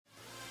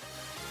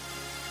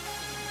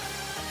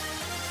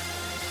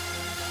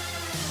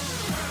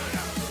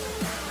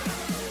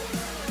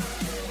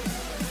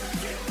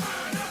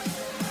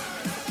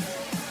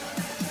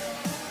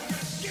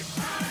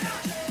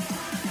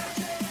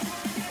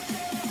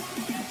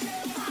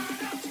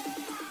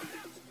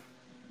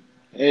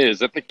Hey, is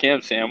that the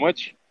Cam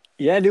sandwich?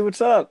 Yeah, dude,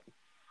 what's up?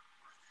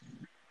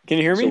 Can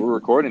you hear So me? we're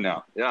recording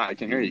now. Yeah, I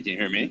can hear you. Can you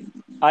hear me?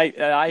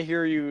 I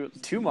hear you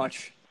too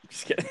much.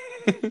 Just kidding.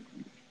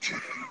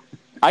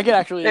 I could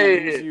actually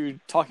use Hey, you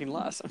talking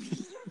less.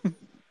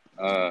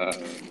 I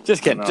Just don't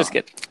kidding. know. Just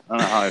kidding. I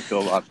don't know how I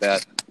feel about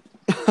that.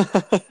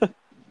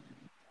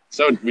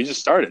 So we just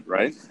started,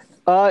 right?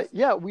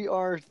 Yeah, we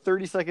are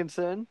 30 seconds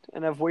in,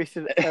 and I've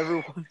wasted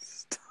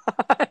everyone's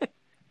time.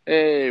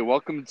 Hey,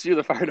 welcome to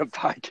the Fired Up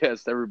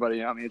Podcast,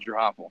 everybody. I'm Andrew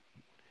Hoppel,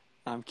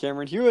 I'm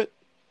Cameron Hewitt.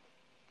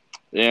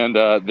 and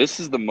this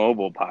is the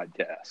mobile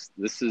podcast.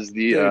 This is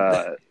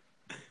The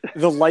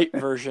light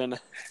version,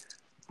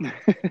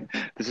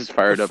 this is the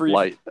Fired Up free.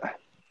 Light.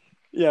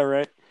 Yeah,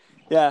 right.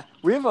 Yeah,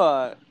 we have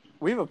a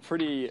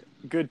pretty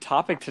good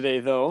topic today,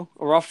 though.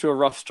 We're off to a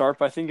rough start,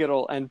 but I think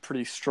it'll end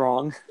pretty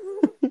strong.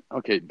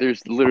 Okay,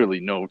 there's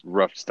literally no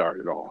rough start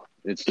at all.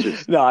 It's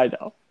just No, I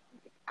know.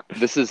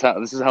 this is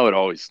how it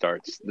always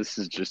starts. This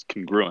is just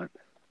congruent.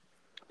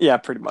 Yeah,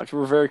 pretty much.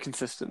 We're very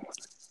consistent. All right,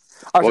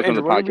 so Welcome to Andrew,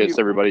 the what are we? podcast,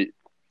 everybody.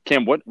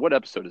 Cam, what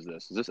episode is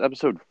this? Is this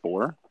episode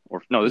 4?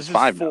 Or no, this is This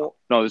is 5 now. full.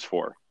 No, this is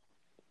 4.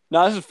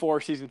 No, this is four,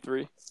 season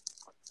 3.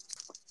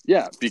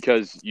 Yeah,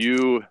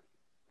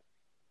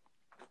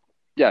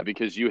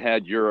 because you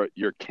had your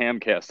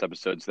Camcast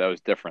episodes that was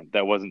different.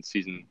 That wasn't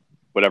season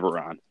whatever we're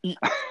on.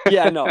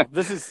 Yeah, no,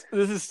 this is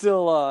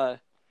still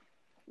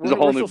There's a we're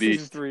whole new still season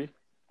beast. 3.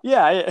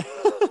 Yeah, yeah.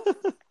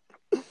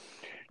 Oh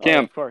yeah,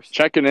 Cam, of course.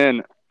 checking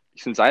in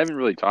since I haven't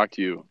really talked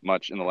to you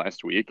much in the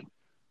last week.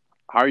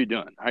 How are you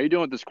doing? How are you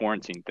doing with this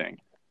quarantine thing?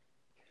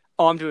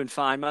 Oh, I'm doing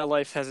fine. My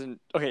life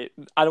hasn't. Okay,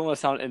 I don't want to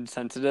sound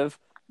insensitive,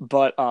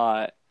 but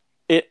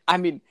it. I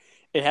mean,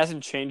 it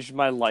hasn't changed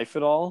my life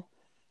at all,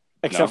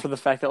 except No? for the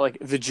fact that like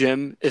the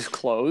gym is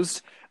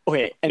closed.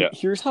 Okay, and Yeah.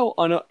 here's how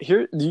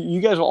here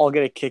you guys will all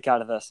get a kick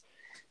out of this.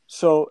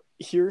 So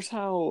here's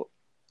how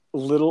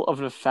little of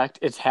an effect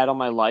it's had on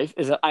my life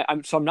is that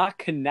I'm not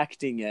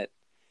connecting it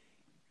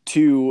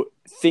to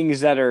things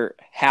that are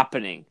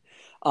happening.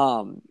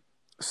 Um,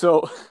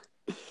 so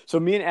so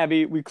me and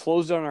Abby we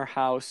closed on our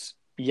house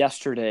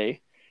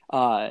yesterday.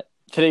 Uh,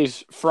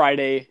 Today's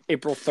Friday,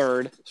 April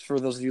 3rd. For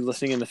those of you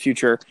listening in the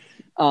future,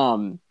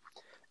 um,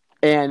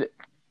 and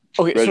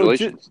okay,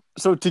 Congratulations.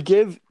 so to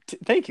give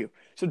thank you.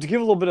 So to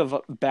give a little bit of a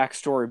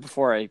backstory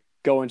before I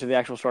go into the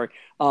actual story,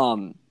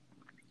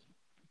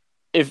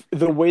 if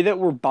the way that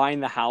we're buying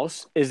the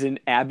house is in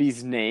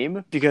Abby's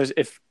name, because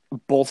if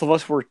both of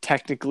us were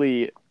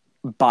technically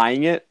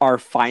buying it, our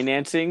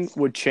financing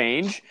would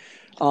change.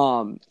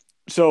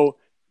 So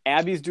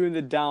Abby's doing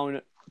the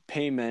down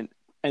payment,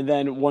 and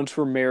then once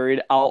we're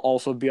married, I'll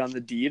also be on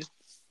the deed.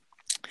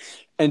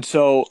 And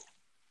so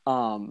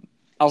I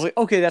was like,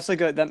 okay, that's like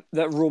that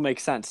rule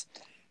makes sense.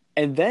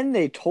 And then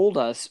they told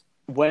us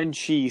when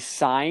she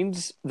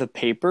signs the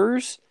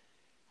papers,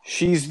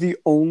 she's the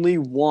only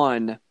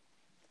one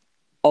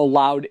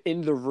allowed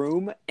in the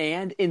room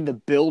and in the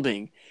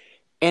building.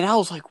 And I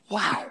was like,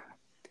 wow.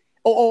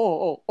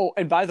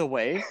 And by the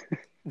way,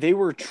 they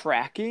were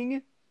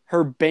tracking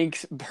her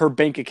bank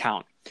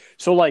account.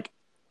 So like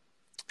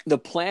the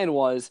plan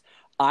was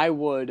I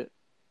would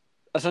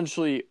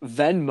essentially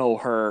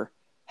Venmo her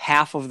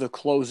half of the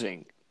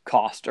closing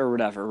cost or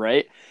whatever,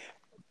 right?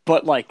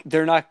 But like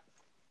they're not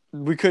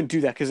we couldn't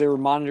do that because they were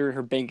monitoring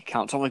her bank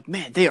account. So I'm like,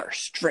 man, they are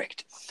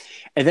strict.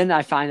 And then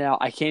I find out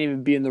I can't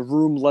even be in the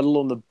room, let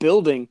alone the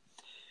building.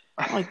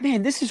 I'm like,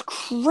 man, this is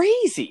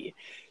crazy.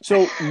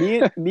 So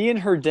me and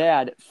her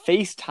dad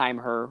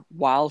FaceTime her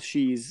while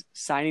she's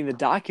signing the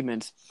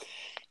documents,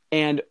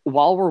 and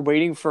while we're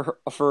waiting for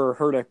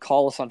her to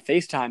call us on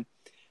FaceTime,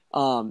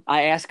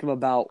 I ask him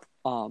about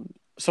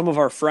some of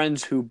our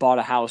friends who bought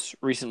a house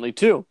recently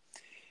too,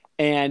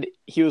 and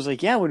he was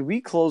like, yeah, when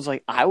we closed,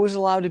 like I was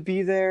allowed to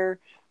be there.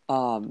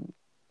 Um,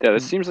 Yeah,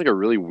 this seems like a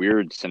really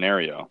weird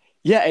scenario.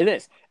 yeah, it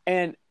is,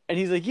 and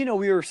he's like,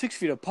 we were 6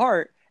 feet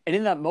apart, and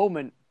in that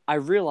moment, I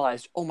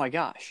realized, oh my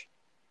gosh,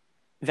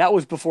 that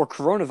was before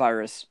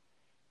coronavirus.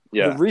 The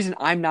Yeah. reason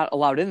I'm not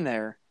allowed in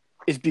there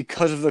is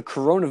because of the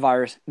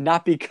coronavirus,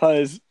 not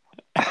because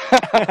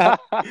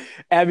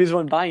Abby's the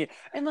one buying it.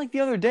 And like the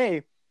other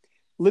day,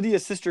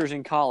 Lydia's sister is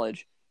in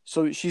college,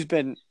 so she's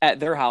been at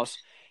their house,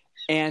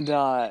 and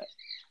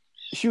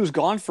she was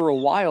gone for a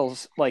while,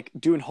 like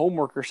doing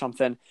homework or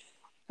something. And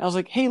I was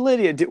like, "Hey,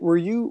 Lydia, were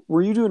you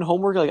doing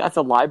homework like at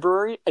the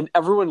library?" And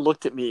everyone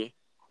looked at me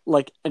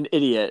like an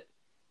idiot,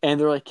 and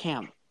they're like,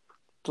 "Cam,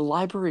 the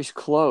library's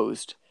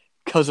closed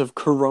because of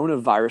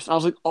coronavirus." And I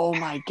was like, "Oh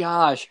my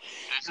gosh,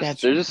 There's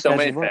just so that's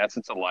many right."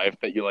 facets of life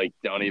that you like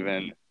don't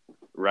even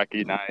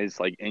recognize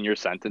like in your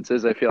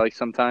sentences. I feel like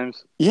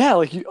sometimes Yeah,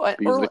 like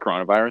because of the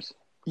coronavirus.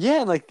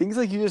 yeah, and like things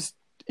like you just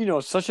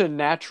such a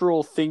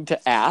natural thing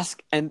to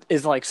ask, and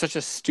is like such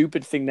a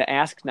stupid thing to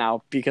ask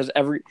now because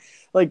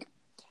like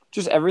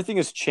just everything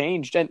has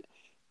changed. And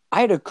I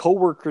had a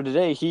coworker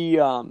today. He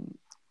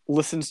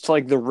listens to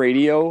like the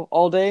radio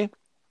all day,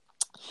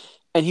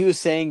 and he was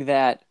saying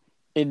that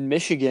in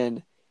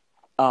Michigan,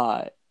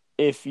 uh,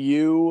 if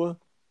you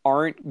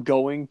aren't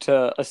going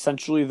to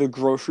essentially the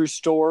grocery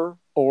store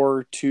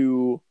or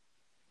to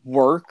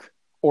work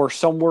or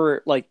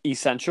somewhere like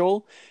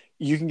essential,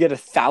 you can get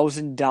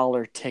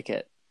 $1,000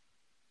 ticket.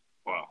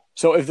 Wow.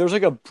 So if there's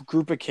like a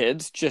group of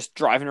kids just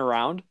driving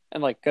around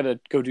and like gotta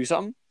go do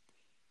something,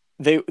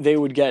 they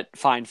would get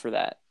fined for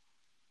that.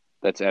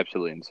 That's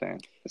absolutely insane.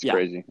 It's Yeah.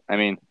 crazy. I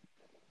mean,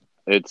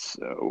 it's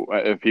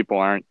if people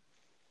aren't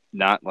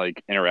not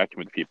like interacting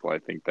with people, I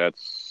think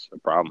that's a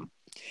problem.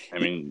 I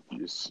mean,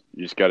 you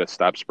just got to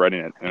stop spreading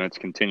it, and it's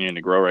continuing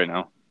to grow right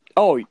now.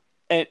 Oh,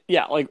 and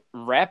yeah, like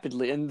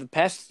rapidly in the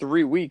past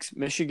 3 weeks,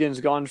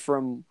 Michigan's gone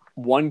from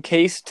one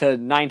case to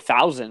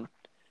 9,000.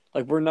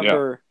 Like Yeah.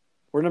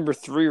 we're number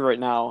three right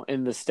now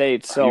in the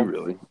states. Are you So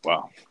really?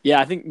 Wow. yeah,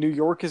 I think New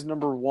York is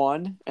number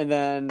one, and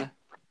then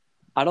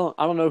I don't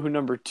know who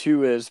number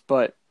two is,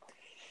 but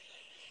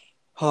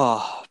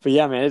but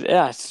yeah, man,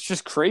 it's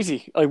just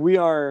crazy. Like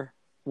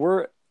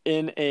we're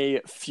in a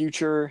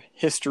future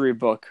history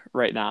book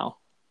right now.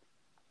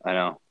 I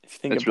know. If you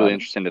think It's about really it.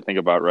 interesting to think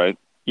about, right?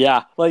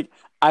 Yeah, like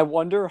I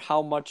wonder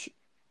how much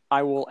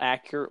I will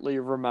accurately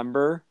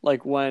remember,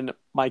 like when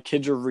my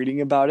kids are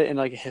reading about it in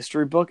like a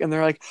history book, and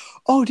they're like,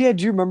 "Oh, Dad,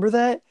 do you remember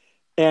that?"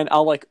 And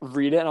I'll like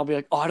read it, and I'll be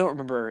like, "Oh, I don't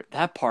remember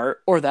that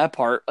part or that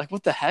part. Like,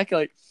 what the heck?"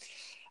 Like,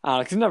 I don't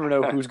know, 'cause you never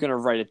know who's gonna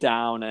write it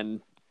down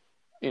and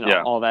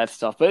Yeah. all that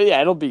stuff. But yeah,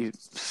 it'll be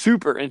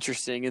super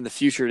interesting in the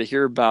future to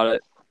hear about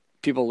it,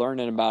 people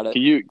learning about it.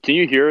 Can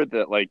you hear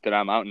that like that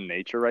I'm out in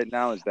nature right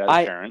now? Is that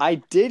I apparent? I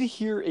did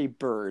hear a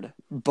bird,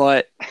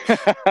 but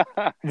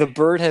the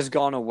bird has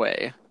gone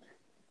away.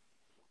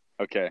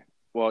 Okay.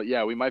 Well,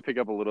 yeah, we might pick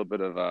up a little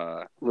bit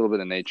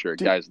of nature.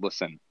 Dude, Guys,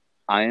 listen.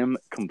 I am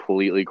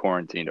completely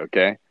quarantined,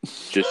 okay?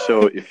 Just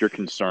so if you're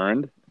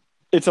concerned,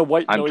 it's a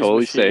white I'm noise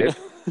totally machine.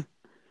 safe.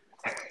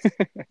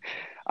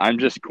 I'm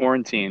just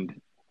quarantined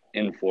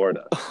in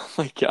Florida Oh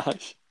my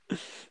gosh.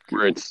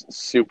 where it's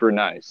super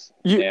nice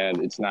You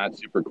and it's not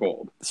super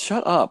cold.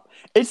 shut up.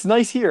 It's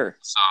nice here.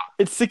 So,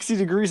 It's 60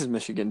 degrees in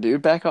Michigan,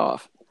 dude. Back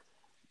off.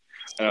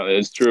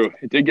 it's true.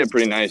 It did get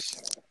pretty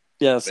nice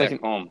Yeah, back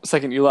home.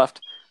 second you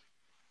left.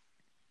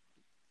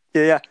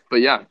 Yeah, yeah.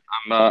 But yeah,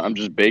 I'm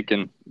just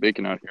baking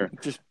out here.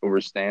 Just But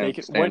we're make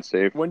it. staying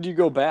safe. When do you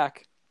go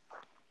back?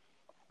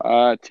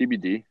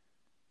 TBD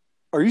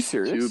Are you to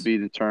serious? be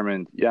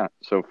determined. Yeah,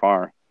 so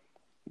far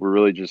we're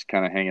really just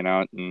kind of hanging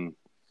out, and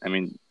I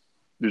mean,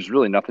 there's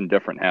really nothing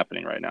different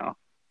happening right now.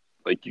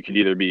 Like you could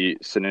either be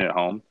sitting at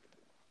home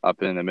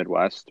up in the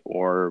Midwest,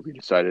 or we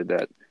decided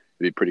that it'd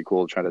be pretty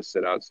cool to try to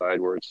sit outside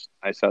where it's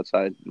nice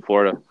outside in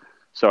Florida.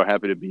 So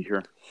happy to be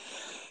here.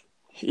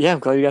 Yeah, I'm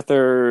glad you got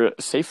there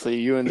safely.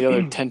 You and the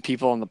other 10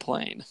 people on the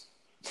plane.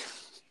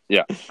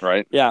 Yeah,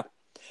 right. Yeah.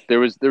 There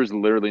was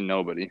literally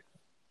nobody,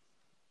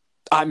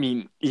 I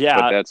mean, but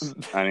yeah,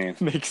 I mean,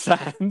 makes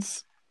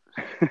sense.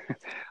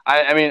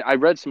 I mean, I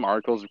read some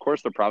articles. Of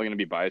course, they're probably going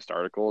to be biased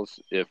articles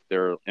if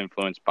they're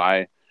influenced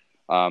by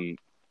um,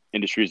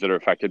 industries that are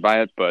affected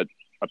by it. But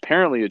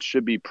apparently, it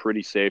should be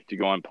pretty safe to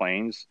go on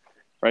planes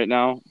right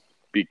now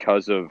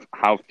because of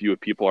how few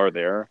people are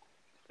there,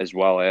 as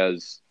well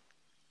as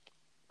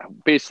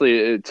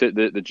basically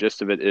the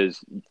gist of it is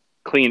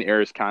clean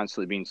air is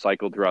constantly being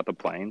cycled throughout the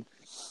plane.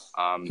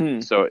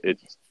 Hmm. So it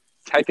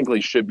technically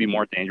should be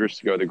more dangerous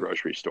to go to the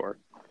grocery store.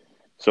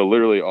 So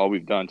literally all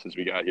we've done since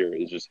we got here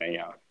is just hang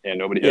out, and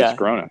nobody has Yeah.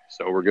 corona,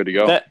 so we're good to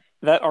go.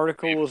 That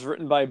article was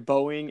written by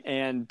Boeing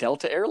and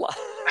Delta Airlines.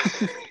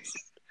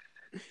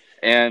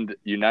 And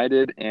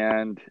United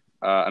and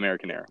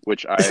American Air,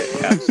 which I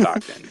have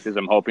stocked in because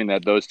I'm hoping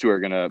that those two are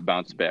going to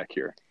bounce back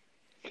here.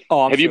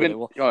 Oh, I'm Have sure you they been?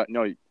 will.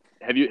 No.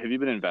 Have you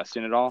been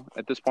investing at all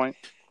at this point?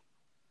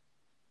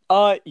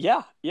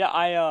 Yeah.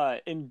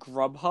 I in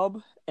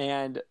Grubhub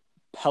and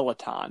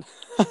Peloton.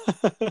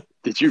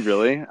 Did you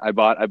really? I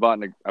bought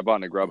in a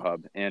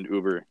Grubhub and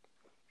Uber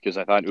because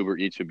I thought Uber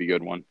Eats would be a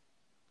good one.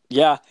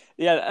 Yeah.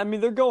 Yeah, I mean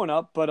they're going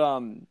up, but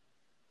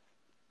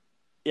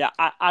yeah,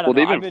 I don't Well, know.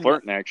 they've I've been been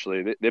flirting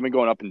actually. They've been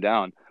going up and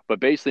down. But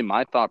basically,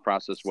 my thought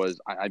process was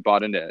I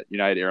bought into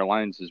United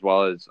Airlines as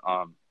well as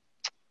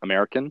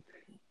American.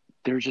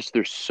 They're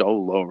so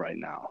low right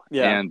now,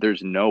 yeah. and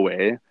there's no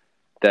way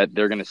that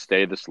they're going to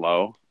stay this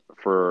low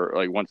for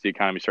like once the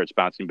economy starts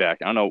bouncing back.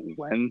 I don't know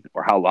when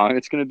or how long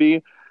it's going to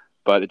be,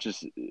 but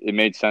it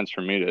made sense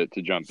for me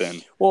to jump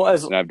in, Well,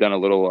 and I've done a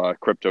little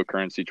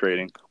cryptocurrency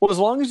trading. as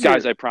long as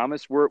Guys, you're I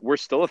promise we're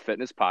still a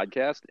fitness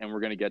podcast, and we're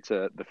going to get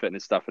to the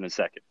fitness stuff in a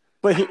second.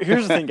 But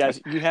here's the thing, guys.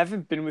 You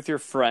haven't been with your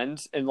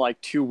friends in like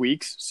 2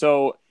 weeks,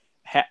 so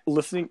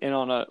listening in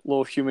on a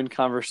little human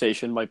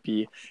conversation might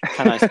be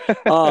kind of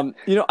nice.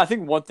 I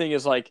think one thing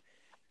is like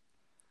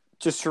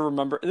just to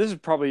remember. This is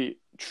probably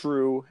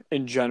true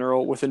in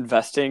general with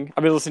investing.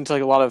 I've been listening to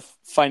like a lot of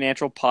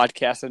financial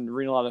podcasts and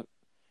reading a lot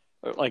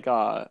of like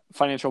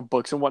financial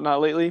books and whatnot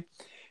lately.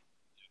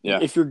 Yeah.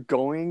 If you're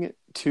going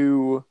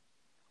to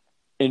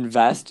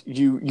invest,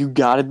 you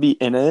got to be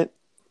in it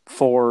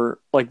for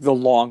like the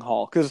long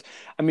haul, because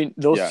I mean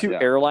those two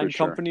Yeah, airline for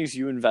sure. companies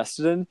you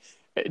invested in,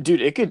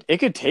 dude, it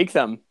could take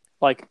them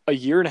like a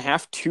year and a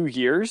half, 2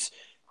 years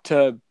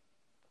to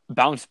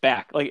bounce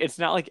back. Like it's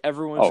not like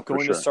everyone's Oh, for going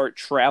to sure. start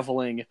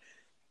traveling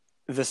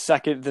the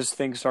second this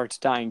thing starts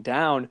dying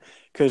down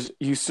because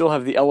you still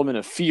have the element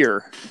of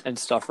fear and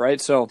stuff, right?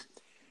 So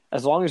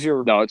as long as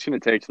you're No, it's going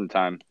to take some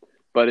time,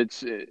 but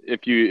it's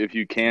if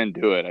you can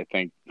do it, I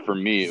think for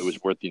me it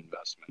was worth the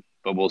investment.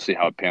 But we'll see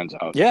how it pans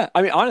out. yeah,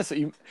 I mean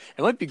honestly,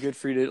 it might be good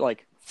for you to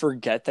like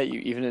forget that you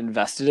even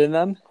invested in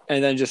them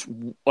and then just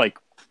like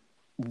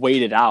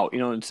wait it out,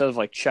 instead of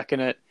like checking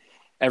it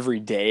every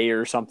day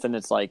or something.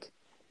 It's like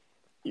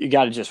you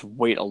got to just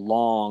wait a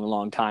long,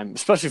 long time,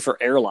 especially for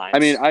I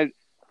mean, airlines.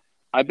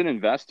 I've been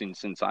investing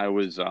since I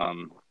was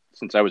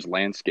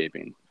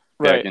landscaping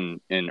back Right.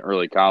 in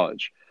early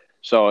college.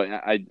 So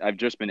I've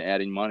just been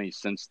adding money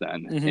since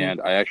then, Mm-hmm.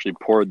 and I actually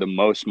poured the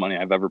most money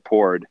I've ever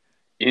poured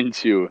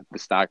into the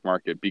stock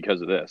market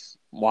because of this.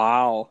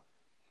 Wow.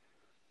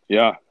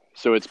 Yeah.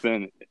 So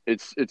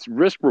it's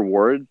risk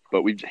reward,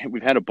 but we've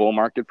had a bull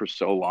market for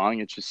so long,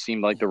 it just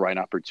seemed like the right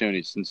opportunity,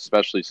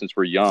 especially since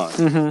we're young,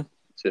 Mm-hmm.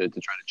 to try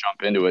to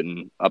jump into it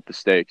and up the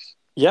stakes.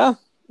 Yeah.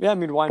 Yeah. I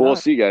mean, why But we'll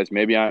not? see, guys.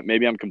 Maybe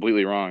I'm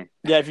completely wrong.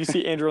 Yeah. If you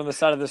see Andrew on the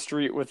side of the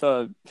street with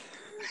a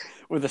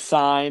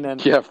sign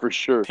and Yeah, for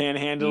sure.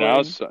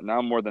 panhandling.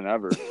 Now more than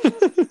ever.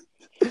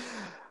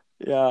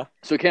 Yeah.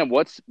 So Cam,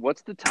 what's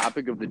the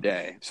topic of the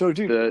day? So,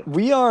 dude, The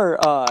we are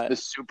the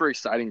super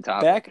exciting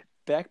topic.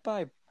 back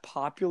by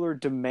popular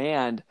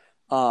demand.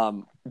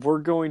 We're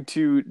going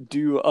to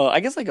do, I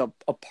guess, like a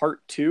part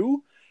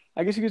two,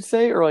 I guess you could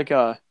say, or like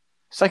a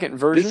second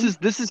version.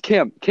 This is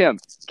Cam.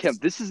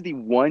 This is the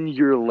 1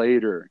 year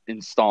later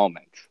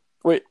installment.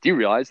 Wait, Do you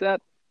realize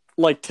that?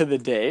 like to the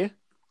day?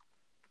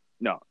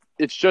 No,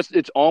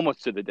 it's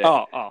almost to the day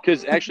Oh, oh,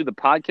 because actually the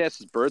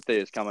podcast's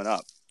birthday is coming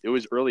up. It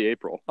was early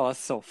April. oh, that's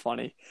so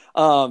funny.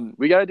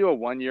 We got to do a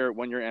one year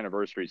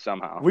anniversary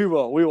somehow. We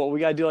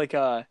gotta do like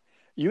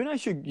you and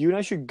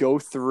I should go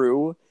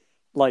through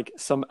like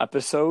some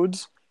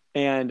episodes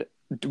and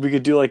we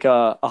could do like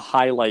a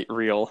highlight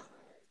reel.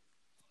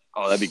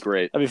 Oh, that'd be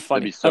great. That'd be That'd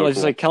funny. be And so like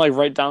just cool. like kind of like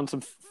write down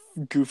some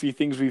goofy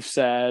things we've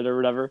said or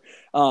whatever.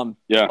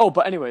 Yeah. Oh,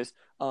 but anyways,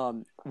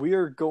 we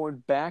are going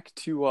back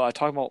to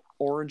talking about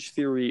Orange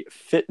Theory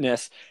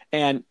Fitness,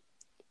 and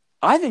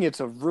I think it's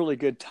a really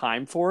good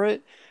time for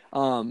it.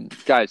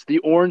 Guys, the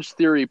Orange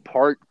Theory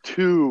Part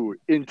 2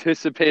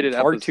 anticipated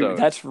Part two, episode.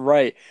 that's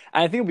right.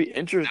 And I think it'll be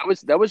interesting.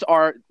 That was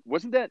our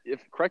wasn't that if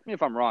correct me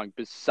if I'm wrong,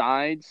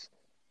 besides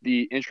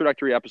the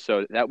introductory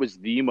episode, that was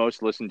the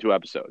most listened to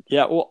episode.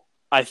 Yeah, well,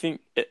 I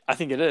think it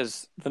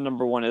is the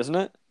number one, isn't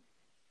it?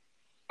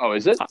 Oh,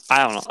 is it?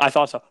 I don't know. I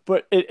thought so,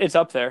 but it's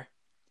up there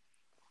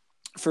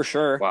for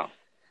sure. Wow.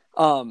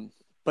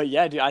 But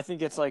yeah, dude, I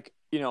think it's like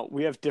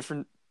we have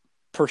different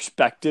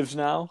perspectives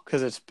now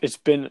because it's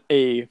been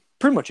a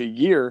pretty much a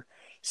year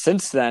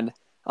since then.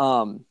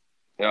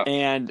 Yeah.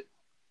 And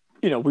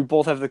we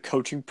both have the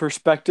coaching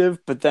perspective,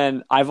 but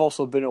then I've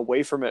also been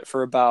away from it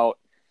for about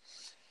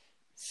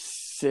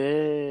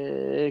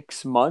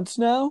 6 months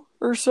now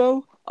or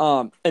so,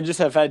 and just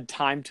have had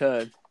time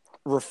to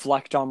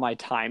reflect on my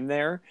time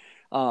there.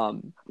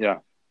 Yeah.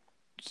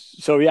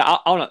 So yeah, I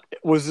don't know.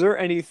 Was there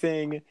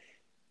anything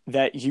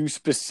that you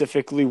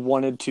specifically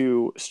wanted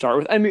to start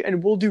with? I mean,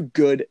 and we'll do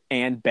good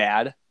and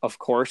bad, of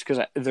course, because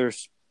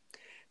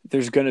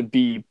there's going to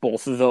be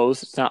both of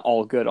those. It's not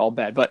all good, all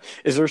bad. But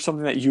is there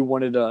something that you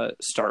wanted to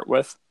start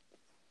with?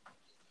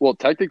 Well,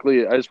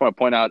 technically, I just want to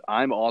point out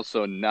I'm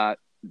also not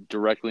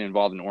directly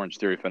involved in Orange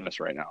Theory Fitness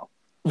right now.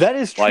 That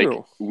is Like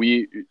true.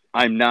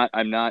 I'm not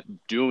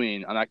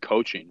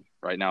coaching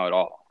right now at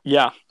all.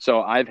 Yeah.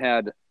 So I've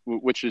had,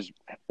 which is,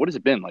 what has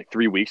it been, like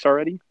 3 weeks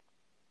already?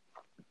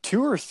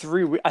 2 or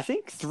 3 weeks. I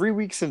think 3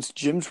 weeks since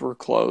gyms were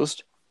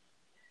closed.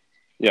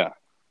 Yeah.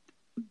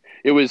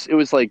 It was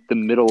like the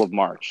middle of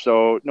March.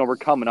 So no, we're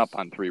coming up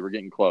on 3. We're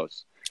getting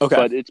close. Okay.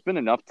 But it's been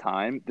enough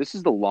time. This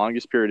is the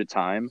longest period of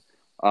time,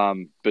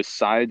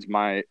 besides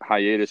my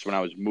hiatus when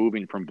I was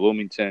moving from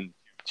Bloomington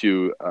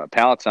to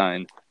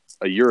Palatine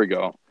a year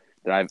ago,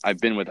 that I've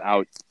been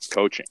without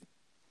coaching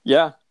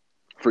Yeah.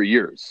 for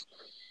years.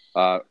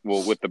 Well,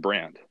 with the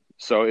brand.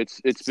 So it's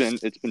been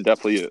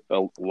definitely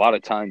a lot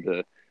of time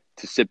to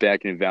sit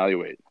back and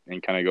evaluate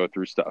and kind of go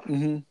through stuff.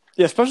 Mm-hmm.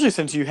 Yeah, especially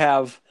since you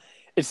have.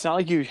 It's not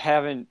like you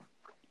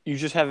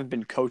just haven't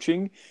been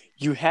coaching.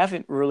 You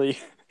haven't really.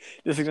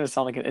 This is going to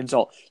sound like an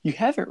insult. You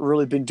haven't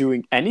really been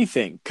doing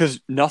anything because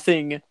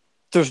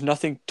there's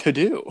nothing to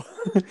do.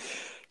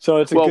 So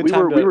it's a good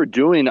time we were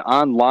doing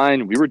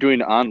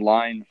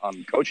online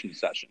coaching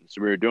sessions.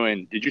 We were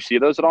doing. Did you see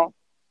those at all?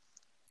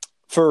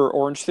 for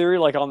Orange Theory,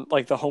 like on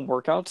like the home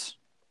workouts.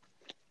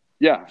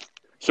 Yeah.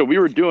 So we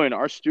were doing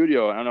our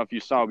studio. I don't know if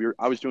you saw.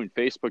 I was doing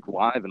Facebook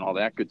Live and all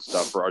that good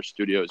stuff for our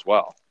studio as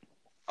well.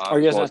 Are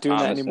you guys as well not as doing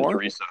that Thomas and anymore?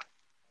 Teresa.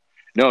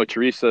 No,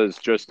 Teresa's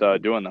just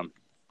doing them.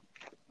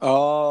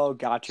 Oh,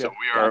 gotcha. So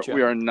Gotcha.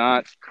 we are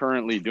not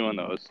currently doing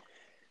those.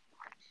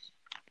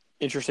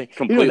 Interesting.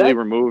 Completely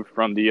removed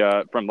from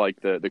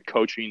the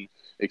coaching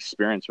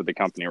experience with the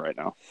company right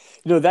now.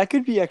 That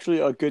could be actually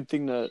a good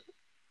thing to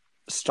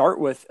start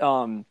with.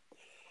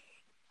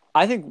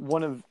 I think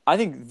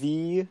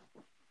the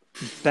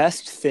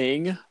best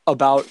thing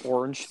about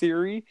Orange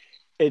Theory,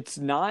 it's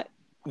not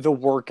the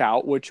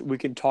workout, which we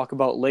can talk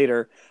about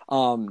later,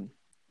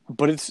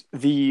 but it's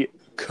the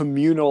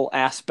communal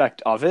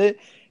aspect of it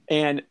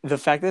and the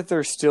fact that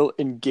they're still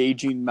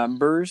engaging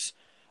members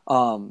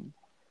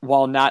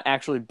while not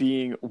actually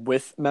being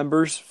with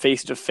members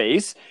face to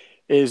face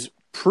is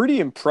pretty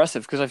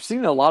impressive because I've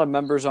seen a lot of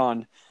members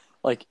on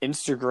like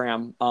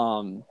Instagram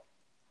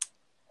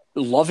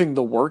loving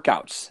the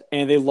workouts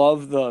and they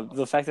love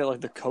the fact that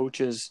like the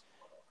coach is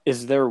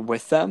there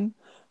with them.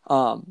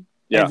 Yeah.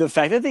 And the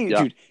fact that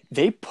Yeah.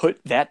 they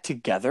put that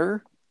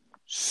together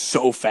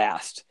so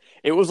fast.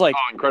 It was like,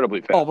 Oh,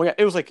 incredibly fast. oh my God,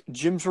 it was like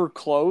gyms were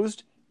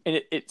closed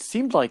and it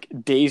seemed like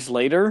days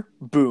later,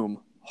 boom,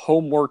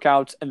 home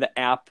workouts and the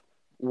app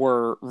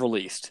were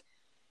released.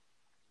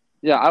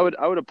 Yeah, I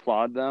would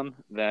applaud them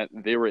that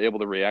they were able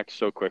to react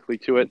so quickly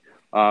to it.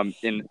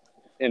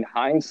 In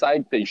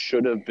hindsight, they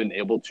should have been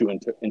able to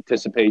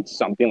anticipate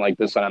something like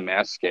this on a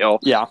mass scale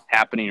Yeah.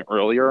 happening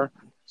earlier.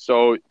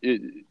 So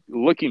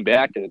looking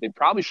back at it, they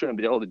probably shouldn't have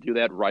been able to do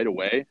that right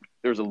away.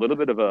 There's a little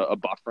bit of a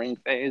buffering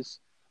phase,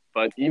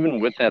 but even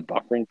with that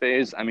buffering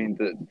phase, I mean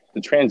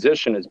the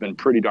transition has been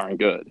pretty darn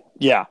good,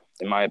 Yeah.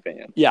 in my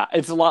opinion. Yeah.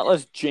 It's a lot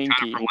less Kind of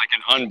janky. from like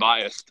an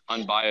unbiased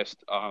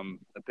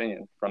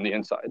opinion from the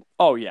inside.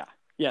 Oh yeah.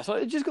 Yeah. So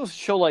it just goes to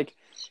show like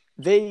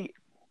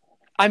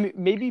I mean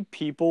maybe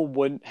people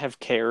wouldn't have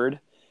cared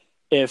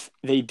if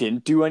they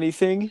didn't do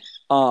anything.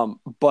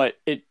 But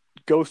it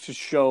goes to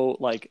show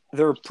like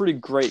they're a pretty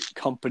great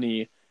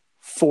company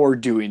for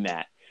doing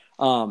that.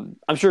 I'm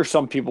sure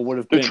some people would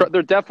have been.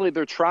 They're definitely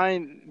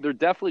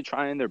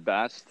trying their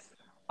best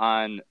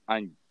on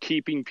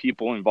keeping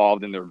people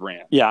involved in their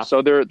brand. Yeah.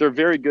 So they're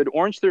very good.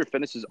 Orange Theory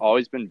Fitness has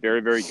always been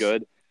very, very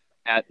good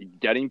at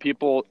getting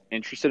people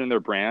interested in their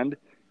brand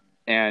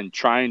and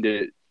trying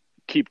to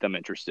keep them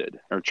interested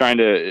or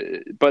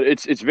but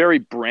it's very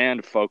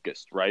brand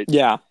focused, right?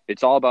 Yeah.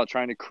 It's all about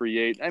trying to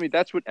create. I mean,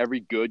 that's what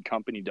every good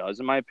company does,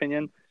 in my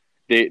opinion.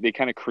 They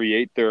kind of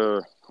create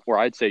or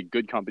I'd say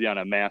good company on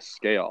a mass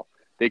scale.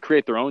 They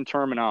create their own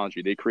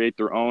terminology. They create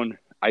their own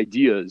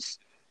ideas,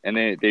 and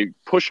they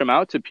push them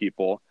out to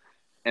people,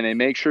 and they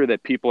make sure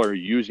that people are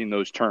using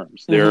those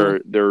terms.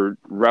 Mm-hmm. They're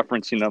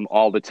referencing them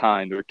all the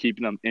time. They're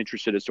keeping them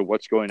interested as to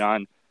what's going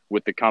on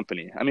with the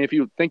company. I mean, if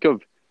you think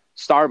of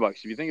Starbucks,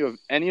 if you think of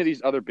any of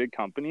these other big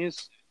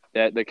companies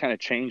that kind of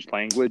change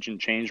language and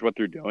change what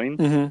they're doing,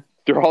 Mm-hmm.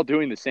 they're all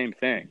doing the same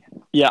thing.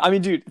 Yeah. I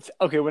mean, dude.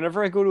 Okay.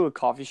 Whenever I go to a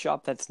coffee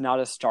shop that's not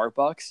a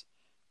Starbucks,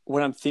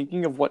 when I'm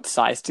thinking of what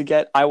size to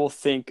get, I will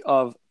think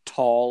of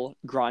tall,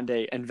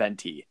 grande, and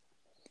venti.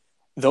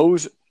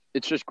 Those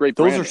It's just great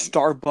those branding. are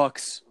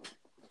Starbucks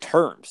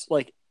terms.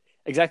 Like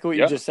exactly what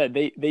you Yep. just said.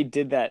 They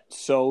did that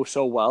so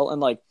well.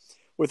 And like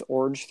with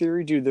Orange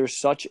Theory, dude, there's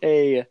such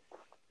a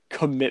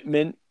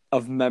commitment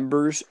of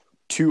members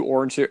to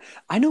Orange Theory.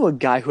 I know a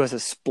guy who has a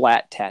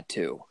splat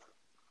tattoo.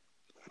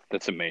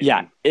 That's amazing.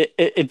 Yeah,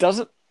 it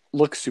doesn't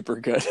look super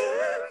good,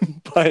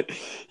 but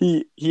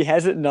he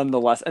has it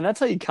nonetheless, and that's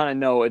how you kind of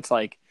know it's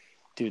like,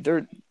 dude,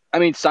 they're I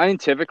mean,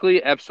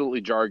 scientifically,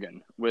 absolutely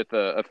jargon with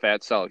a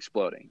fat cell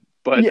exploding.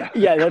 But yeah,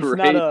 that's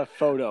great, not a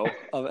photo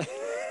of it.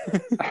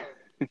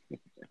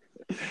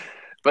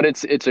 But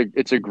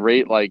it's a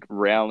great like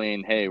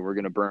rallying. Hey, we're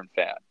gonna burn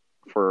fat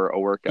for a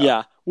workout.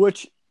 Yeah,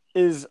 which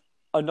is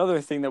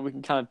another thing that we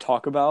can kind of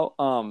talk about.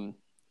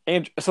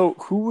 And so,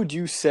 who would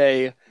you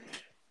say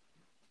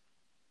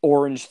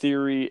Orange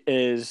Theory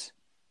is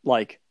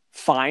like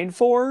fine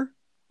for,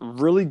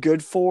 really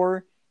good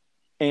for,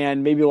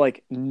 and maybe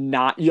like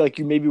not like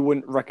you maybe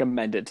wouldn't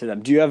recommend it to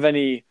them? Do you have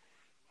any?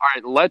 All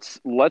right,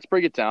 let's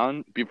break it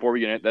down before we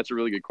get in. That's a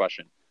really good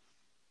question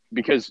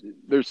because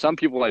there's some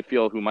people I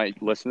feel who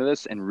might listen to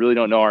this and really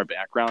don't know our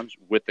backgrounds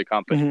with the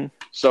company. Mhm.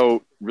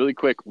 So, really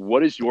quick,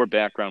 what is your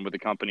background with the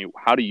company?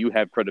 How do you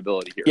have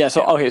credibility here? Yeah,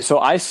 so okay, so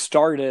I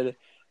started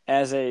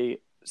as a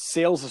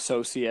sales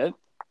associate,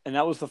 and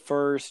that was the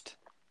first,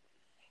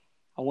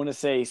 I want to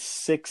say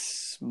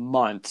 6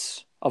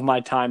 months of my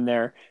time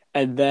there,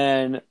 and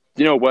then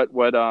Do you know what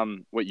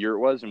year it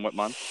was and what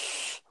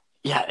month?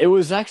 yeah, it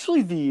was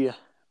actually the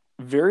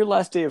very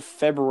last day of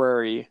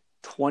February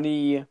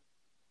 2018.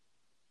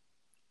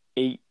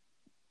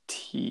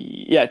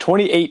 Yeah,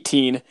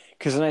 2018,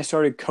 because then I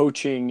started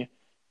coaching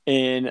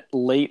in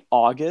late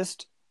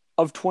August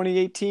of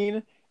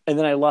 2018, and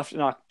then I left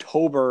in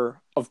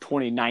October of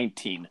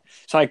 2019.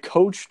 So I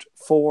coached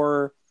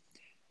for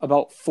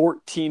about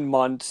 14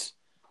 months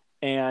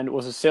and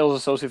was a sales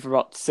associate for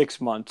about 6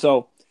 months.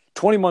 So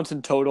 20 months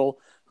in total.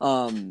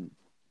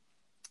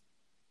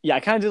 Yeah, I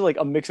kind of did like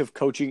a mix of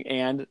coaching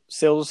and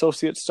sales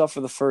associate stuff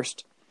for the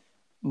first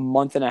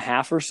month and a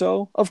half or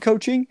so of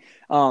coaching.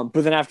 But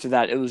then after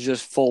that, it was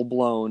just full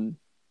blown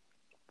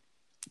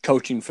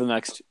coaching for the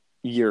next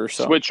year or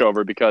so. Switch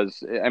over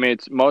because I mean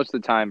it's most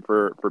of the time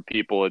for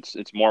people it's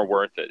more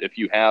worth it if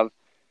you have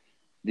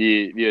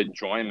the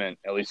enjoyment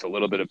at least a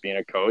little bit of being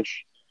a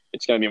coach.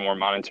 It's going to be more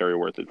monetary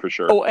worth it for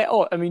sure.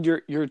 Oh, I mean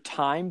your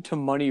time to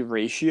money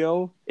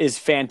ratio is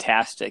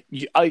fantastic.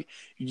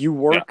 You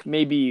work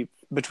maybe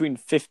between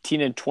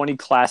 15 and 20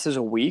 classes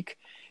a week,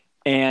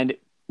 and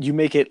you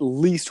make at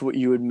least what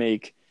you would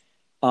make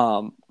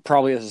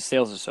probably as a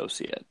sales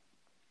associate,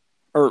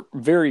 or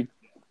very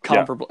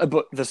comparable. Yeah.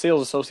 But the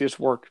sales associates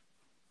work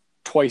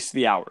twice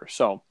the hour.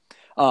 So,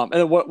 and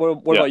then what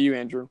about you,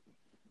 Andrew?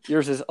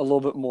 Yours is a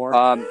little bit more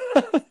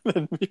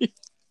than me.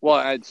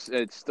 Well,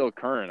 it's still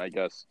current, I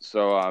guess.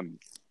 So,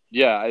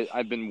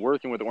 I've been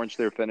working with Orange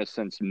Theory Fitness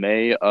since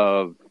May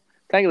of,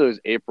 technically it was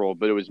April,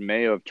 but it was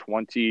May of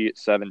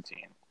 2017.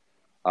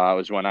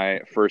 Was when I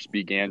first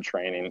began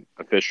training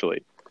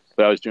officially.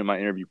 But I was doing my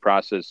interview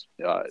process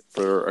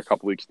for a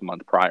couple weeks the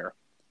month prior.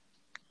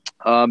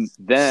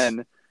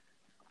 Then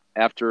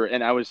after,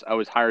 and I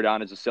was hired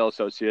on as a sales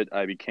associate.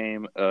 I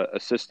became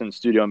assistant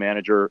studio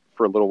manager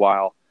for a little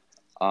while.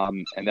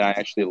 And then I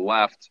actually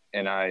left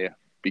and I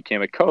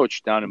became a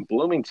coach down in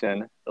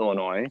Bloomington,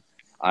 Illinois.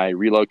 I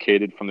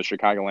relocated from the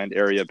Chicagoland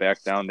area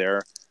back down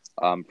there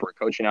for a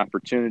coaching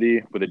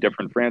opportunity with a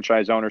different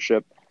franchise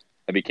ownership.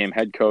 I became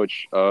head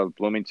coach of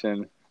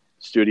Bloomington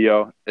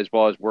studio, as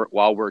well as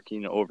while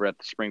working over at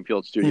the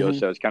Springfield studio. Mm-hmm.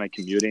 So I was kind of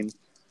commuting.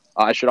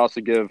 I should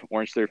also give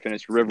Orange Theory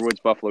Fitness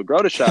Riverwoods Buffalo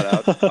Grove a shout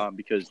out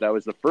because that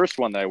was the first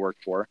one that I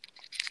worked for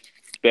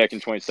back in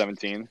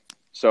 2017.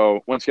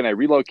 So once again, I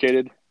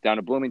relocated down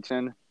to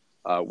Bloomington,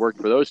 worked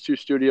for those two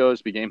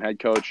studios, became head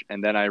coach,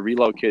 and then I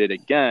relocated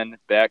again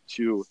back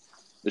to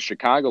the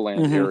Chicagoland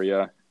mm-hmm.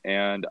 area,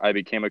 and I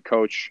became a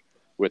coach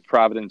with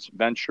Providence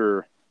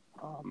Venture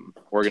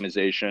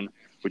organization,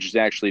 which is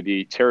actually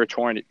the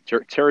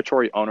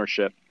territory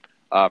ownership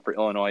for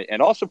Illinois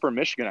and also for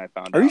Michigan. I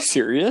found. Are you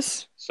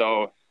serious?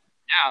 So,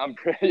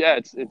 yeah,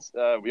 it's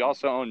we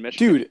also own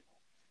Michigan. Dude,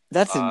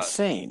 that's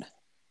insane.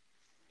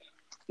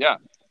 Yeah,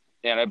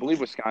 and I believe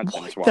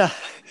Wisconsin as well.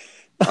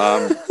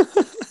 But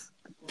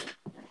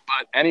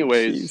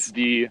anyways,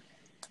 the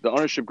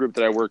ownership group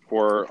that I work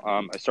for,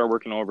 I started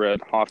working over at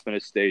Hoffman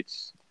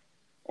Estates,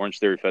 Orange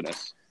Theory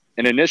Fitness,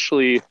 and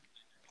initially,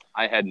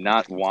 I had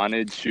not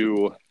wanted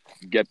to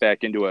get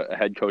back into a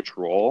head coach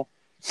role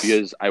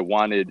because I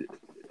wanted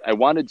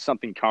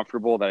something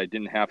comfortable that I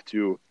didn't have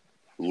to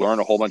learn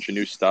a whole bunch of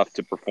new stuff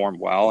to perform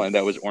well, and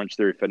that was Orange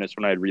Theory Fitness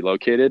when I had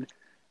relocated.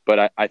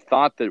 But I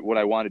thought that what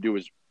I wanted to do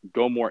was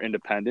go more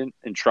independent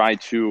and try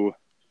to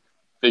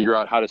figure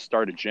out how to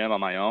start a gym on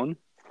my own.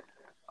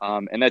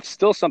 And that's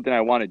still something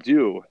I want to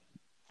do,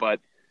 but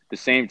at the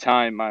same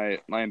time, my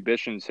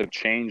ambitions have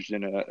changed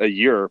in a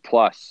year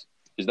plus,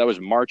 because that was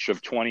March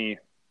of 2019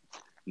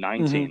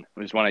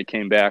 mm-hmm. was when I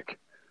came back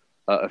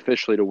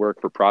officially to work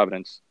for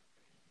Providence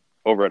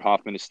over at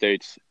Hoffman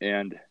Estates.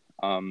 And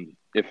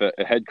if a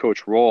head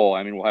coach role,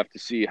 I mean, we'll have to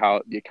see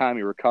how the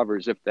economy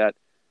recovers. If that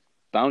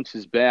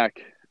bounces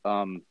back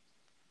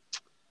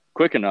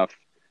quick enough,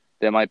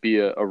 that might be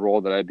a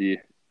role that I'd be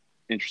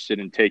interested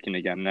in taking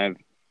again.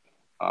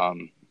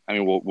 And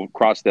we'll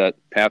cross that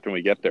path when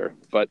we get there.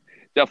 But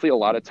definitely a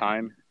lot of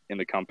time in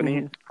the company.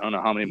 Mm-hmm. I don't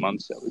know how many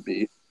months that would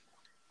be.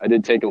 I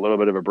did take a little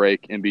bit of a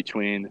break in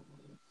between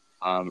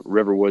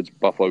Riverwoods,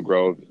 Buffalo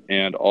Grove,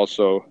 and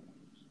also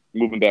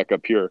moving back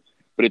up here.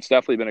 But it's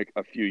definitely been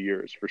a few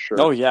years for sure.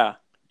 Oh, yeah.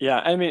 Yeah.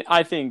 I mean,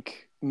 I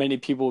think many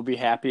people would be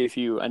happy if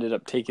you ended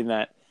up taking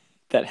that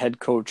head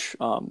coach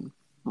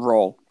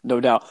role,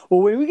 no doubt.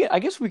 Well, I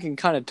guess we can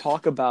kind of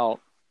talk about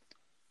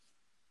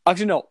 –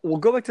 actually, no. We'll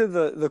go back to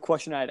the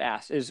question I had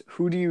asked is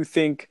who do you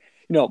think –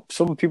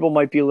 some people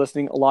might be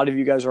listening. A lot of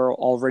you guys are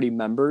already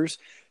members.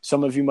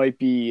 Some of you might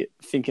be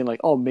thinking like,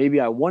 oh,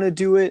 maybe I want to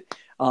do it.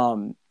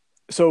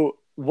 So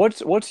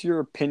what's your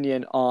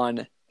opinion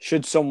on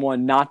should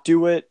someone not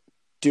do it,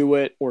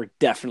 or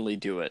definitely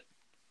do it?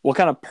 What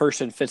kind of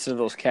person fits into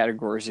those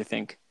categories, you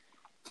think?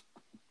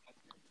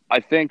 I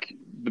think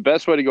the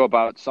best way to go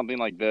about something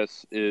like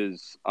this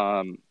is,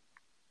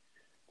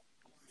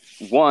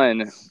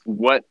 one,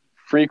 what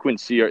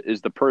frequency is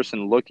the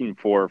person looking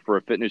for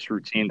a fitness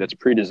routine that's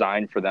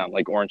pre-designed for them,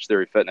 like Orange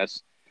Theory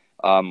Fitness?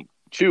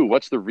 Two,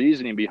 what's the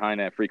reasoning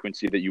behind that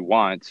frequency that you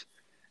want?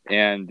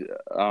 And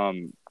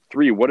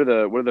three, what are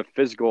the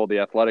physical, the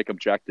athletic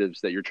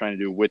objectives that you're trying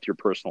to do with your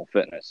personal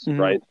fitness,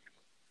 mm-hmm. right?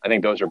 I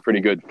think those are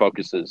pretty good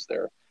focuses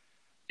there.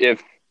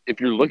 If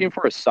you're looking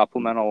for a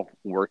supplemental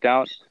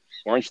workout,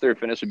 Orange Theory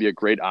Fitness would be a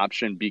great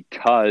option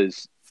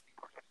because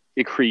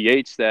it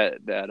creates that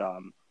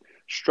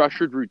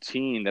structured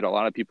routine that a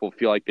lot of people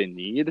feel like they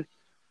need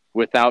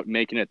without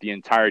making it the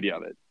entirety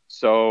of it.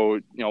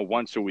 So,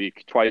 once a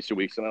week, twice a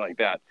week, something like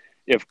that.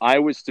 If I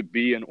was to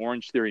be an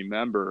Orange Theory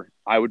member,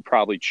 I would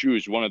probably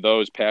choose one of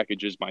those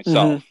packages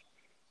myself,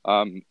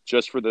 mm-hmm.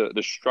 Just for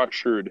the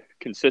structured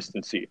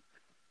consistency.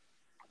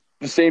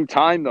 At the same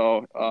time,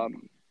 though,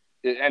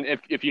 and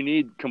if you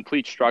need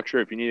complete structure,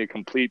 if you need a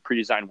complete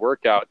pre-designed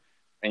workout,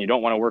 and you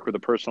don't want to work with a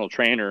personal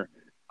trainer,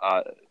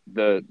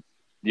 the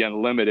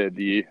unlimited,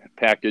 the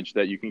package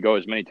that you can go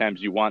as many times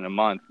as you want in a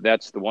month,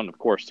 that's the one, of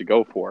course, to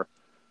go for.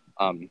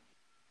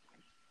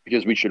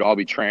 Because we should all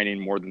be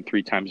training more than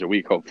 3 times a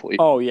week, hopefully.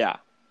 Oh, yeah.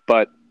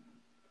 But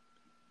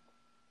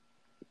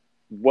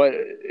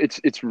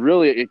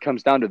it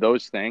comes down to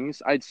those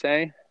things, I'd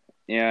say.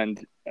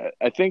 And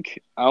I think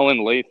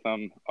Ellen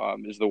Latham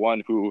is the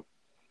one who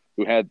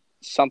had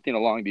something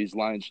along these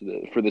lines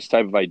for this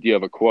type of idea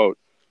of a quote,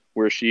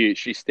 where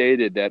she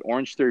stated that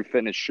Orange Theory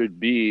Fitness should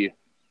be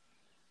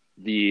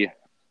the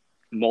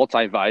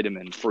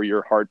multivitamin for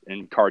your heart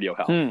and cardio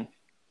health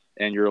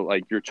and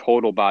your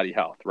total body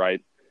health,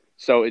 right?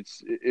 So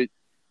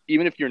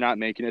even if you're not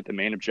making it the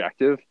main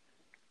objective,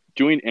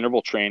 doing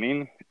interval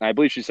training, and I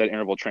believe she said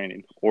interval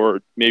training,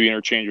 or maybe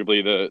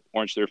interchangeably the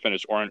Orange Theory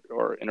Fitness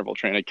or interval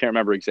training, I can't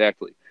remember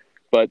exactly.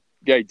 But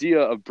the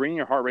idea of bringing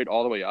your heart rate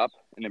all the way up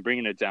and then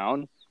bringing it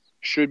down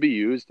should be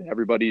used in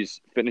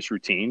everybody's fitness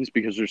routines,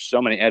 because there's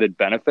so many added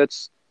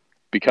benefits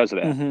because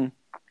of that. Mm-hmm.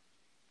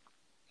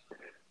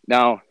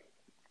 Now,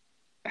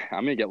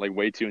 I'm going to get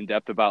way too in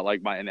depth about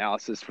my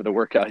analysis for the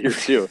workout here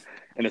too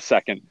in a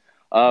second.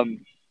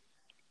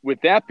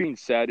 With that being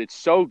said, it's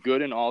so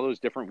good in all those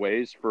different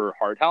ways for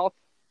heart health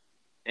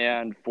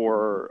and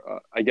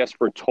for, I guess,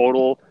 for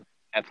total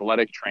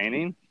athletic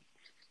training.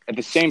 At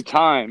the same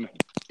time,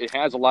 it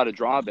has a lot of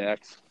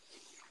drawbacks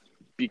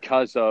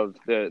because of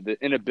the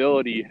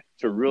inability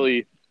to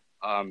really,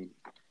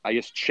 I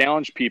guess,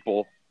 challenge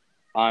people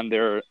on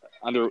their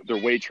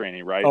weight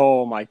training, right?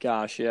 Oh my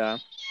gosh, yeah.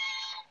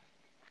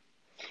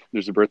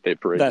 There's a birthday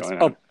parade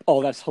going on.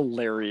 Oh, that's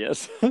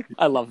hilarious.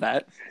 I love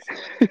that.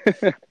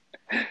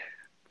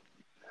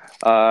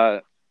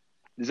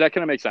 Does that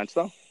kind of make sense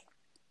though?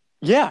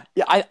 Yeah.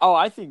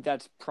 I think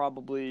that's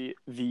probably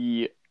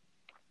the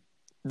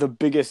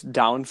biggest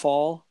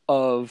downfall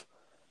of,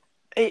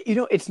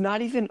 it's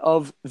not even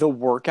of the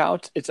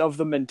workouts, it's of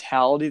the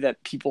mentality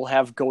that people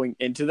have going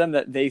into them,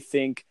 that they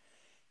think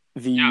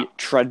the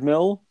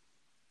treadmill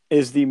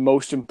is the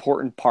most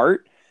important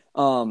part.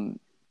 And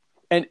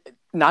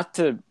not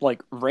to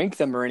rank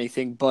them or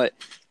anything, but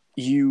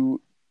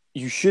you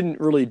shouldn't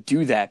really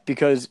do that,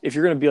 because if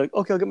you're going to be like,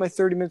 okay, I'll get my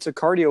 30 minutes of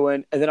cardio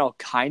in and then I'll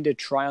kind of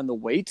try on the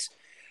weights.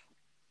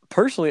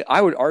 Personally,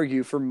 I would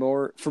argue for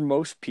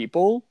most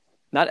people,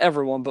 not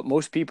everyone, but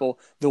most people,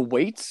 the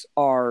weights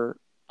are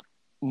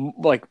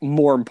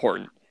more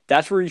important.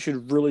 That's where you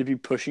should really be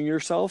pushing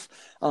yourself.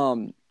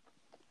 And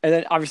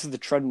then obviously the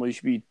treadmill you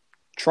should be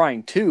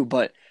trying too,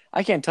 but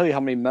I can't tell you how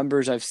many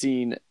members I've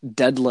seen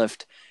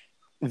deadlift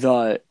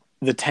the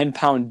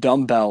 10-pound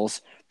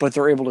dumbbells, but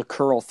they're able to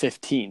curl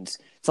 15s.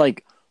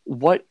 It's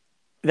what?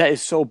 That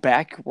is so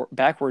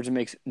backwards. It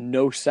makes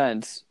no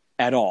sense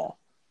at all.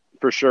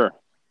 For sure.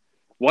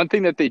 One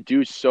thing that they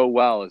do so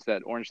well is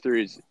that Orange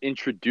Theory has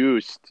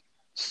introduced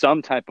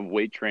some type of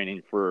weight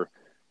training for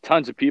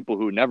tons of people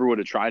who never would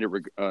have tried it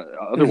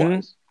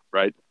otherwise,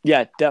 right?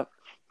 Yeah. All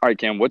right,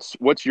 Cam,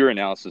 what's your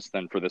analysis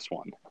then for this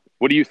one?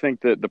 What do you think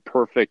the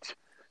perfect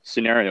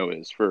scenario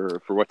is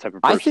for what type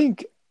of person? I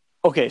think,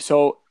 okay,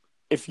 so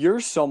if you're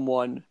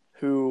someone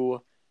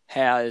who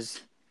has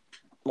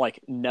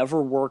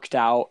never worked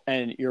out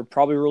and you're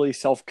probably really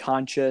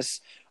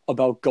self-conscious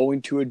about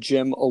going to a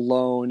gym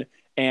alone,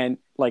 and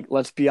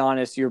let's be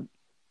honest, you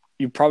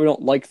probably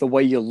don't like the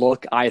way you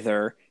look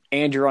either,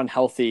 and you're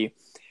unhealthy,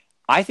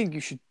 I think you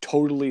should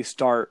totally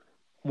start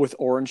with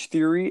Orange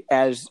Theory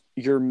as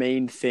your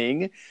main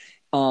thing.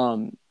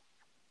 Not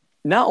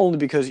only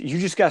because you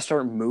just got to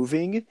start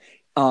moving,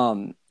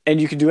 and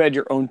you can do it at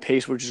your own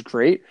pace, which is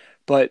great,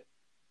 but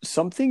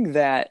something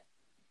that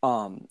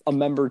a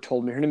member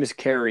told me, her name is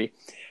Carrie.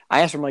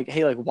 I asked her, I'm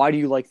hey, why do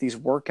you like these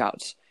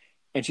workouts?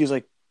 And she's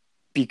like,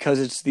 because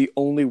it's the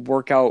only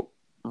workout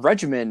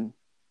regimen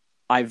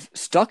I've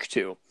stuck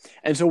to.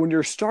 And so when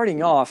you're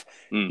starting off,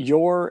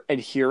 your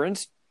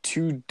adherence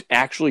to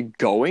actually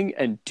going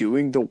and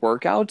doing the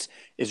workouts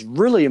is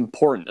really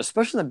important,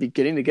 especially in the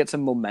beginning, to get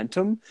some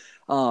momentum.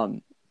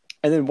 And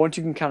then once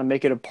you can kind of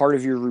make it a part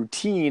of your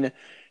routine,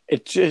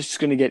 it's just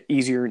going to get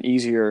easier and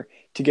easier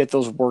to get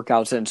those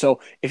workouts in.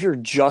 So if you're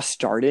just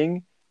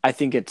starting, I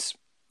think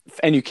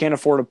and you can't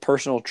afford a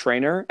personal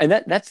trainer, and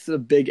that's the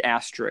big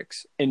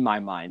asterisk in my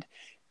mind.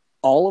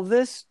 All of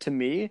this, to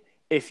me,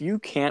 if you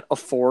can't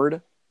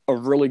afford a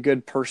really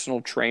good personal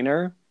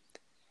trainer,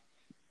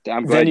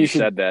 I'm glad you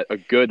said that. A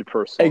good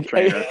personal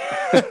trainer.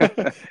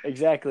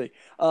 Exactly.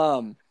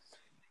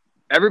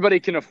 Everybody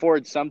can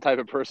afford some type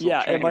of personal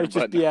trainer. Yeah, it might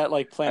just be at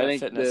Planet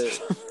Fitness.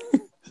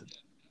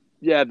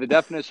 Yeah, the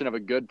definition of a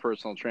good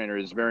personal trainer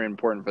is very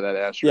important for that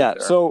asterisk. Yeah,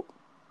 there. so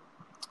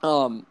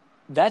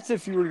that's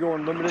if you were to go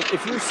unlimited.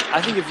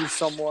 I think if you're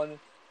someone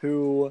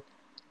who,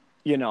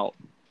 you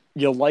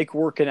like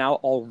working out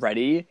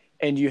already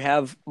and you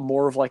have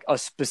more of a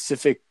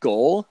specific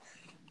goal,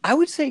 I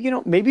would say,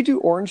 maybe do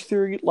Orange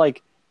Theory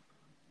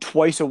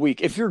twice a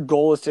week. If your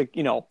goal is to,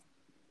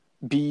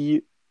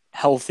 be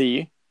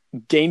healthy,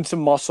 gain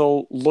some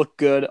muscle, look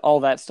good, all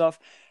that stuff,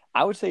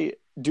 I would say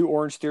do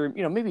Orange Theory,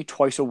 maybe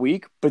twice a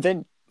week, but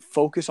then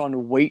focus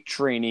on weight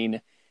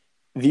training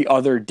the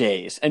other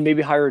days and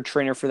maybe hire a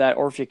trainer for that.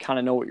 Or if you kind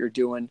of know what you're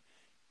doing,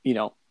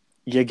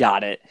 you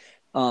got it.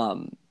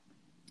 And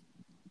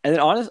then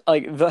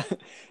honestly,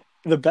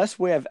 the best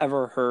way I've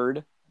ever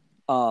heard,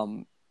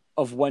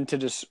 of when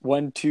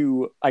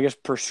to, I guess,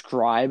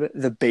 prescribe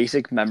the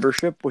basic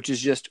membership, which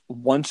is just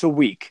once a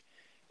week.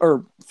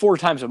 or 4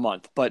 times a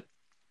month, but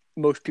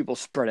most people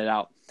spread it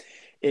out,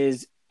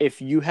 is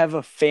if you have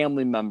a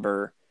family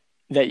member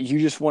that you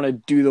just want to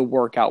do the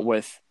workout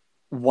with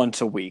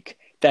once a week.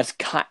 That's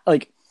kind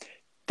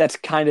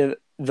of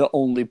the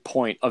only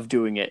point of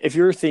doing it. If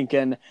you're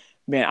thinking,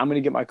 man, I'm going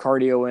to get my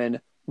cardio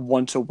in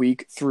once a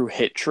week through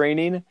HIIT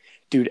training,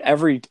 dude,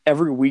 every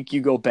week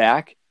you go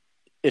back,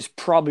 it's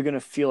probably going to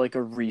feel like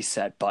a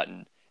reset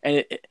button,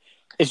 and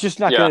it's just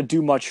not going to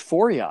do much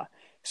for you.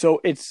 So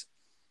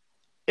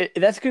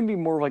that's going to be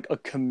more like a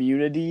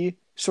community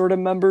sort of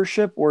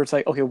membership where it's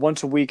like, okay,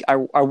 once a week I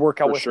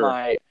work out with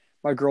my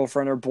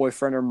girlfriend or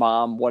boyfriend or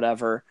mom,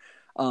 whatever.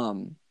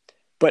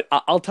 But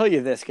I'll tell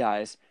you this,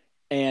 guys,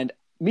 and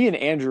me and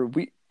Andrew,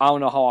 I don't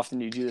know how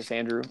often you do this,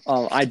 Andrew.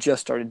 I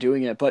just started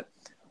doing it, but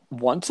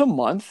once a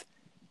month,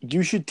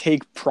 you should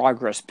take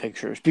progress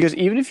pictures, because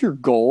even if your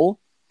goal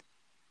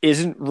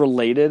isn't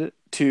related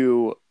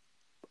to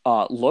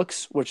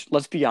looks, which,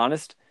 let's be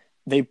honest,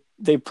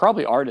 they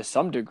probably are to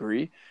some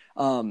degree.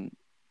 Even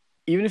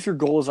if your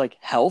goal is like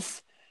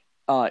health,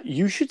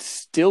 you should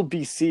still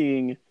be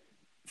seeing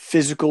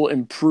physical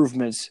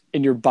improvements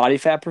in your body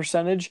fat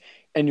percentage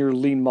and your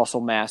lean muscle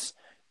mass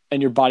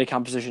and your body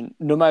composition,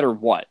 no matter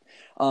what.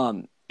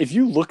 If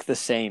you look the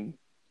same,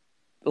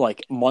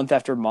 like month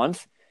after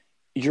month,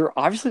 you're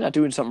obviously not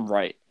doing something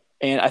right.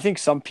 And I think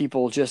some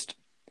people just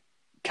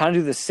kind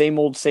of do the same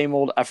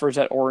old efforts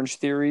at Orange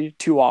Theory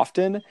too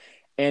often.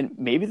 And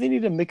maybe they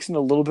need to mix in a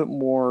little bit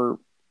more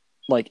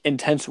like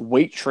intense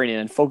weight training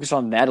and focus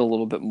on that a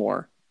little bit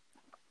more.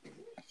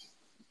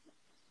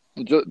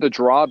 The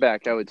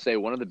drawback, I would say,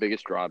 one of the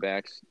biggest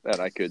drawbacks that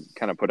I could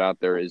kind of put out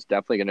there is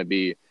definitely going to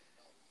be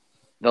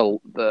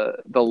the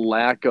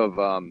lack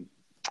of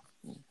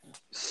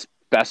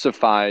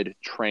specified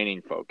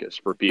training focus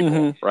for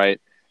people, right?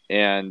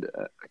 And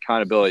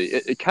accountability.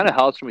 It kind of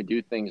helps when we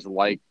do things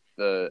like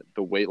the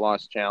weight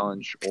loss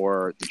challenge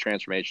or the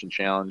transformation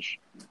challenge,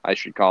 I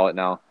should call it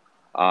now,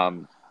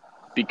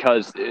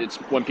 because it's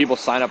when people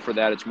sign up for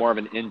that, it's more of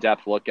an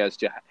in-depth look as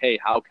to, hey,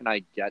 how can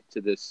I get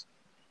to this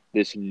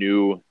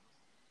new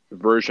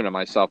version of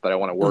myself that I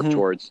want to work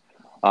towards.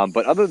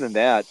 But other than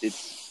that,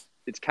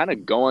 it's kind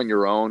of go on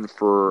your own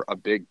for a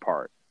big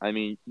part. I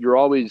mean, you're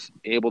always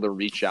able to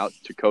reach out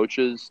to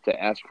coaches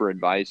to ask for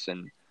advice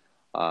and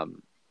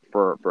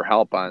for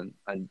help on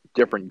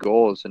different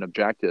goals and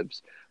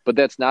objectives. But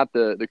that's not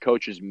the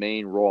coach's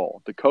main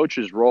role. The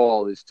coach's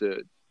role is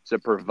to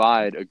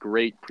provide a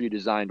great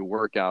pre-designed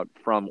workout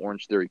from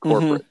Orange Theory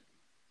Corporate,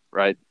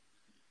 right?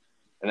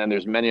 And then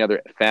there's many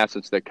other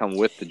facets that come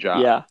with the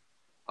job. Yeah.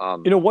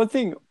 One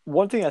thing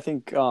I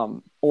think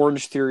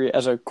Orange Theory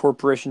as a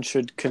corporation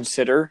should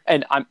consider,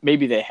 and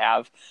maybe they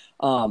have,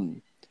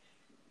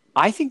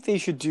 I think they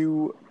should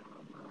do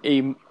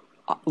a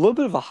little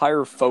bit of a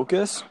higher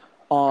focus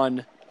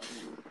on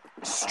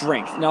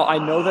strength. Now, I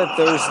know that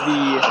there's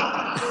the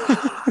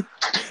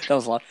that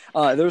was a lot.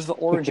 There's the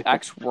Orange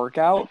X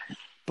workout,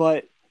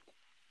 but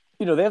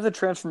they have the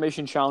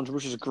transformation challenge,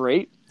 which is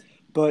great,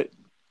 but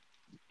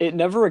it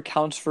never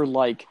accounts for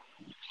like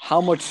how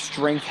much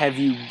strength have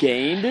you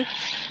gained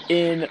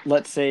in,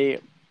 let's say,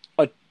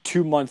 a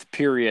 2-month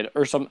period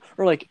or something,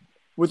 or like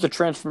with the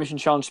transformation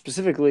challenge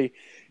specifically.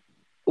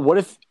 What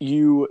if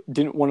you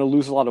didn't want to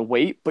lose a lot of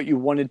weight, but you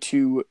wanted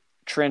to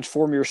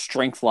transform your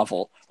strength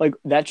level? Like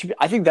I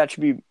think that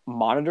should be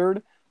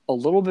monitored a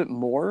little bit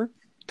more,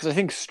 because I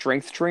think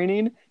strength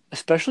training,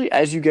 especially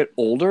as you get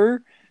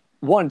older,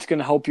 one, it's going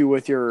to help you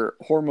with your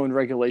hormone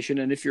regulation.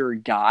 And if you're a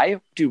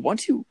guy, dude,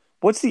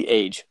 what's the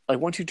age? Like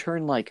once you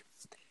turn like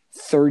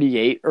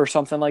 38 or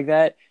something like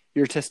that,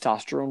 your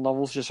testosterone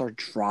levels just are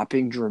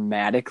dropping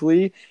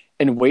dramatically,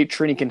 and weight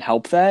training can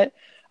help that.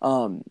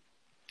 And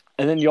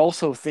then you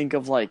also think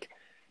of like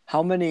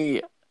how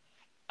many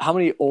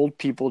old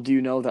people do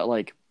you know that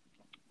like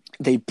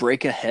they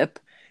break a hip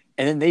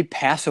and then they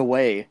pass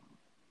away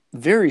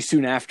very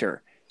soon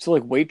after? So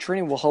like weight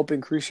training will help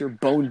increase your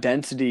bone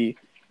density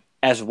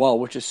as well,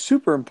 which is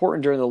super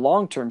important during the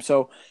long term.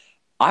 So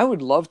I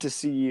would love to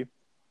see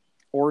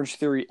Orange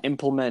Theory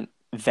implement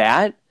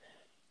that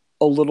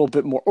a little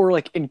bit more, or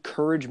like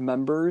encourage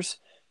members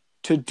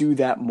to do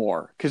that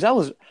more. Because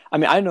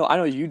I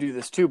know you do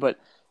this too, but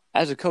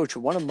as a coach,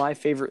 one of my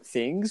favorite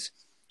things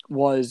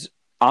was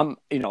I'm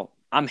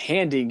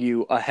handing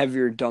you a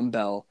heavier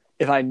dumbbell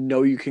if I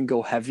know you can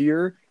go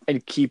heavier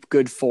and keep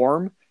good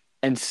form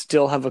and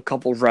still have a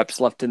couple reps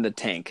left in the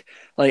tank.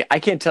 Like I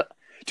can't tell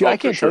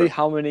you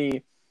how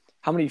many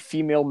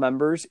female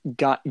members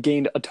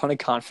gained a ton of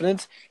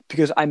confidence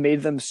because I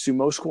made them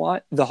sumo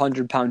squat the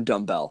 100-pound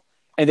dumbbell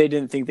and they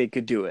didn't think they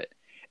could do it.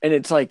 And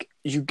it's like,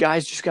 you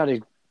guys just got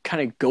to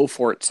kind of go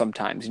for it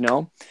sometimes,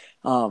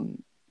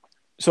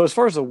 So as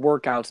far as the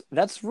workouts,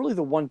 that's really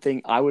the one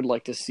thing I would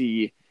like to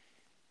see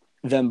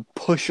them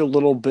push a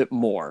little bit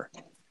more.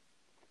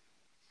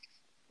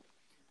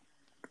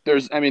 You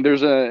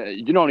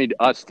don't need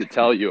us to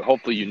tell you,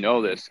 hopefully you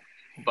know this,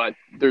 but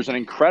there's an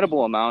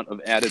incredible amount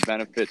of added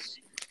benefits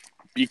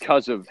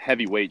because of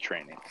heavy weight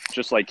training.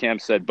 Just like Cam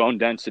said, bone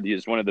density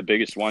is one of the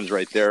biggest ones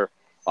right there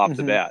off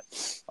the bat.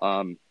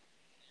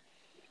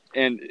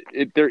 and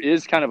there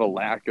is kind of a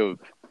lack of,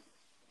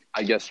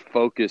 I guess,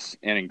 focus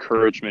and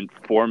encouragement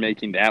for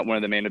making that one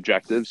of the main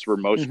objectives for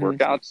most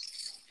workouts,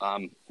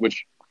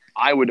 which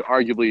I would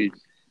arguably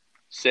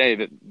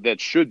say that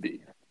should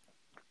be,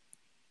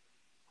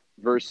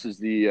 versus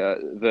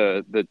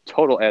the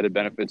total added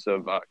benefits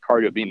of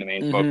cardio being the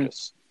main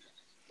focus,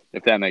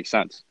 if that makes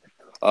sense.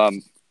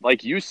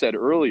 Like you said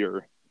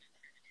earlier,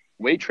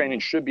 weight training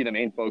should be the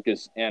main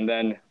focus, and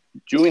then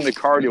doing the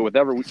cardio,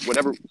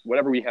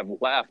 whatever we have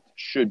left,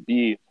 should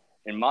be,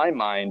 in my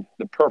mind,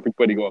 the perfect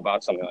way to go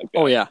about something like that.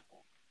 Oh yeah,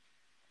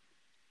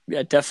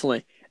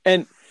 definitely.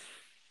 And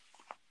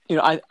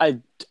I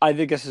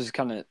think this is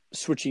kind of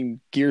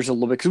switching gears a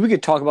little bit, because we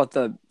could talk about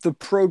the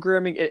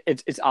programming.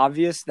 It's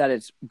obvious that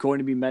it's going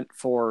to be meant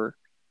for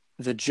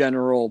the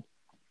general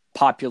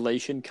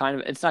population. Kind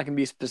of, it's not going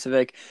to be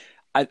specific.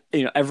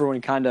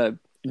 Everyone kind of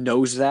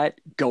knows that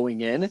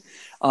going in.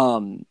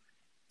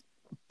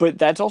 But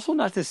that's also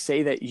not to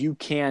say that you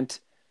can't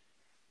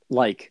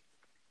like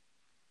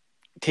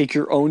take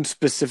your own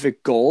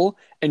specific goal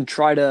and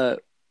try to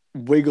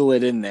wiggle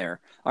it in there.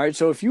 All right.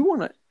 So if you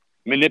want to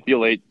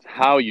manipulate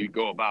how you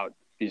go about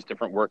these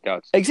different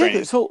workouts,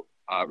 exactly. So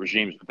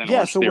regimes within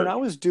Orange Theory. when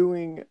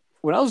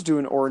I was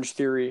doing Orange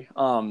Theory,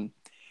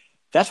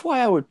 that's why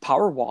I would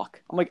power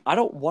walk. I'm like, I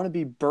don't want to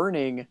be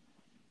burning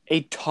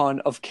a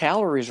ton of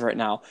calories right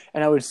now,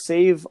 and I would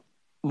save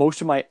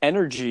most of my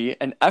energy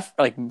and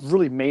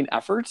really main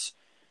efforts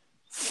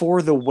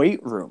for the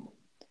weight room.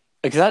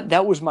 Like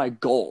that was my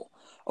goal.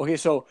 Okay,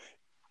 so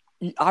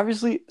you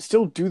obviously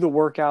still do the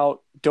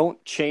workout. Don't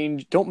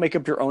make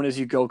up your own as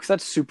you go, because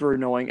that's super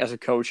annoying as a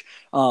coach.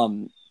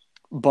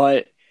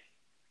 But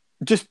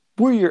just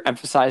where you're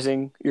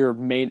emphasizing your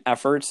main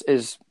efforts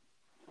is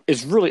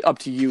really up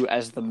to you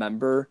as the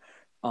member,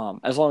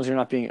 as long as you're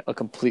not being a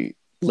complete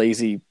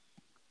lazy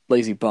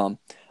bum.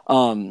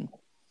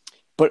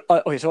 But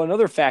okay, so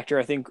another factor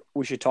I think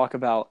we should talk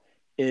about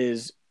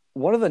is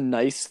one of the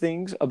nice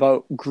things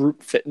about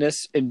group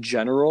fitness in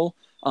general,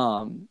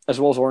 as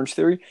well as Orange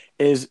Theory,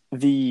 is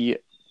the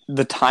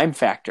time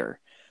factor.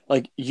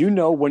 Like,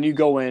 when you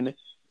go in,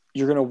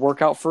 you're going to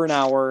work out for an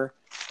hour.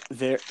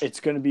 It's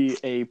going to be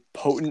a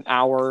potent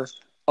hour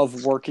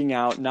of working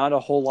out, not a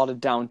whole lot of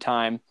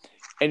downtime,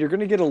 and you're going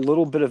to get a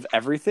little bit of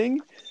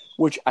everything,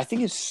 which I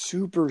think is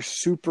super,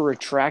 super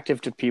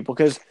attractive to people.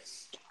 Because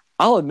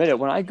I'll admit it,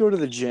 when I go to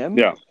the gym,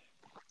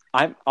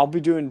 I'll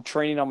be doing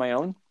training on my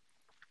own,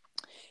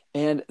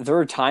 and there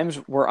are times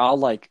where I'll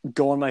like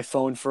go on my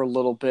phone for a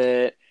little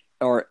bit,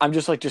 or I'm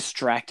just like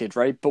distracted,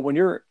 right? But when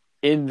you're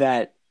in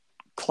that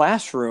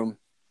classroom,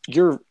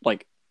 you're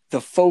like,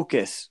 the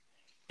focus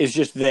is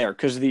just there,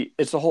 because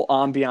it's the whole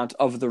ambiance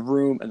of the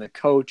room and the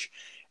coach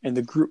and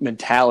the group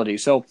mentality.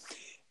 So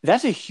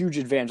that's a huge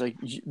advantage. Like,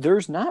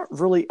 there's not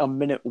really a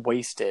minute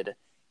wasted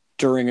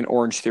during an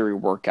Orange Theory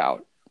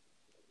workout.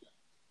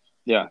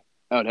 Yeah,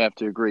 I would have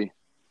to agree.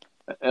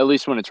 At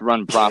least when it's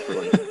run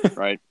properly,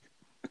 right?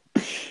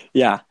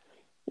 Yeah,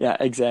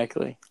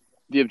 exactly.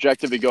 The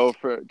objective to go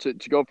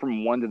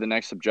from one to the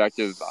next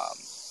objective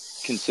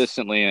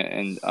consistently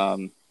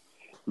and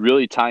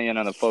really tie in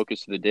on the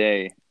focus of the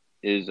day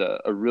is a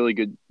really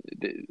good.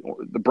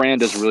 The brand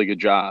does a really good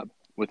job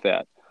with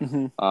that,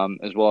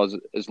 as well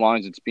as long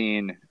as it's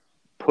being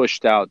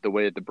pushed out the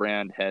way that the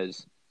brand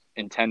has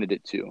intended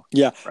it to.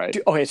 Yeah. Right.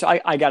 Okay, so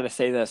I got to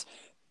say this.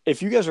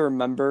 If you guys are a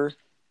member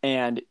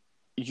and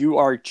you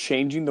are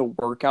changing the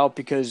workout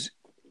because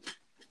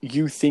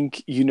you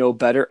think you know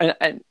better,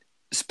 and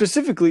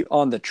specifically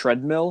on the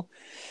treadmill,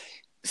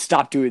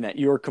 stop doing that.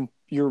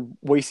 You're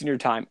wasting your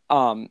time.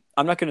 I'm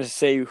not going to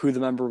say who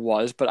the member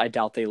was, but I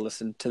doubt they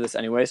listened to this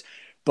anyways.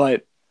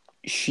 But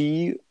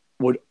she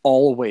would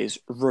always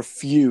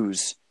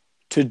refuse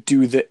to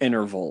do the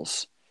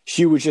intervals.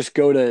 She would just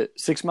go to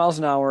 6 miles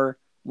an hour,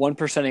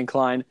 1%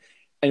 incline,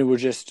 and would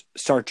just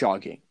start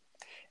jogging.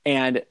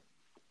 And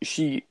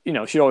she'd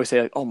always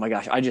say, like, oh my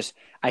gosh,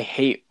 I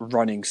hate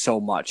running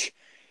so much.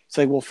 It's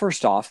like, well,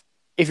 first off,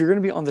 if you're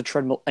going to be on the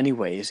treadmill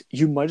anyways,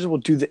 you might as well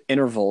do the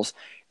intervals,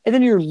 and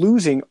then you're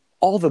losing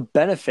all the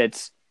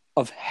benefits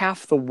of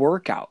half the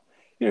workout.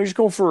 You're just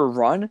going for a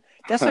run.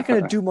 That's not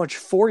going to do much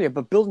for you,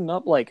 but building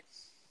up like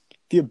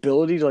the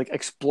ability to like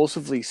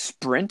explosively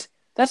sprint,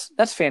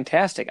 that's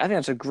fantastic. I think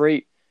that's a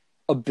great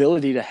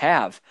ability to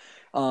have.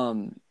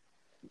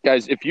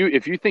 Guys, if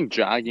you think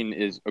jogging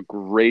is a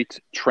great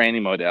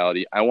training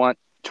modality, I want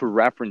to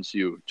reference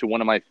you to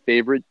one of my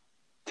favorite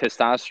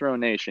Testosterone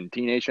Nation,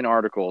 T-Nation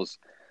articles.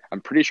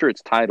 I'm pretty sure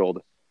it's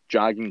titled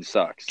 "Jogging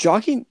Sucks."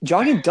 Jogging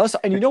does,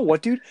 and you know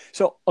what, dude?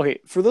 So,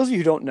 okay, for those of you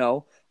who don't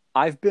know,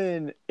 I've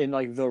been in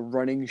like the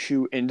running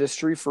shoe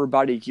industry for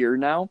about a year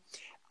now.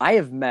 I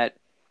have met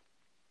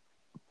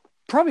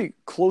probably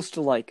close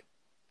to like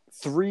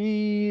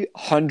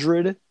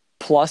 300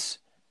 plus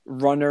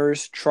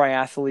runners,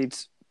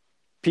 triathletes,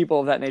 people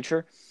of that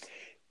nature.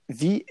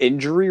 The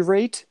injury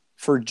rate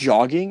for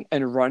jogging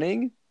and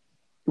running,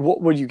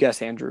 what would you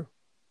guess, Andrew?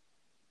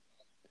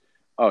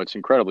 Oh, it's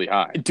incredibly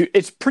high. Dude,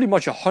 it's pretty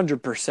much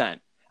 100%.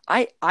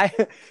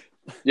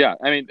 Yeah,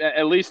 I mean,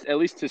 at least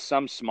to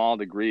some small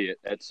degree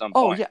at some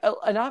Oh point. yeah,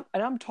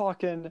 and I'm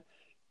talking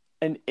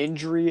an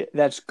injury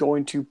that's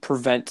going to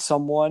prevent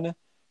someone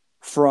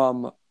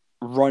from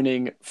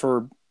running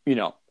for,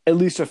 at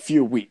least a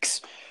few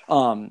weeks.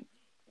 Um,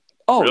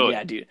 oh Really?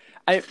 yeah, dude.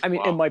 I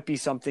mean, it Wow. might be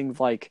something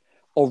like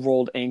a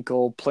rolled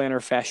ankle, plantar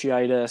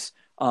fasciitis,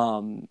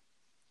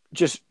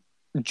 just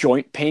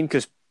joint pain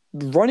because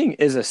running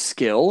is a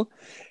skill.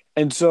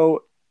 And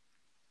so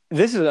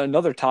this is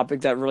another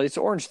topic that relates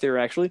to Orange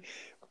Theory, actually.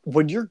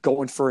 When you're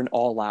going for an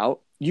all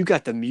out, you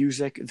got the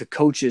music, the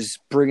coaches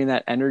bringing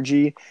that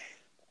energy,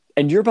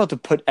 and you're about to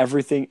put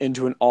everything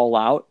into an all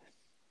out.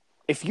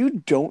 If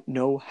you don't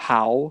know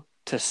how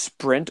to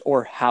sprint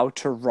or how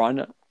to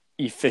run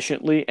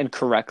efficiently and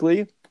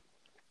correctly,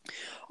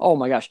 oh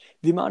my gosh,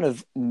 the amount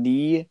of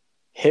knee,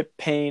 hip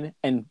pain,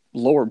 and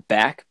lower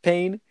back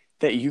pain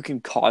that you can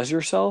cause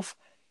yourself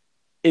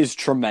is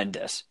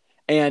tremendous.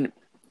 And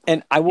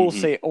I will Hmm.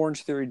 say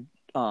Orange Theory,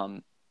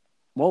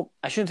 well,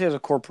 I shouldn't say as a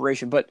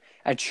corporation, but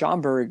at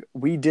Schomburg,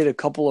 we did a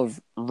couple of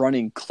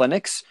running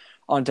clinics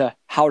onto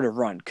how to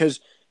run because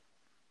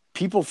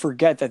people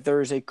forget that there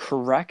is a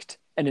correct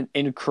and an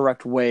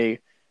incorrect way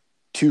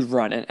to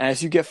run. And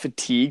as you get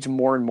fatigued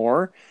more and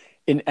more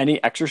in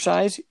any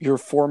exercise, your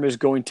form is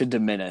going to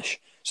diminish.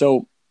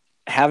 So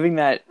having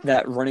that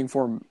running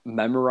form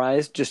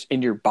memorized just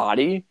in your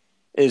body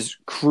is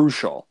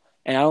crucial.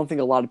 And I don't think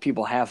a lot of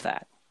people have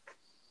that.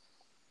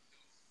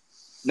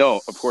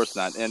 No, of course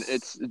not. And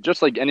it's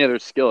just like any other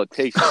skill; it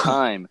takes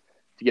time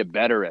to get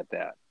better at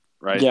that,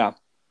 right? Yeah.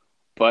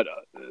 But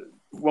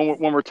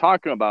when we're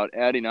talking about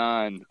adding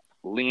on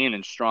lean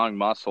and strong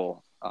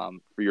muscle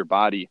for your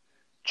body,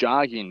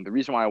 jogging. The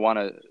reason why I want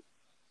to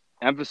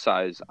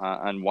emphasize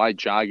on why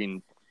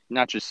jogging,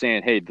 not just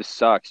saying, "Hey, this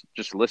sucks,"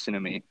 just listen to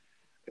me.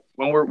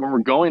 When we're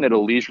going at a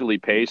leisurely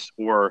pace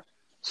or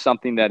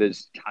something that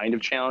is kind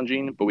of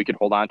challenging, but we can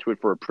hold on to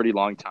it for a pretty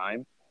long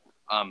time.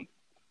 Um,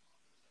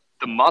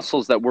 the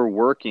muscles that we're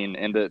working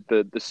and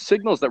the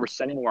signals that we're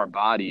sending to our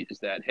body is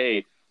that,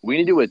 hey, we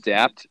need to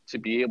adapt to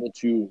be able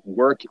to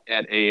work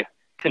at a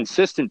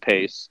consistent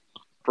pace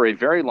for a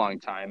very long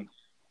time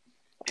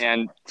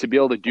and to be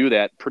able to do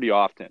that pretty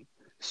often.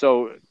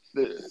 So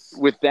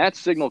with that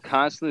signal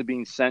constantly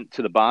being sent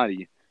to the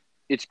body,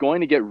 it's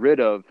going to get rid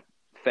of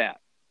fat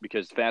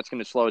because fat's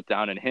going to slow it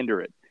down and hinder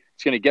it.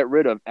 It's going to get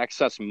rid of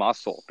excess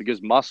muscle because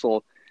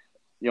muscle,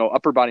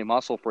 upper body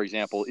muscle, for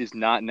example, is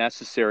not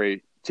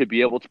necessary to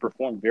be able to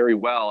perform very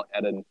well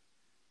at a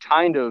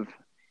kind of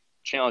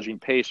challenging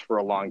pace for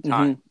a long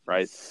time, Hmm.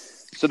 right?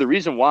 So the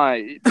reason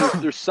why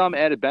there's some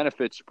added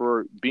benefits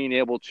for being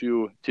able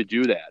to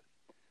do that.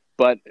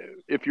 But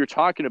if you're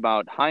talking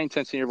about high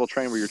intensity interval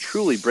training where you're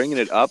truly bringing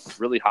it up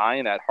really high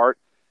and that heart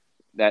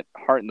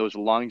and those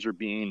lungs are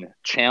being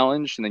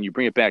challenged and then you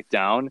bring it back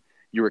down,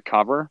 you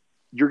recover,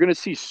 you're going to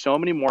see so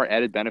many more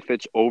added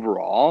benefits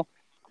overall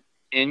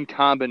in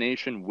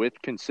combination with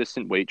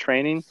consistent weight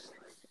training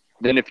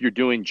than if you're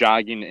doing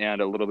jogging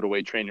and a little bit of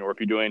weight training, or if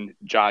you're doing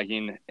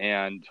jogging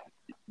and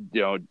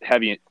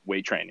heavy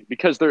weight training,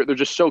 because they're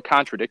just so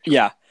contradictory,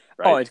 Yeah.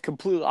 Oh, right? it's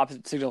completely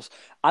opposite signals.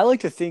 I like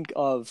to think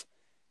of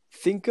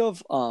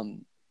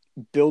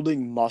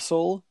building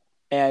muscle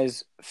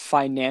as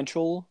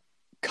financial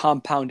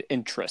compound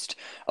interest.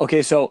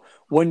 Okay, so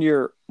when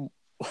you're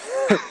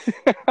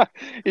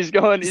He's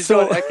going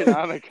so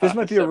economic this on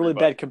might be us, a really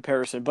bad everybody.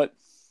 comparison, but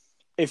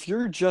if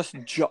you're just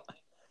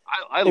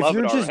I if love it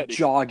you're just already.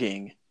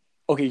 jogging,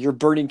 okay, you're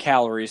burning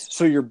calories,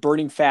 so you're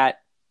burning fat,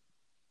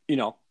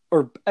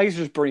 or I guess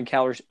just burning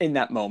calories in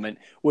that moment,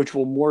 which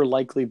will more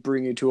likely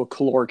bring you to a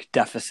caloric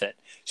deficit.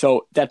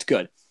 So that's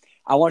good.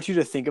 I want you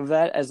to think of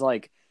that as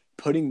like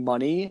putting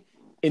money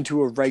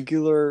into a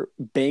regular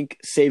bank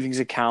savings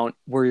account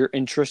where your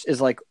interest is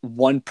like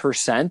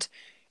 1%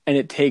 and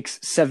it takes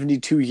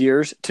 72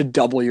 years to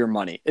double your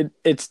money.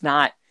 It's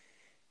not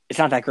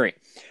that great.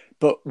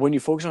 But when you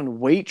focus on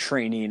weight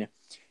training,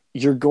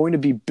 you're going to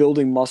be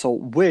building muscle,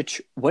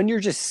 which when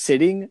you're just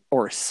sitting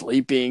or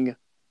sleeping,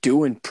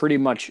 doing pretty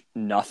much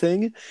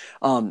nothing,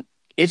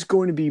 it's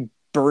going to be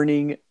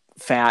burning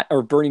fat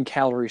or burning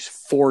calories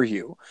for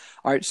you.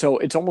 All right. So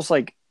it's almost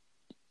like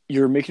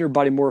you're making your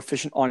body more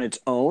efficient on its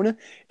own.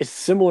 It's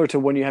similar to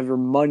when you have your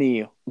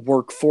money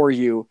work for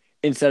you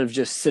instead of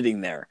just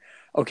sitting there.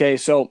 Okay.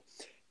 So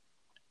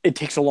it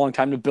takes a long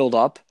time to build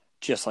up,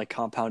 just like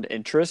compound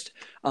interest.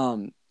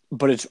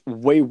 But it's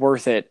way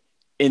worth it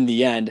in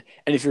the end.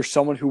 And if you're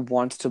someone who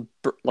wants to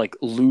like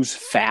lose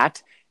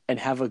fat and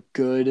have a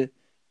good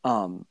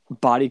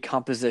body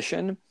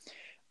composition,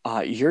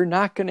 you're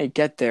not going to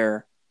get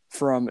there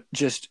from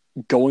just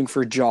going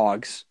for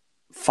jogs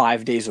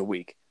 5 days a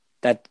week.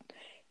 That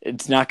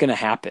it's not going to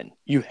happen.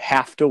 You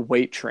have to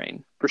weight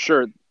train. For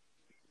sure.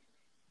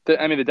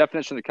 The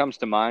definition that comes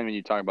to mind when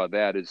you talk about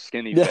that is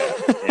skinny Yeah,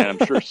 fat, and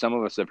I'm sure some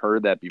of us have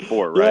heard that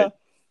before, yeah, right?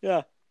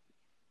 yeah.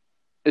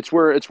 It's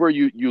where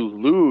you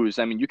lose.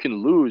 I mean, you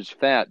can lose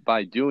fat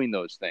by doing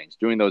those things,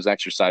 doing those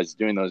exercises,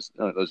 doing those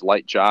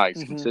light jogs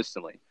Mm-hmm.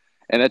 consistently,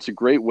 and that's a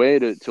great way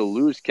to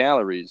lose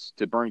calories,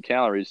 to burn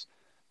calories.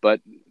 but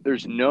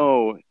there's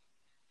no,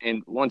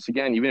 and once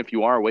again, even if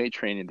you are weight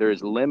training, there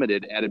is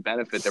limited added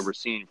benefit that we're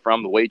seeing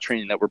from the weight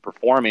training that we're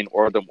performing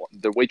or the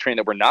weight training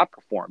that we're not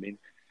performing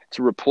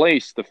to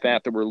replace the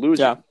fat that we're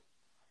losing. Yeah.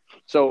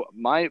 So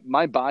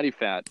my body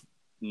fat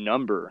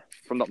number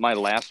from my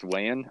last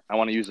weigh-in, I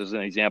want to use as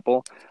an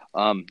example,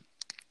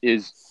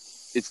 is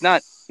it's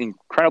not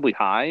incredibly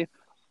high,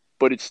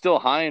 but it's still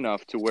high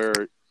enough to where,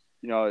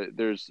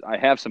 I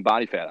have some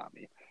body fat on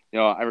me.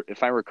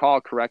 If I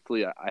recall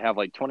correctly, I have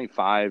like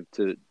 25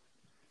 to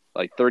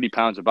like 30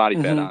 pounds of body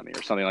fat on me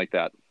or something like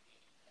that.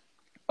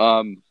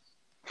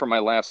 For my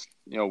last,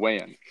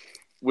 weigh-in.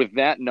 With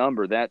that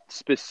number, that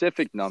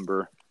specific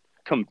number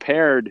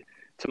compared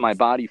to my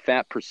body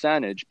fat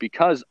percentage,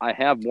 because I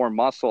have more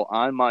muscle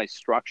on my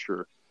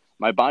structure,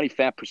 my body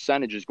fat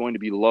percentage is going to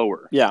be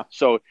lower. Yeah.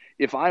 So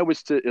if I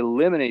was to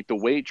eliminate the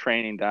weight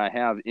training that I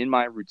have in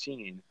my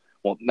routine,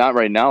 well, not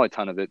right now, a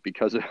ton of it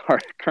because of our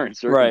current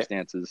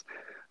circumstances,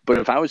 but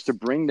if I was to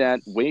bring that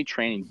weight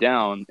training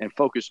down and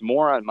focus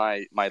more on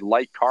my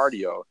light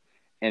cardio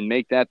and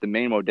make that the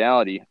main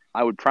modality,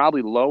 I would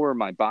probably lower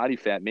my body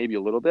fat maybe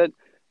a little bit,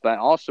 but I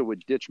also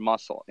would ditch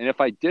muscle. And if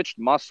I ditched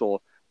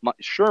muscle,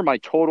 my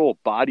total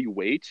body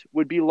weight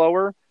would be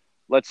lower.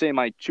 Let's say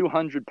my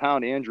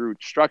 200-pound Andrew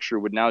structure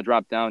would now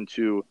drop down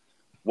to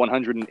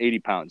 180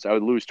 pounds. I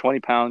would lose 20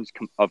 pounds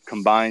of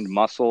combined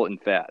muscle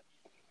and fat.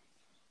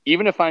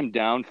 Even if I'm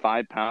down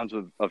 5 pounds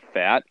of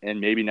fat,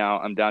 and maybe now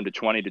I'm down to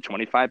 20 to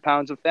 25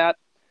 pounds of fat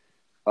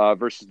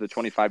versus the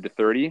 25 to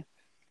 30,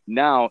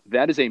 now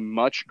that is a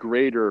much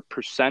greater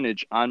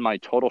percentage on my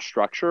total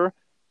structure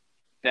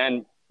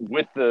than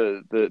with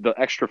the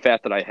extra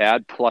fat that I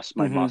had plus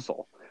my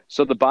muscle.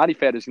 So the body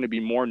fat is going to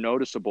be more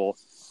noticeable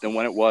than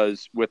when it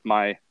was with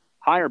my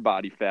higher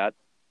body fat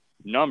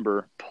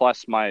number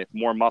plus my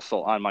more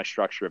muscle on my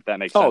structure, if that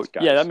makes sense,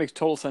 guys. Yeah, that makes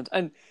total sense.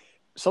 And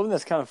something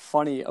that's kind of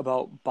funny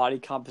about body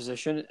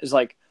composition is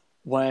like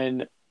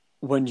when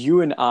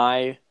you and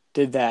I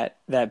did that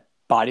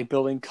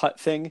bodybuilding cut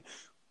thing,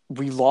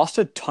 we lost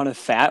a ton of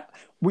fat.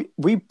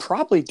 We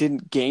probably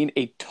didn't gain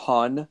a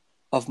ton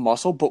of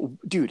muscle, but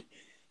dude,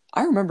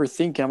 I remember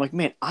thinking, I'm like,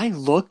 man, I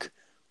look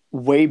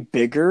way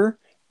bigger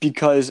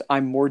because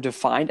I'm more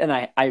defined and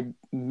I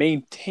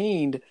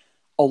maintained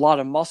a lot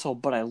of muscle,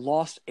 but I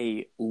lost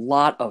a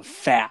lot of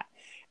fat.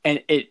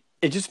 And it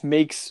just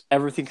makes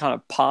everything kind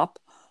of pop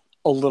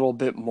a little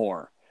bit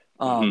more.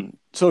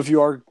 So if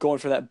you are going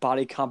for that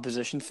body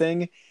composition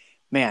thing,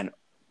 man,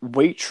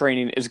 weight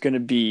training is going to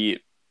be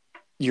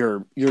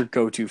your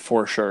go-to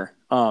for sure.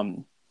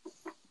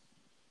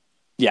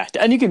 Yeah,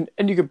 and you can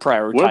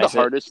prioritize one of the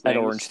hardest at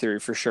Orange Theory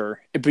for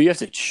sure, but you have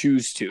to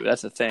choose to.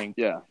 That's the thing.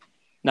 Yeah,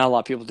 not a lot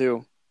of people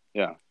do.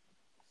 Yeah.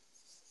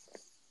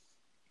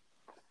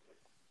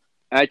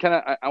 And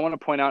I want to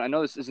point out, I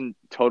know this isn't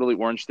totally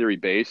Orange Theory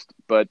based,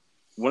 but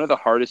one of the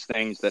hardest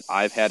things that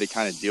I've had to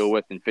kind of deal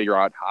with and figure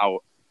out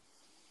how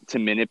to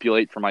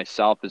manipulate for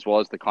myself as well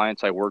as the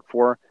clients I work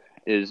for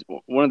is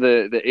one of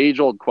the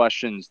age-old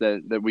questions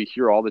that we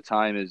hear all the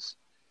time is,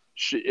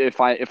 if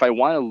I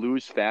want to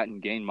lose fat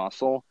and gain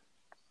muscle,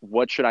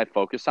 what should I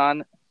focus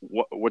on?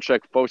 What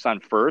should I focus on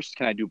first?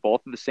 Can I do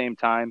both at the same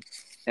time?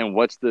 And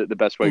what's the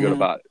best way to go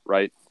about it,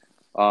 right?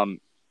 And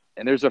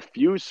there's a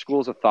few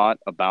schools of thought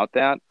about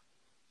that.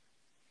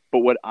 But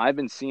what I've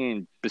been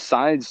seeing,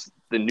 besides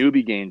the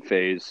newbie gain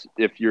phase,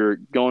 if you're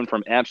going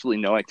from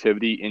absolutely no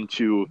activity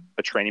into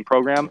a training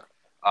program,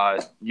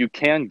 you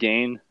can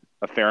gain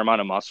a fair amount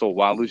of muscle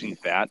while losing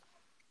fat.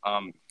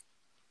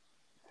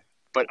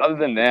 But other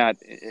than that,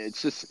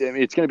 it's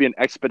going to be an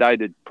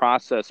expedited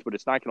process, but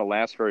it's not going to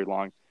last very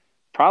long.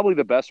 Probably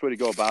the best way to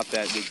go about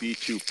that would be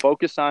to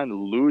focus on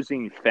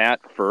losing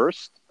fat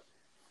first.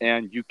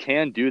 And you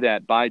can do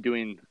that by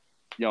doing,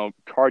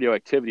 cardio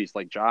activities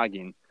like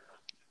jogging,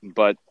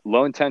 but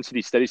low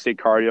intensity, steady state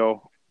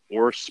cardio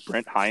or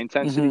sprint high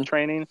intensity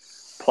training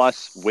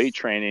plus weight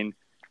training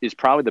is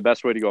probably the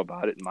best way to go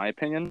about it, in my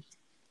opinion,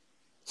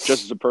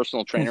 just as a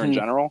personal trainer in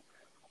general.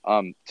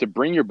 To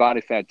bring your body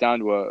fat down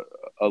to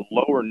a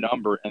lower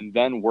number and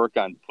then work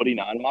on putting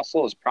on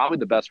muscle is probably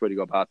the best way to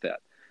go about that,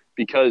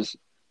 because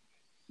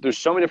there's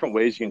so many different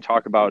ways you can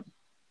talk about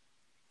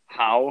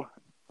how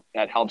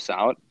that helps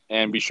out.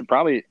 And we should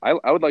probably, I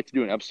would like to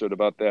do an episode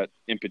about that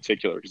in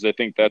particular, because I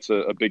think that's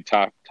a big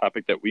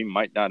topic that we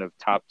might not have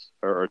topped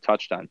or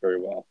touched on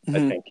very well, I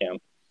think, Cam.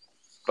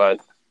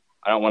 But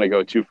I don't want to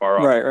go too far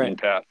off the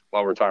path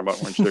while we're talking about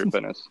Orange Theory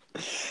Fitness.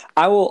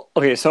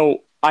 Okay,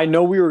 so I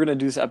know we were going to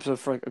do this episode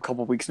for like a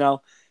couple of weeks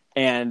now,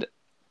 and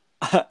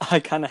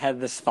I kind of had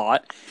this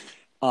thought.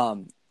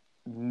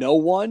 No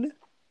one,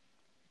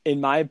 in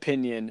my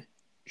opinion,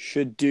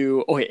 should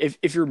do,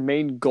 if your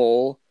main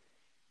goal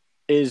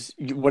is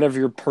whatever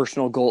your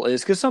personal goal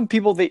is, because some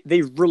people,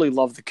 they really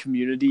love the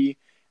community,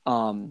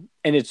 and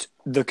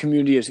the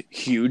community is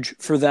huge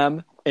for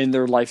them in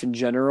their life in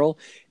general.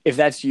 If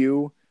that's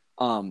you,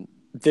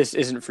 this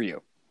isn't for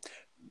you.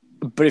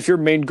 But if your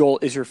main goal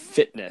is your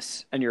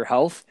fitness and your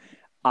health,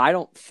 I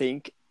don't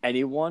think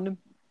anyone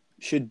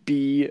should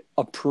be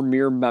a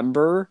premier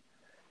member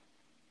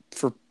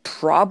for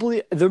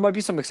probably, there might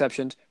be some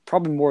exceptions,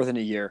 probably more than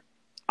a year.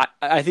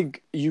 I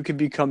think you can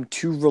become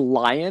too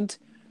reliant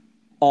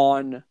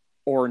on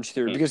Orange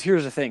Theory, because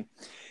here's the thing.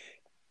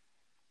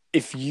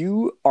 If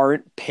you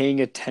aren't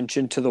paying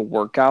attention to the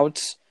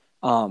workouts,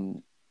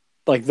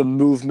 like the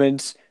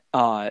movements,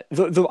 I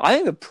think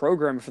the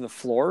program for the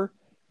floor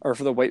or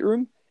for the weight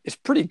room is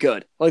pretty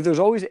good. Like there's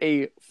always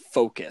a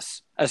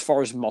focus as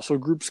far as muscle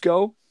groups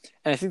go,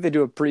 and I think they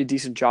do a pretty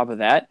decent job of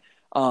that.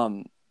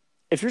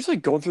 If you're just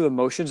like going through the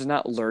motions and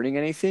not learning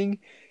anything,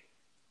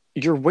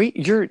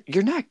 you're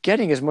not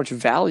getting as much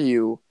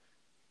value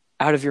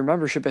out of your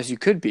membership as you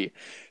could be.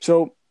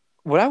 So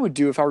what I would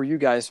do if I were you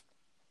guys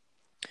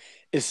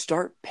is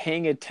start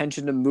paying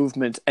attention to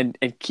movements and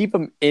keep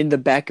them in the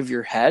back of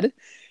your head,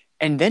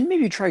 and then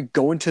maybe try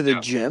going to the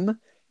gym,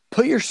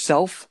 put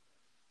yourself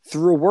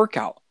through a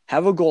workout,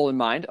 have a goal in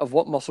mind of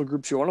what muscle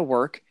groups you want to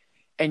work,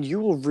 and you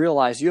will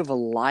realize you have a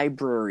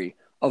library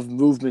of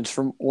movements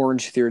from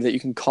Orange Theory that you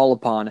can call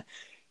upon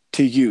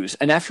to use.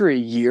 And after a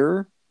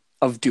year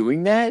of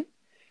doing that,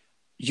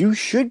 you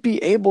should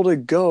be able to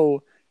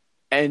go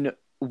and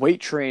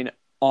weight train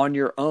on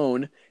your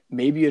own.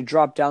 Maybe you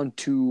drop down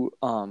to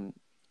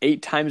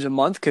 8 times a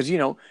month because,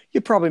 you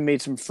probably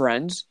made some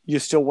friends. You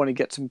still want to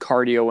get some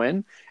cardio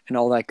in and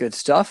all that good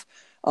stuff.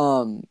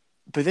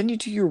 But then you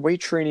do your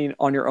weight training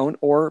on your own,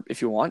 or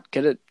if you want,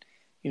 get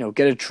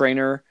a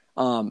trainer.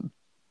 In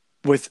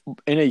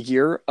a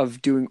year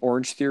of doing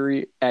Orange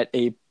Theory at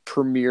a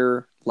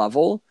premier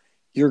level,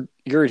 your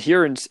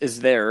adherence is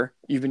there.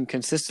 You've been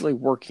consistently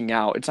working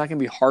out. It's not going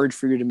to be hard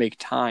for you to make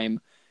time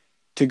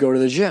to go to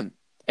the gym.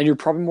 And you're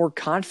probably more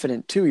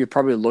confident too. You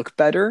probably look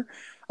better.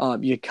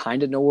 You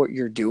kind of know what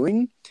you're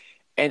doing.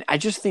 And I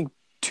just think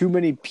too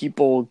many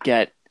people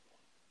get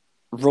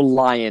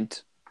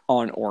reliant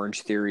on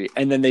Orange Theory,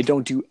 and then they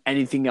don't do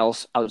anything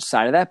else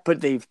outside of that,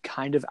 but they've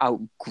kind of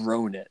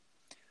outgrown it.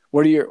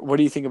 What do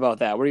you think about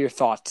that? What are your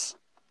thoughts?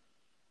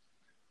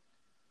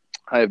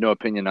 I have no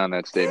opinion on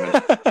that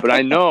statement, but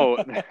I know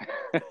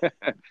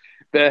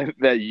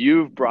that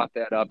you've brought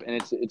that up,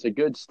 and it's a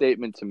good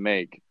statement to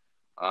make.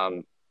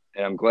 And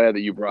I'm glad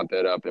that you brought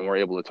that up, and we're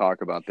able to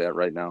talk about that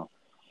right now.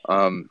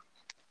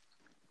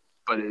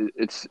 But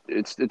it's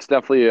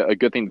definitely a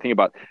good thing to think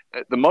about.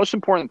 The most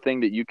important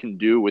thing that you can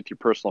do with your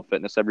personal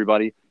fitness,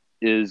 everybody,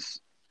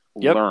 is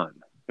learn,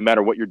 no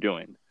matter what you're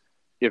doing.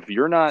 If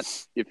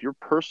your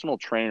personal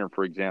trainer,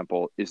 for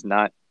example, is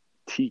not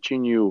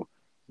teaching you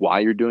why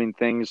you're doing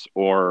things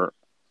or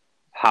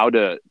how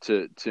to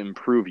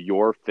improve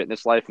your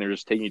fitness life, and they're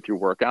just taking you through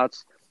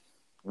workouts,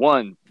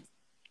 one,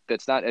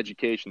 that's not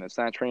education. That's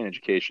not training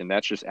education.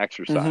 That's just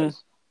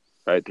exercise,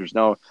 right? There's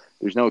no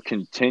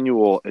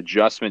continual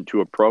adjustment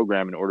to a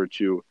program in order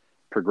to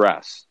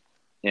progress.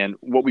 And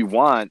what we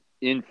want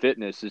in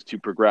fitness is to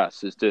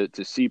progress, is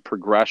to see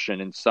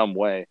progression in some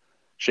way,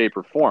 shape,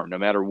 or form, no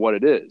matter what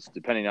it is,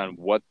 depending on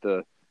what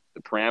the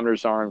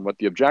parameters are and what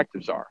the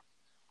objectives are.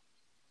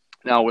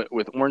 Now,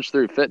 with Orange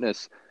Theory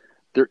Fitness,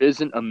 there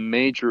isn't a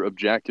major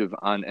objective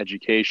on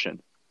education.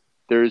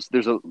 There's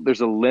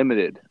a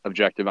limited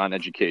objective on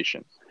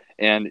education,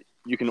 and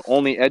you can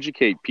only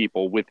educate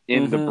people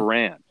within the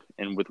brand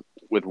and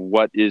with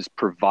what is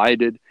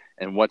provided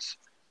and what's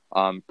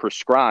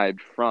prescribed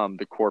from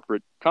the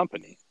corporate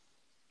company,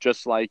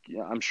 just like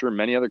I'm sure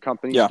many other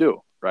companies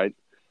do, right?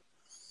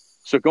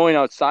 So going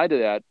outside of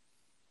that,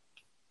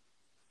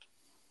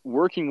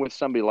 working with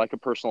somebody like a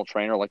personal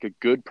trainer, like a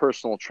good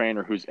personal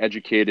trainer who's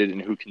educated and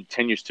who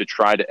continues to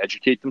try to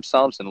educate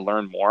themselves and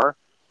learn more.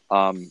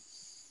 A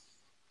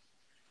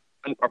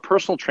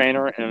personal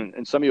trainer,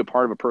 and some of you are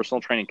part of a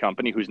personal training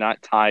company who's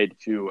not tied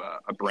to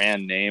a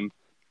brand name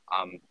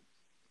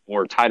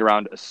or tied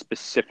around a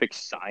specific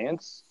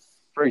science,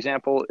 for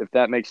example, if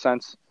that makes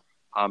sense,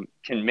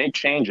 can make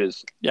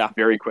changes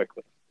very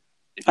quickly.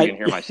 If you can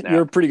hear my snap.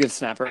 You're a pretty good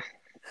snapper.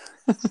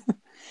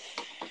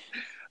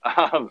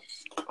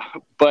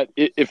 But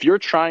if you're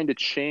trying to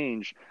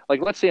change,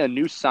 like let's say a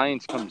new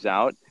science comes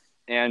out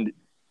and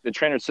the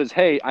trainer says,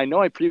 hey, I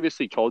know I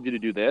previously told you to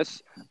do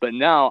this, but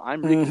now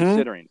I'm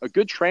reconsidering. A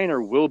good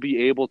trainer will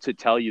be able to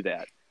tell you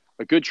that.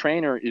 A good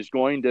trainer is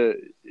going to,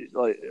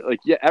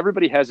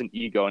 everybody has an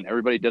ego and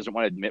everybody doesn't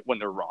want to admit when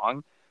they're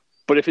wrong.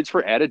 But if it's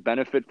for added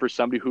benefit for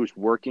somebody who's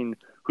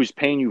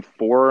paying you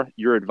for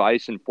your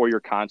advice and for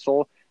your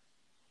console,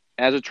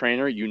 as a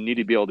trainer, you need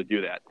to be able to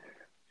do that.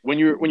 When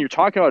you're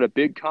talking about a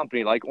big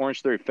company like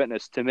Orange Theory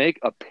Fitness, to make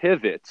a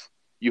pivot,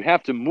 you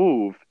have to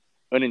move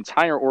an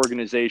entire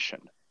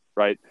organization,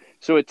 right?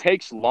 So it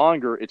takes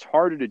longer, it's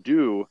harder to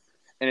do,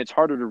 and it's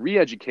harder to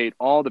re-educate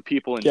all the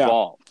people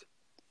involved. Yeah,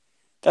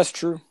 that's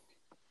true.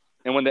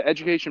 And when the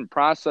education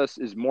process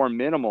is more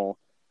minimal,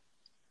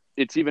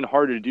 it's even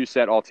harder to do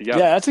that altogether.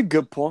 Yeah, that's a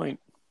good point.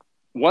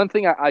 One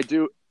thing I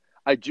do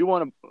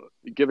want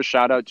to give a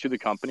shout out to the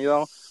company,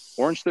 though.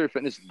 Orange Theory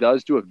Fitness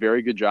does do a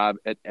very good job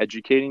at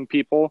educating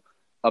people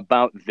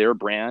about their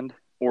brand,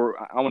 or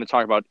I want to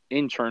talk about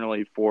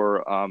internally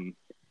for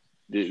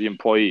the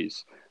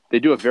employees. They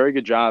do a very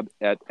good job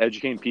at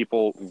educating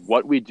people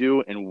what we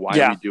do and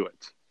why we do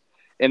it.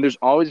 and there's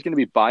always going to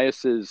be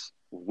biases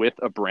with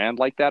a brand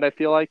like that, I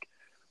feel like.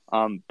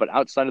 But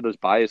outside of those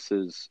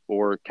biases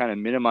or kind of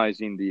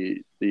minimizing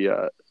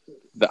the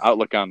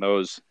outlook on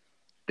those,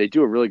 they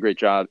do a really great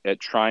job at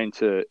trying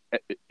to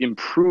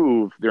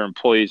improve their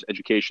employees'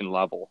 education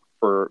level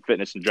for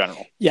fitness in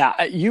general.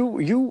 Yeah,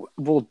 you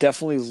will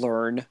definitely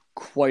learn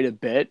quite a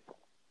bit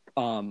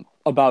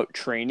about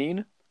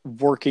training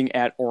working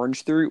at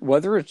Orange Theory,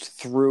 whether it's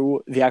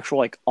through the actual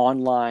like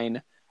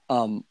online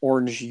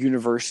Orange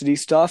University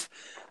stuff,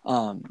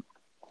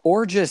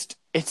 or just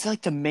it's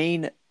like the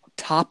main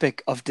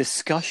topic of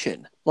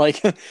discussion.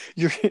 Like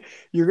you're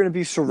going to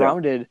be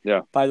surrounded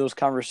by those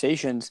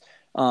conversations,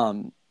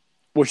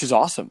 which is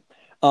awesome.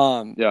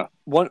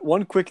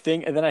 One quick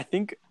thing, and then I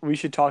think we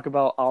should talk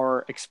about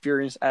our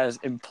experience as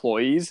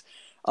employees.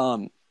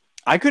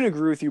 I couldn't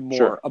agree with you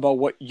more about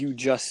what you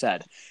just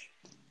said.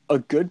 A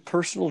good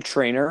personal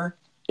trainer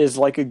is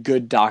like a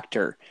good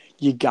doctor.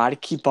 You got to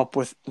keep up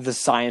with the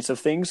science of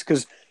things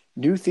because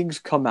new things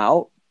come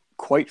out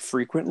quite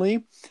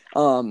frequently.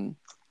 And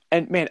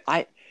man,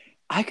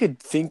 I could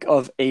think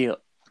of a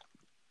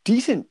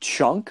decent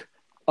chunk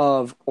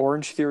of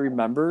Orange Theory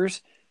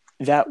members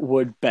that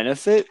would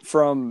benefit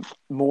from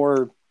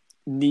more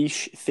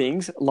niche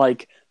things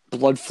like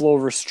blood flow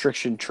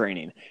restriction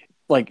training.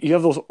 Like you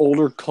have those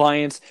older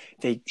clients,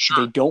 they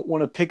don't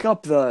want to pick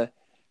up the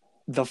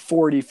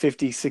 40,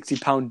 50, 60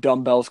 pound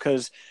dumbbells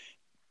because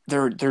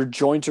their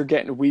joints are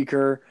getting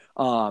weaker,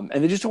 and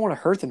they just don't want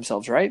to hurt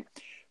themselves, right?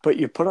 But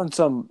you put on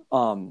some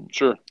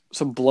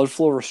blood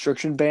flow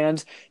restriction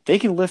bands, they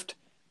can lift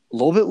a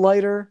little bit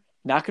lighter,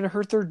 not going to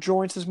hurt their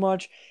joints as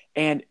much,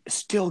 and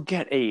still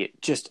get a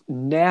just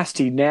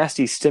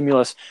nasty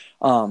stimulus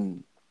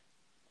going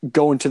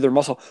to their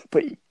muscle.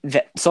 But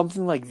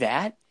something like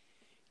that,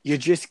 you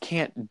just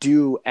can't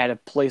do at a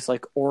place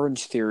like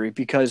Orange Theory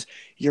because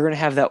you're going to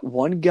have that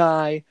one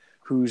guy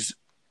who's,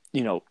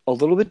 a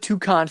little bit too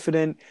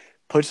confident,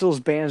 puts those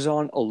bands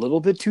on a little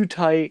bit too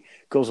tight,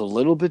 goes a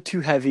little bit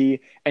too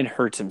heavy, and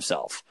hurts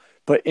himself.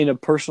 But in a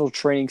personal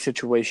training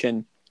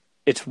situation,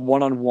 it's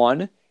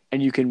one-on-one,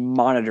 and you can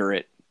monitor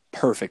it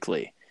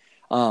perfectly.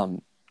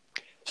 So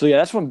yeah,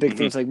 that's one big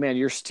thing. It's like, man,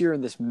 you're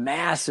steering this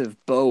massive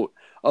boat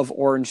of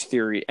Orange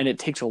Theory, and it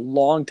takes a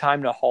long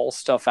time to haul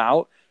stuff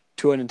out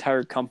to an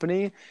entire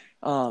company,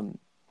 and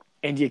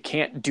you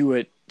can't do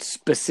it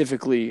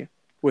specifically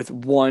with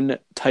one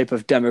type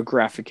of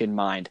demographic in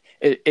mind.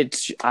 I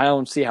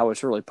don't see how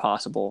it's really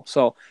possible.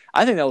 So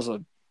I think that was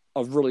a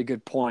really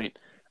good point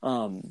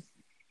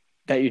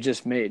that you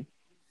just made.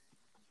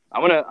 I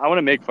want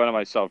to make fun of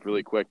myself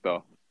really quick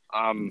though.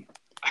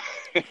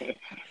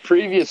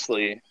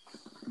 Previously,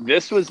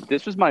 this was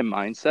my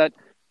mindset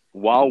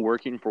while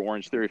working for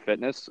Orange Theory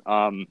Fitness.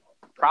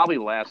 Probably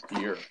last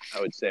year, I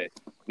would say,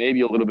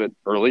 maybe a little bit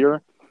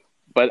earlier.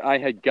 But I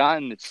had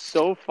gotten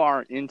so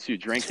far into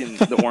drinking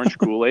the orange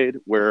Kool-Aid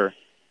where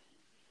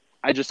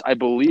I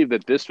believe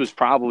that this was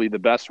probably the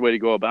best way to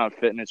go about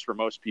fitness for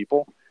most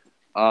people.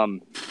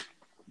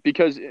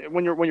 Because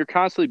when you're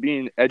constantly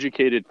being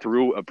educated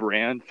through a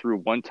brand, through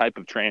one type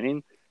of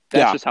training,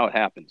 that's just how it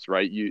happens,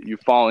 right? You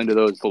fall into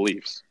those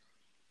beliefs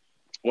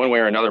one way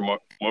or another more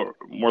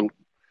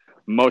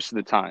most of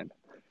the time.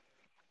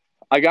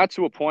 I got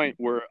to a point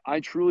where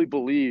I truly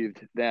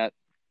believed that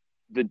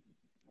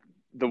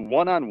the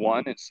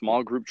one-on-one and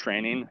small group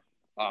training,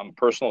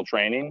 personal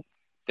training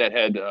that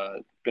had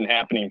been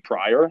happening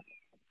prior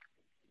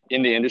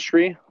in the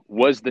industry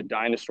was the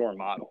dinosaur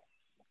model.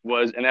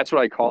 And that's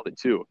what I called it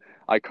too.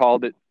 I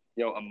called it,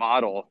 a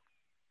model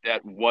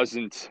that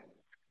wasn't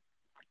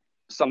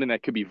something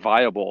that could be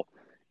viable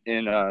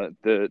in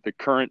the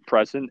current,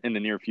 present, and the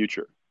near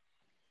future.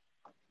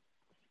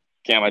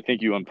 Cam, I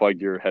think you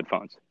unplugged your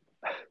headphones.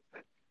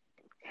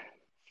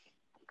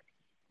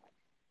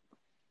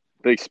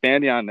 But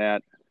expanding on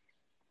that,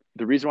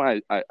 the reason why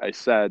I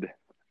said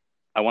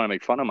I want to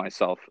make fun of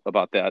myself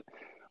about that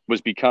was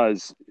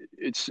because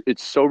it's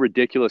so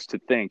ridiculous to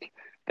think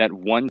that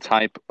one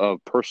type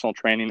of personal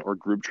training or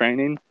group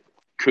training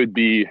could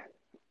be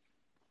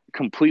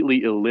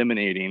completely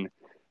eliminating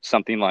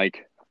something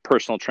like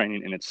personal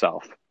training in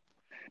itself.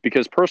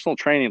 Because personal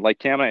training, like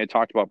Cam and I had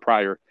talked about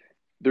prior,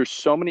 there's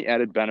so many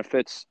added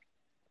benefits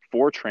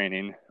for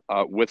training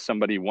with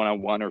somebody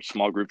one-on-one or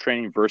small group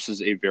training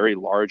versus a very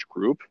large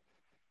group,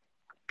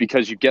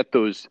 because you get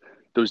those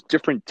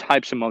different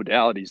types of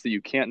modalities that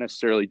you can't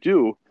necessarily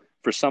do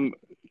for somebody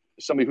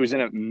who's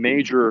in a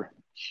major,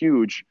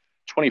 huge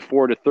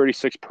 24 to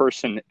 36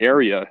 person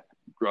area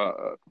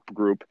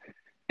group,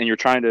 and you're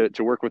trying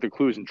to work with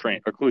occlusion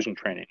training,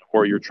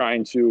 or you're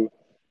trying to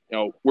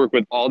work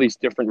with all these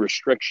different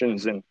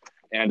restrictions and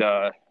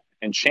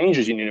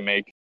changes you need to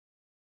make.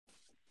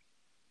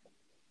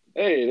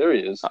 Hey, there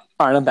he is. All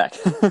right, I'm back.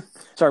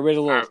 Sorry, we had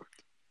a little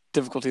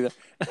difficulty there.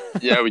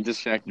 Yeah, we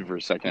disconnected for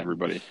a second,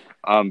 everybody.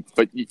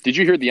 But did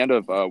you hear the end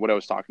of what I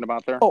was talking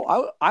about there?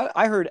 Oh,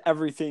 I heard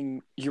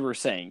everything you were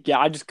saying. Yeah,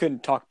 I just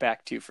couldn't talk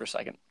back to you for a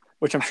second,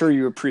 which I'm sure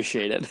you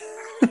appreciated.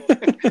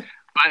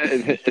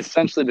 But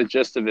essentially, the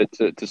gist of it,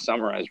 to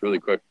summarize really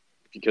quick,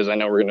 because I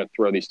know we're going to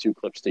throw these two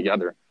clips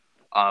together.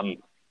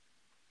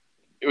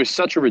 It was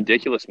such a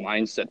ridiculous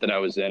mindset that I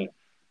was in,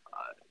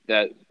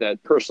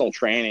 that personal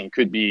training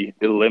could be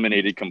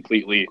eliminated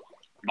completely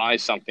by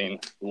something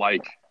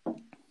like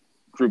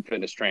group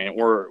fitness training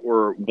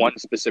or one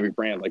specific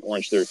brand like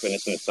Orange Theory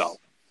Fitness in itself.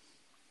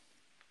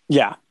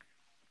 Yeah.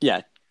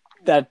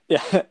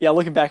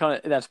 Looking back on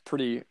it, that's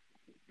pretty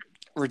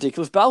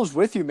ridiculous. But I was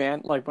with you,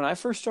 man. Like when I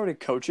first started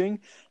coaching,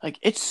 like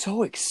it's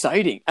so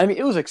exciting. I mean,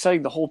 it was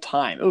exciting the whole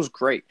time. It was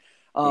great.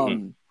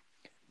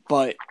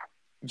 But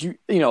you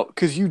know,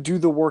 because you do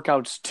the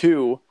workouts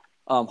too,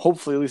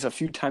 hopefully at least a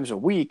few times a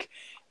week,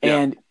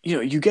 and you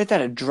know, you get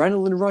that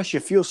adrenaline rush. You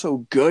feel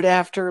so good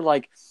after.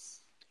 Like,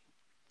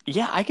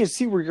 yeah, I can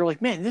see where you're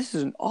like, man, this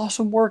is an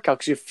awesome workout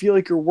because you feel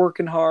like you're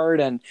working hard,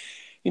 and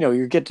you know,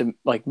 you get to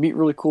like meet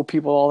really cool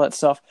people, all that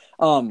stuff.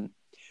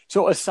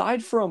 So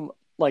aside from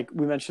like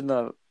we mentioned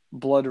the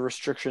blood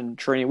restriction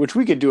training, which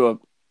we could do a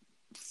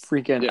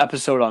freaking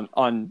episode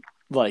on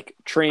like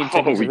training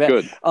techniques. We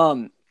could.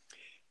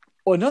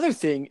 Well, another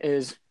thing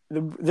is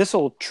this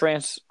will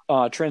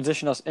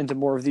transition us into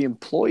more of the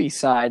employee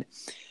side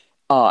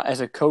as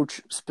a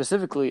coach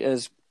specifically.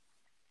 Is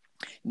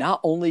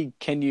not only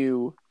can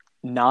you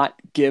not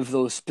give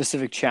those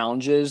specific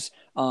challenges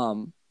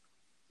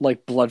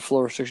like blood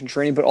flow restriction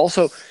training, but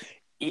also,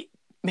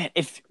 man,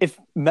 if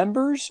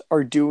members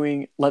are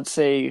doing, let's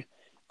say,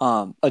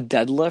 a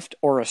deadlift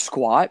or a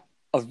squat,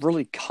 a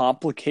really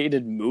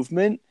complicated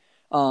movement,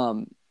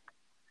 how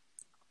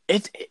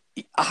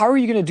are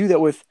you going to do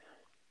that with,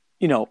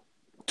 you know,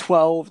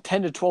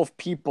 10 to 12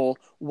 people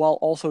while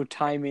also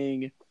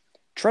timing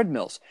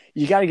treadmills?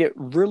 You got to get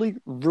really,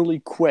 really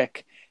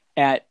quick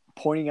at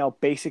pointing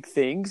out basic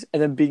things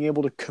and then being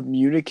able to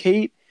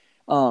communicate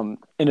in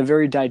a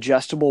very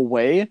digestible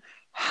way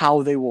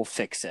how they will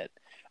fix it.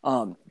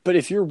 But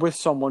if you're with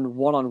someone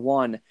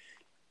one-on-one,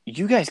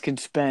 you guys can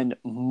spend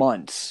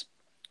months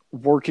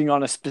working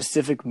on a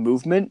specific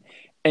movement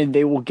and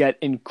they will get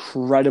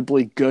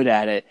incredibly good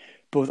at it.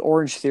 But with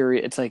Orange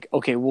Theory, it's like,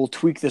 okay, we'll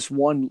tweak this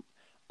one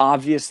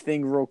obvious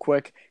thing real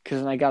quick because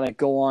then I got to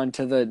go on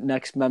to the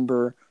next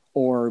member,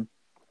 or,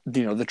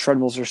 you know, the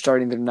treadmills are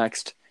starting their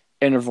next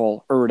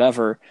interval or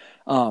whatever.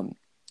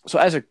 So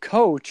as a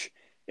coach,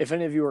 if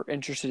any of you are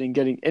interested in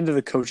getting into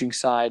the coaching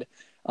side,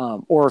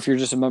 or if you're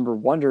just a member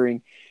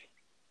wondering,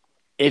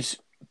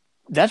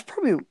 that's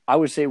probably, I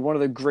would say, one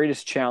of the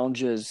greatest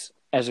challenges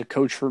as a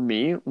coach for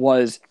me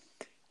was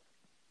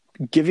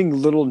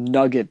giving little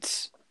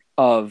nuggets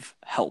of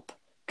help,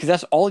 because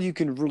that's all you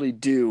can really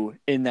do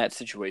in that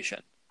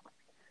situation.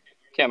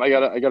 Cam, I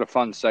got a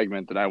fun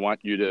segment that I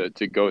want you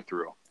to go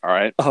through. All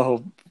right.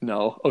 Oh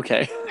no.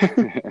 Okay.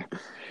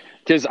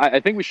 Because I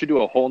think we should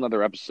do a whole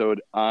nother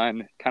episode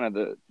on kind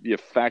of the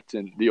effect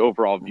and the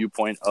overall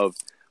viewpoint of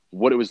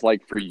what it was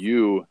like for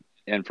you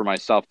and for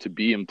myself to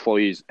be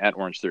employees at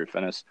Orange Theory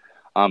Fitness.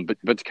 But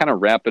to kind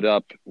of wrap it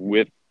up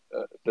with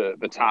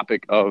the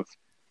topic of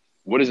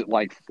what is it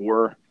like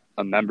for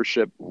a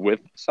membership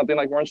with something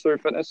like Orange Theory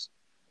Fitness,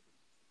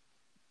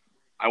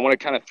 I want to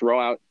kind of throw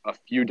out a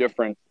few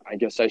different, I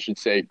guess I should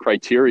say,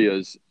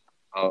 criterias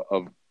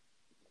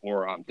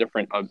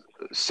different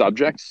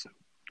subjects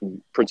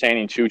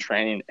pertaining to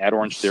training at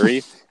Orange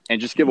Theory,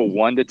 and just give a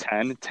 1 to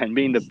 10, 10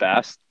 being the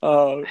best,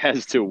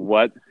 as to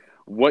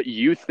what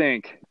you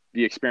think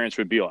the experience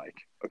would be like.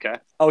 Okay.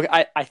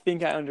 Okay. I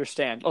think I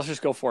understand. Let's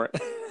just go for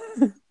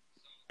it.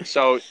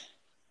 So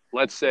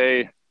let's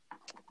say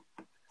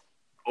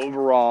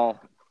overall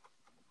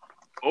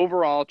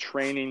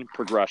training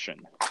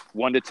progression,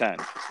 1 to 10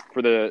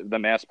 for the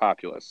mass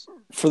populace.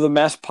 For the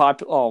mass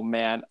oh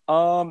man.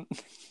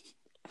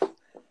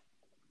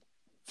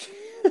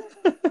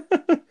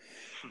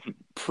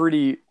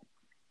 pretty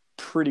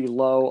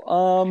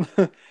low.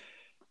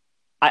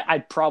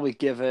 I'd probably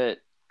give it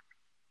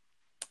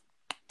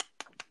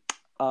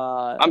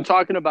I'm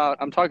talking about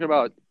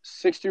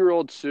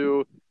 60-year-old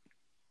Sue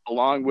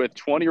along with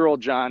 20-year-old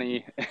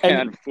Johnny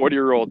and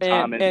 40-year-old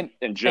Tom and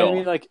Jill. I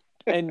mean, like,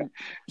 and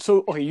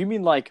so okay, you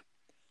mean like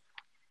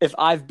if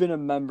I've been a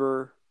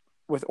member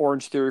with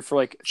Orange Theory for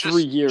like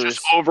 3 years?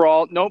 Just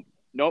overall, nope.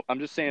 I'm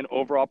just saying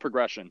overall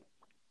progression.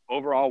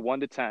 Overall 1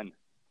 to 10.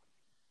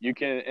 You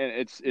can,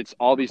 and it's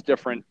all these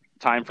different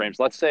time frames.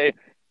 Let's say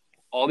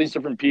all these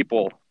different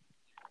people,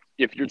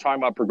 if you're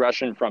talking about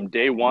progression from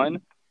day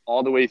one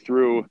all the way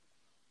through,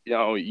 you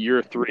know,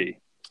 year 3,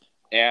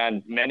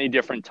 and many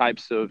different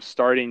types of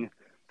starting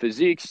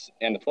physiques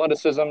and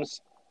athleticisms.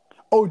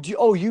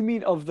 Oh, you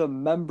mean of the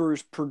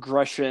members'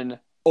 progression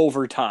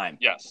over time?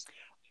 Yes.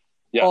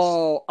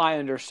 Oh, I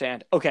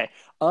understand. Okay.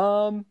 I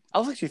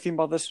was actually thinking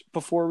about this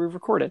before we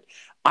recorded.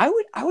 I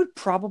would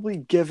probably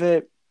give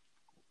it,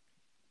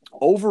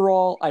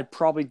 overall, I'd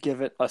probably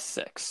give it a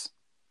 6.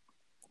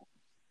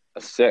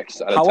 A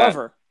 6 out of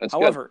 10. That's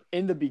however, good.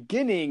 In the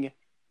beginning,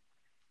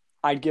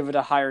 I'd give it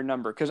a higher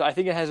number because I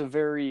think it has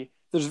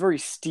there's a very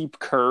steep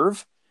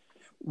curve.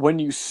 When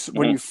you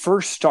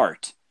first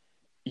start,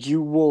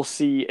 you will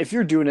see, if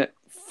you're doing it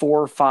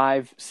 4,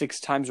 5, 6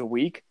 times a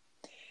week,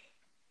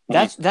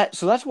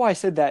 So that's why I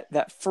said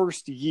that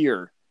first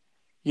year,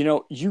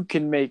 you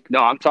can make. No,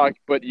 I'm talking,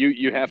 but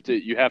you have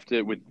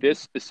to with this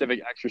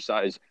specific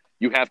exercise,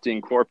 you have to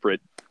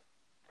incorporate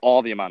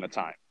all the amount of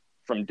time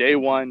from day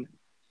one,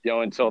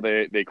 until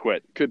they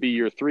quit. Could be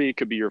year 3,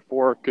 could be year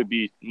 4, could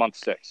be month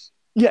 6.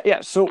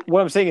 Yeah. So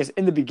what I'm saying is,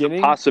 in the It's a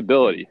beginning,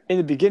 possibility.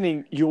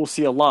 you will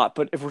see a lot,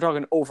 but if we're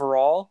talking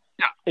overall,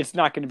 Yeah. it's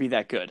not going to be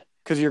that good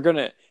because you're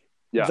gonna.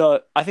 Yeah.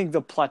 I think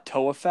the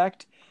plateau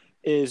effect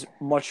is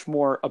much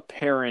more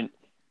apparent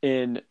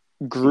in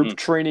group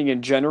training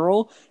in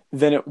general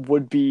than it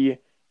would be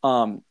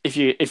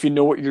if you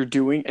know what you're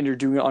doing and you're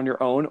doing it on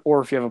your own,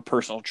 or if you have a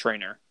personal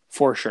trainer,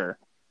 for sure.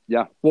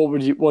 Yeah.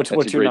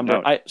 What's your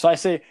number? Note. I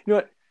say,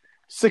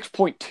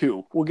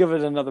 6.2. We'll give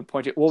it another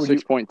point. What would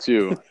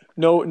 6.2.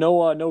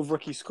 No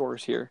rookie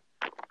scores here.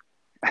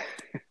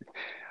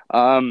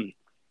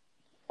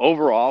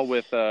 Overall,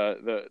 with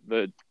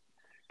the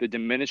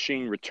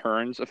diminishing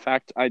returns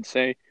effect, I'd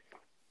say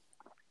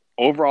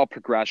overall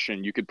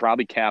progression, you could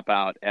probably cap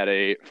out at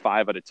a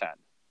 5 out of 10.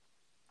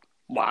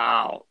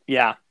 Wow.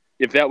 Yeah.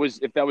 If that was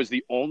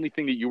the only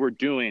thing that you were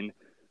doing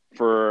if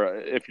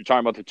you're talking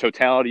about the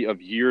totality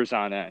of years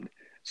on end.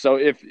 So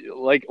if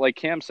like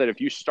Cam said,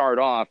 if you start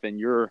off and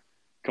you're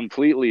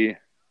completely,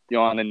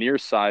 on the near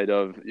side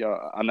of,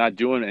 I'm not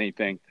doing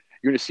anything,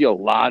 you're going to see a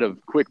lot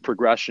of quick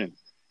progression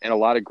and a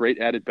lot of great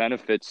added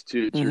benefits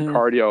to your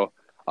cardio.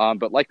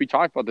 But like we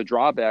talked about, the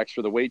drawbacks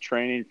for the weight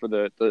training, for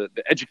the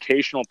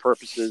educational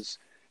purposes,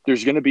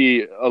 there's going to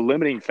be a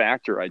limiting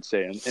factor, I'd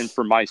say. And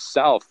for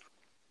myself,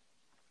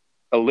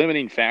 a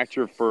limiting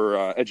factor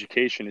for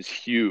education is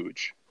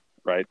huge,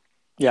 right?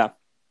 Yeah.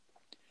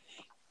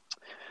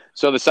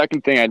 So the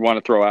second thing I'd want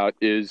to throw out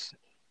is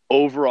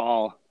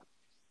overall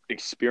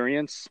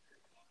experience,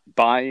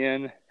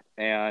 buy-in,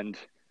 and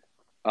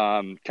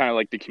kind of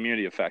like the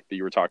community effect that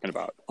you were talking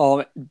about.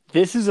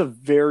 This is a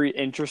very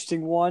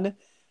interesting one.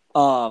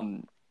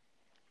 I'll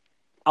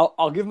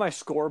give my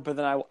score, but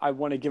then I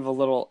want to give a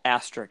little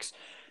asterisk.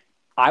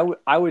 I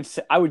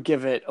would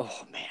give it.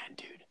 Oh man,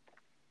 dude.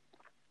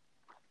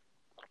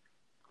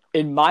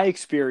 In my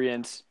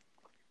experience,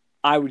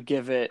 I would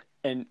give it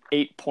an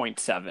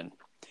 8.7.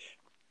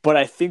 But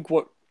I think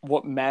what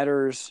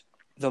matters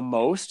the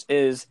most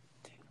is,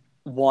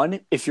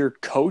 one, if your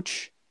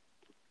coach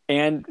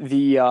and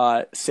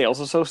the sales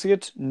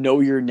associates know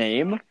your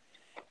name,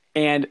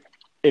 and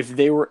if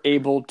they were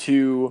able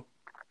to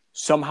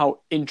somehow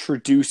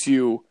introduce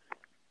you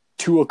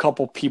to a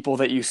couple people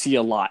that you see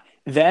a lot,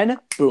 then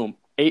boom,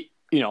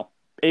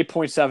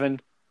 8.7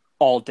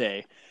 all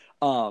day.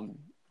 But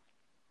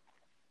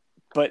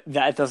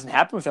that doesn't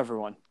happen with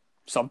everyone.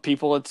 Some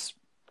people it's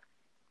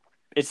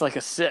like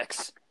a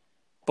 6.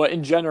 But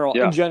in general,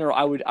 I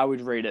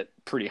would rate it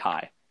pretty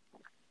high.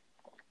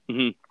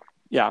 Mm-hmm.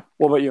 Yeah.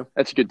 What about you?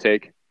 That's a good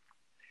take.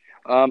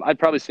 I'd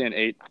probably say an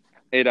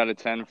 8 out of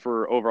 10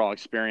 for overall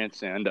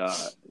experience, and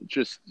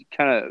just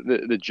kind of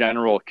the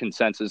general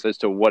consensus as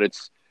to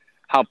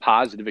how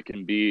positive it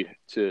can be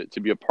to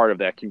be a part of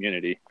that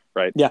community,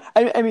 right? Yeah.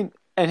 I mean,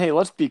 and hey,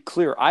 let's be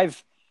clear.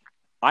 I've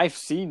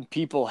seen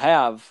people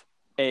have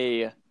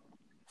a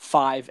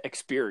 5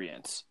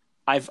 experience.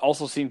 I've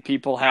also seen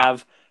people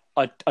have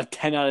a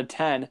 10 out of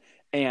 10,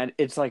 and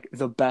it's like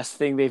the best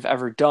thing they've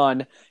ever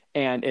done,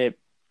 and it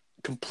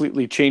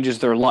completely changes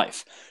their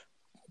life.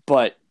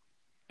 But,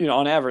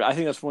 on average, I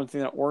think that's one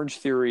thing that Orange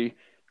Theory,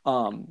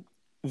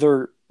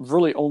 they're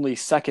really only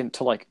second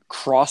to like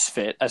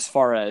CrossFit as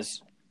far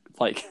as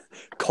like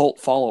cult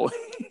following.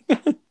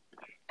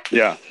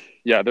 Yeah.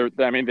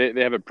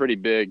 They have a pretty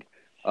big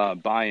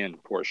buy-in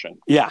portion.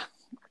 Yeah.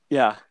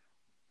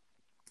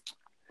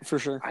 For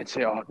sure. I'd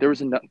say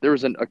there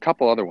was a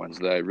couple other ones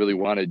that I really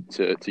wanted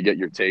to get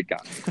your take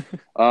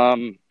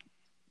on.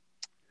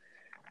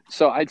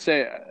 So I'd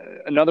say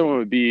another one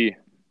would be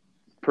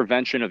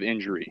prevention of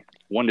injury.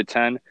 1 to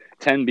 10,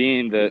 10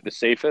 being the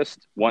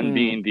safest, 1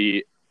 being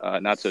the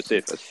not so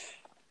safest.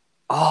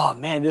 Oh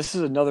man, this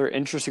is another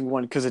interesting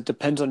one because it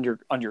depends on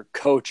your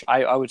coach.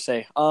 I would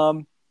say,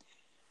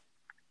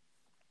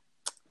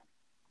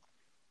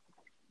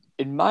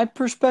 in my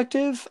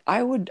perspective,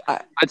 I'd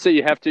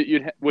say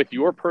with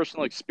your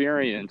personal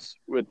experience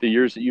with the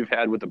years that you've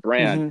had with the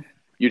brand,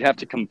 you'd have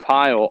to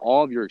compile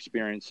all of your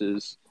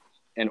experiences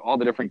and all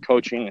the different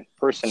coaching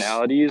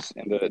personalities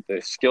and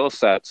the skill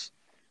sets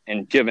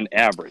and give an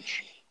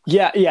average.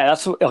 Yeah,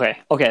 that's okay.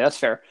 Okay, that's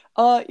fair.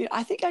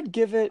 I think I'd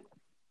give it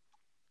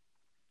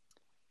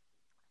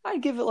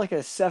like a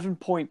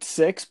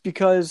 7.6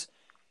 because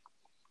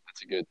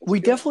we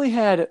definitely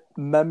had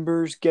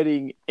members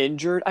getting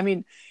injured. I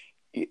mean,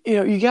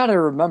 you got to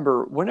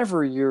remember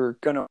whenever you're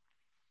going to.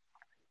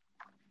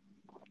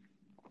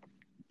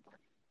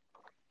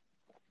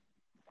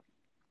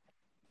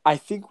 I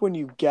think when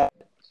you get.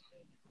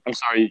 I'm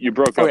sorry, you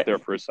broke up there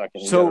for a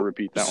second. You got to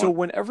repeat that one. So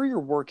whenever you're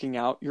working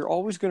out, you're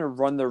always going to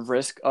run the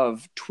risk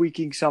of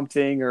tweaking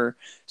something or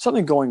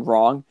something going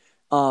wrong.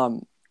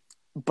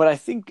 But I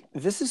think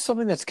this is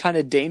something that's kind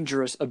of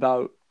dangerous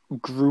about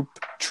group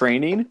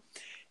training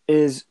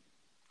is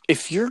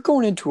if you're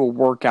going into a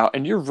workout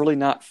and you're really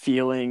not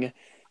feeling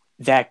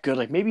that good,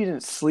 like maybe you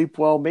didn't sleep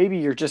well, maybe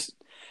you're just,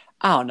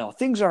 I don't know,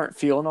 things aren't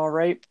feeling all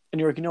right, and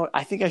you're like, you know what,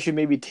 I think I should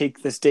maybe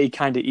take this day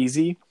kind of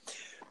easy.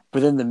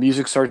 But then the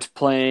music starts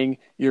playing,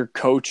 your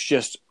coach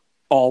just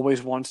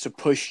always wants to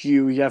push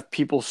you. You have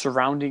people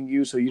surrounding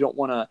you, so you don't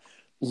want to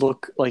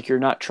look like you're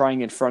not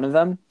trying in front of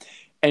them.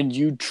 And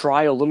you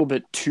try a little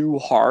bit too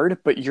hard,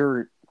 but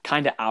you're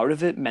kind of out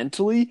of it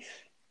mentally.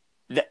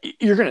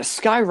 You're going to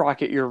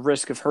skyrocket your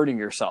risk of hurting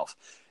yourself.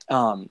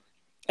 And,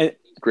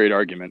 Great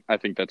argument. I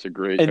think that's a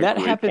great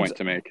point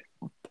to make.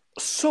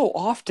 So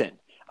often,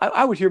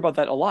 I would hear about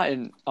that a lot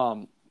in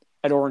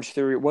at Orange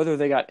Theory, whether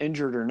they got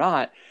injured or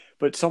not.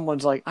 But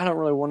someone's like, I don't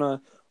really want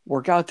to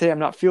work out today. I'm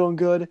not feeling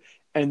good.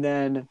 And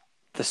then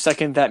the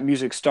second that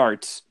music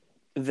starts,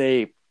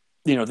 they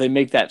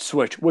make that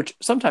switch, which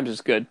sometimes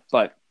is good,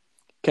 but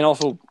can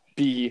also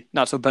be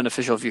not so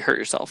beneficial if you hurt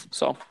yourself.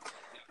 So,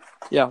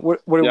 yeah.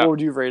 What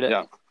would you rate it?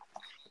 Yeah.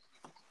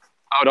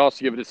 I would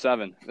also give it a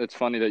 7. It's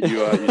funny that you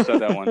said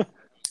that one.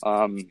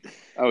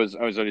 I was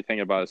already thinking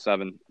about a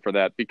 7 for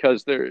that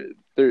because I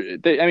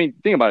mean,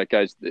 think about it,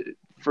 guys.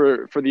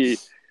 For the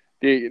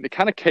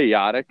kind of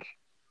chaotic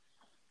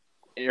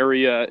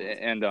area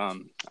and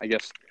I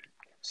guess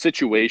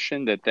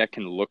situation that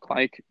can look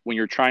like when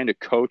you're trying to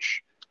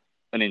coach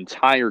an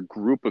entire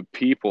group of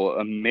people,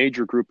 a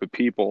major group of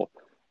people,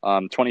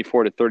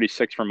 24 to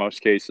 36 for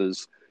most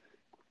cases,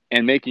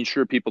 and making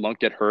sure people don't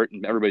get hurt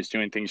and everybody's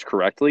doing things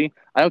correctly.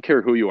 I don't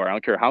care who you are. I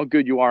don't care how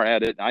good you are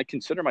at it. I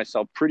consider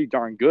myself pretty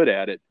darn good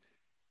at it.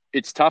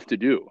 It's tough to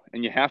do,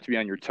 and you have to be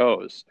on your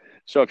toes.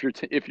 So if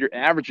you're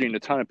averaging a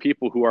ton of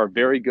people who are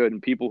very good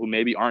and people who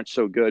maybe aren't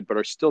so good but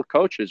are still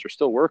coaches or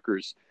still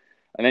workers,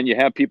 and then you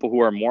have people who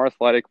are more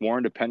athletic, more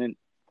independent,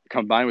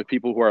 combined with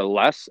people who are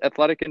less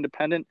athletic,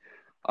 independent,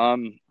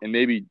 and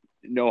maybe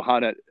know how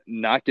to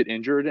not get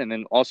injured, and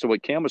then also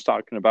what Cam was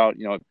talking about,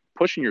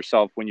 pushing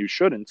yourself when you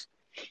shouldn't.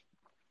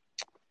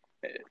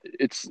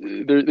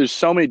 There's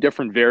so many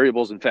different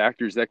variables and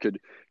factors that could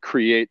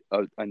create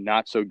a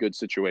not so good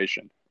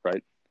situation,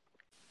 right?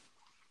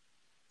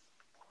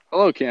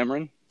 Hello,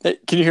 Cameron. Hey,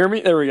 can you hear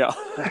me? There we go.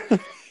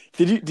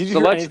 Did you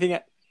hear anything?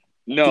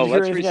 No,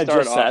 let's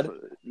restart off.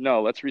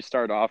 No, let's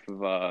restart off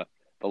of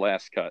the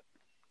last cut.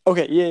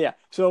 Okay, yeah.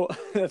 So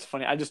that's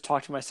funny. I just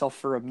talked to myself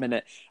for a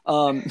minute.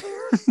 I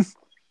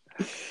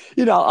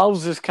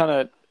was just kind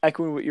of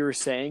echoing what you were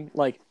saying.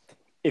 Like,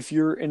 if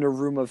you're in a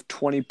room of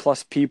 20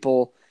 plus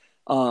people,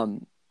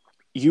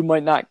 you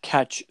might not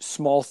catch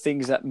small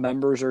things that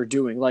members are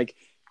doing. Like,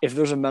 if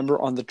there's a member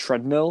on the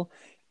treadmill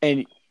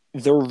and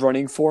their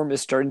running form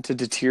is starting to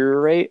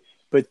deteriorate,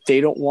 but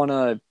they don't want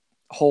to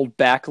hold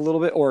back a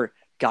little bit, or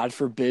God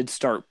forbid,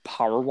 start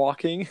power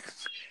walking.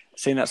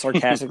 Saying that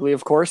sarcastically,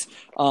 of course.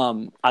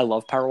 I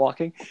love power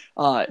walking.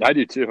 I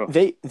do too.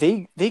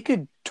 They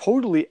could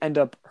totally end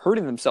up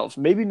hurting themselves.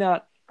 Maybe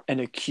not an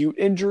acute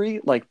injury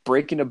like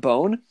breaking a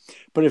bone,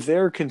 but if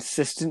they're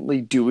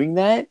consistently doing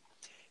that,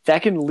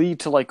 that can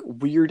lead to like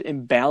weird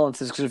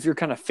imbalances. Because if you're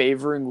kind of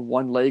favoring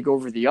one leg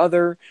over the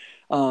other,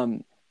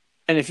 and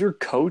if your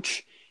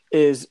coach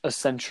is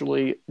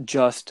essentially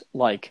just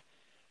like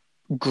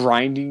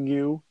grinding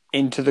you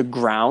into the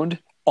ground,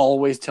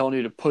 always telling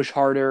you to push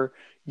harder,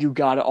 you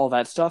got it, all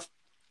that stuff.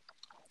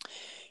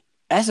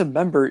 As a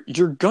member,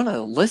 you're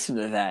gonna listen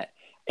to that,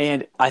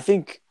 and I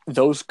think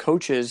those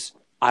coaches,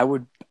 I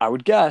would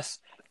guess,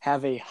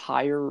 have a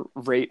higher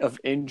rate of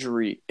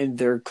injury in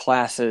their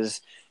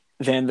classes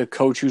than the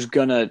coach who's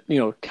gonna,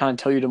 kind of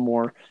tell you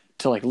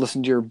to like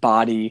listen to your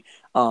body,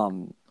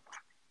 and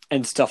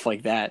stuff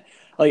like that.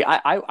 Like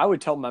I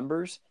would tell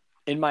members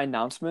in my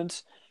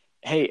announcements,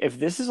 hey, if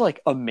this is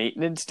like a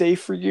maintenance day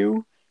for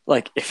you,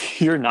 like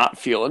if you're not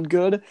feeling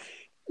good,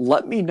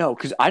 let me know,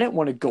 because I didn't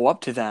want to go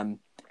up to them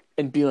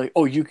and be like,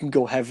 oh, you can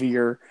go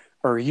heavier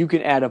or you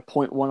can add a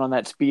 0.1 on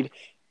that speed.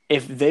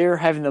 If they're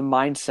having the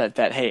mindset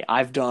that, hey,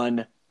 I've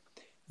done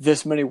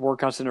this many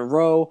workouts in a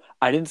row,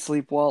 I didn't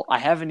sleep well, I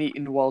haven't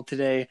eaten well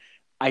today,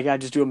 I got to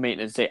just do a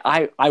maintenance day.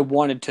 I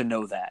wanted to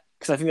know that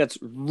because I think that's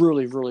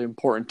really, really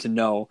important to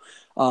know.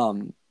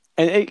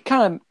 And it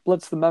kind of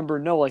lets the member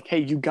know, like, hey,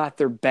 you got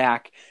their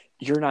back.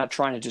 You're not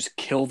trying to just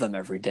kill them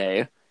every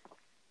day.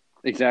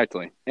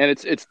 Exactly. And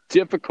it's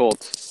difficult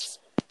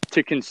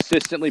to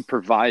consistently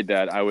provide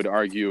that, I would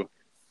argue.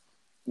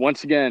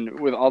 Once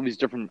again, with all these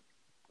different,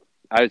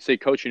 I would say,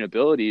 coaching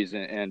abilities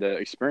and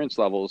experience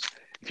levels,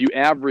 if you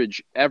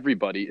average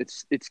everybody,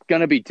 it's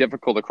going to be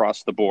difficult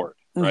across the board,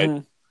 right?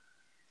 Mm-hmm.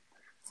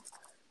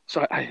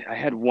 So I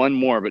had one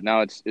more, but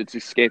now it's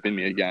escaping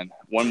me again.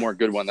 One more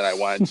good one that I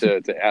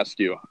wanted to ask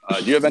you.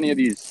 Do you have any of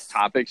these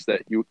topics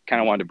that you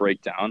kind of wanted to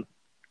break down?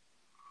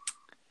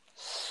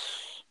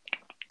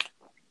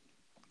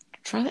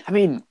 I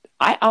mean,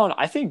 I don't know.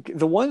 I think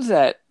the ones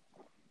that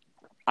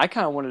I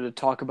kind of wanted to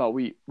talk about,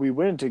 we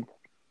went into,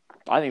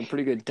 I think,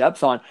 pretty good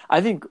depth on.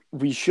 I think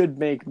we should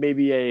make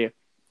maybe a.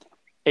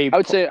 I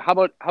would say, how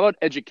about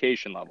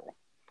education level?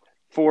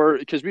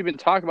 Because we've been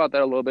talking about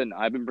that a little bit, and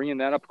I've been bringing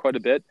that up quite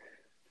a bit.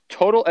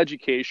 Total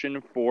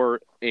education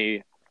for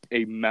a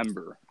a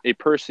member, a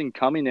person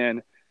coming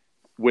in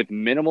with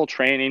minimal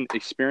training,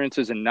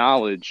 experiences, and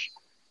knowledge,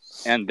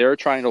 and they're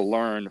trying to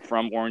learn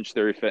from Orange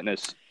Theory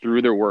Fitness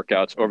through their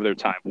workouts over their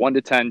time. 1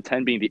 to 10,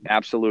 10 being the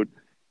absolute,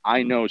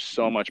 I know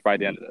so much by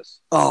the end of this.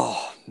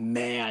 Oh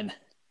man,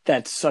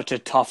 that's such a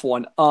tough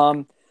one.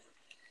 All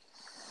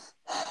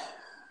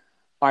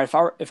right,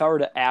 if I were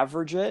to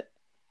average it,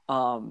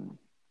 I'd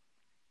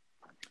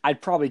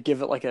probably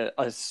give it like a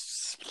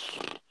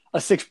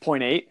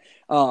 6.8.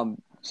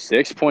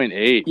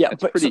 6.8. Yeah,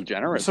 that's but pretty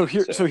generous. So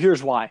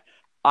here's why.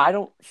 I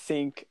don't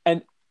think,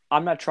 and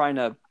I'm not trying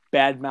to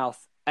badmouth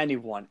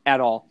anyone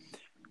at all,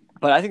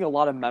 but I think a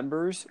lot of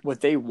members,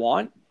 what they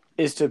want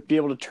is to be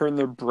able to turn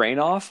their brain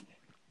off,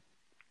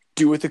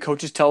 do what the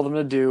coaches tell them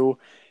to do,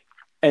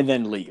 and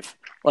then leave.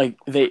 Like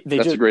that's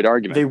just a great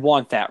argument. They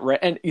want that, right?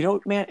 And you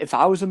know, man, if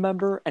I was a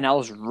member and I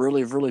was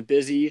really, really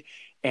busy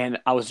and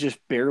I was just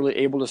barely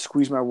able to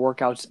squeeze my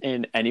workouts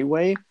in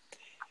anyway,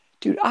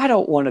 dude, I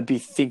don't want to be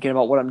thinking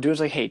about what I'm doing.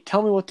 It's like, hey,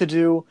 tell me what to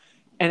do,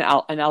 and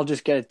I'll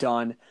just get it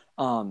done.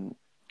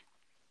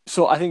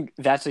 So I think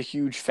that's a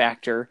huge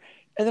factor.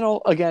 And then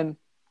again,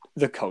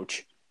 the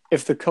coach.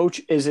 If the coach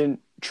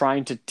isn't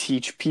trying to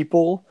teach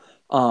people,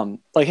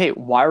 like, hey,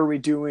 why are we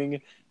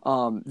doing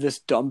this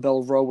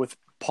dumbbell row with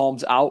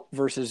palms out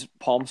versus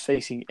palms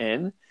facing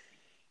in?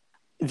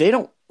 They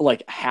don't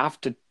like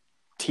have to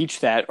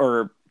teach that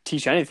or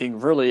teach anything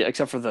really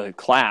except for the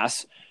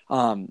class.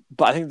 But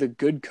I think the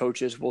good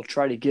coaches will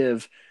try to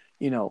give,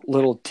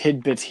 little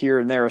tidbits here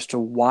and there as to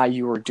why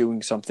you are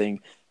doing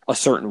something a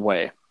certain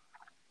way.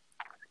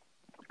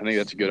 I think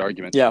that's a good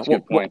argument. Yeah, that's a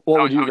good point.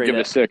 What would you rate give it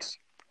it? a 6.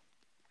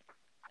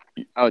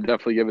 I would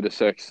definitely give it a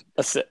 6.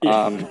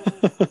 Yeah.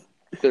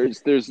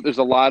 There's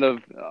a lot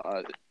of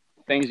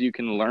things you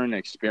can learn and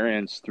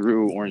experience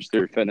through Orange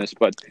Theory Fitness,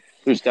 but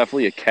there's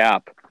definitely a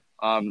cap.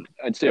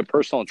 I'd say a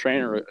personal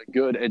trainer, a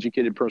good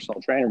educated personal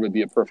trainer, would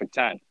be a perfect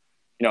 10.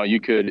 You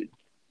could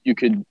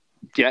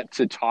get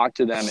to talk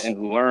to them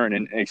and learn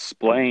and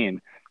explain,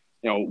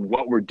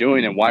 what we're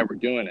doing and why we're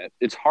doing it.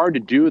 It's hard to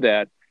do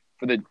that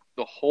for the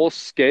whole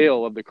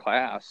scale of the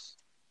class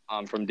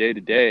from day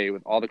to day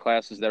with all the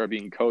classes that are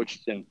being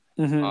coached and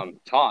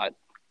taught,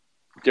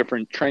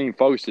 different training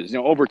focuses.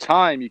 Over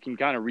time, you can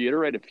kind of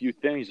reiterate a few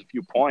things, a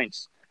few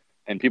points,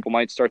 and people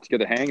might start to get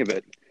the hang of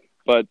it.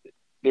 But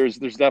there's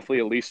definitely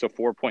at least a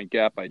 4-point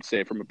gap, I'd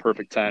say, from a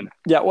perfect 10.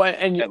 Yeah, well,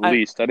 and at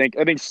least I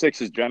think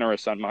 6 is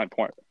generous on my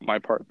part.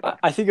 But.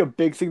 I think a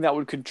big thing that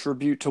would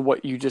contribute to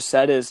what you just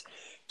said is,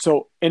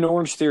 so in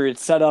Orange Theory,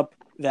 it's set up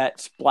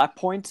that splat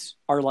points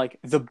are like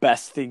the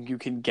best thing you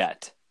can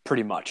get,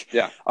 pretty much.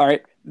 Yeah. All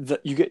right.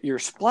 You get your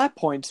splat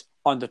points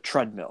on the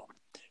treadmill.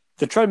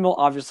 The treadmill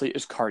obviously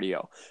is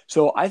cardio.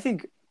 So I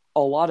think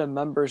a lot of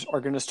members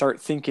are going to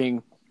start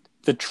thinking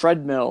the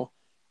treadmill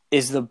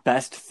is the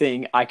best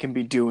thing I can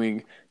be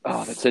doing.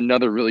 Oh, that's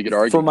another really good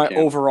argument for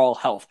my overall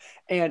health.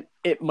 And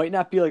it might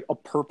not be like a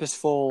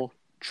purposeful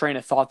train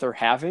of thought they're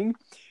having,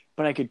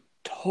 but I could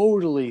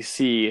totally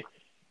see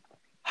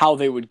how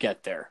they would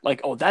get there.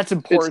 Like, oh, that's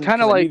important. It's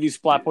kind of like I need these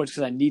splat points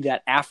because I need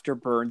that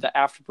afterburn. The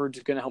afterburn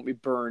is going to help me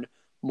burn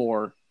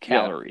more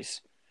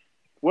calories. Yeah.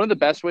 One of the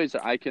best ways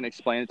that I can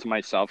explain it to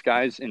myself,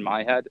 guys, in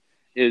my head,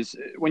 is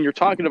when you're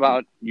talking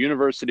about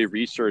university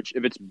research,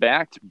 if it's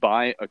backed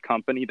by a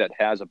company that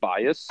has a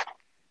bias,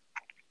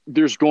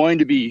 there's going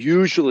to be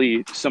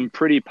usually some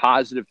pretty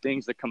positive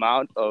things that come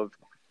out of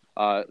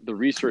the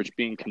research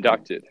being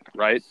conducted,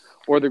 right?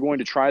 Or they're going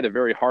to try their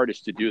very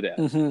hardest to do that.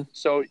 Mm-hmm.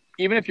 So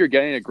even if you're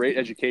getting a great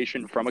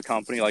education from a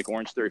company like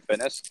Orange Theory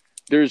Fitness,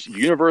 there's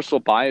universal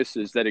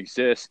biases that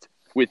exist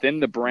within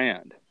the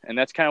brand. And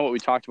that's kind of what we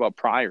talked about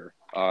prior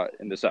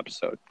in this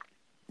episode.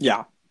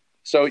 Yeah.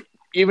 So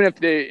even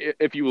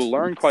if you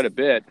learn quite a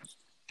bit,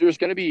 there's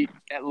going to be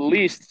at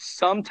least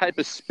some type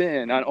of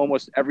spin on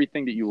almost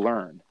everything that you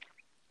learn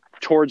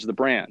towards the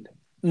brand.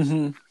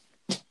 Mm-hmm.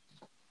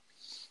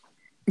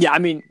 Yeah, I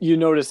mean, you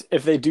notice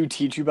if they do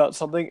teach you about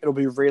something, it'll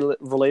be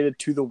related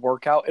to the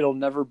workout. It'll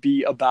never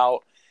be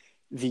about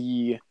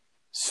the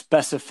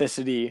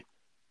specificity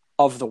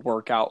of the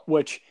workout,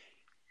 which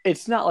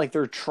it's not like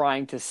they're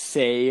trying to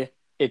say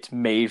it's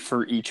made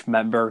for each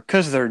member,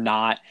 because they're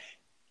not.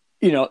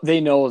 They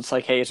know it's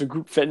like, hey, it's a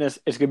group fitness.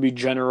 It's going to be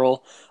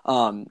general.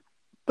 But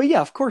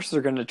yeah, of course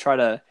they're going to try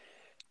to,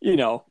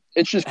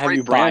 it's just have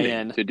you buy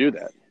in to do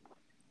that.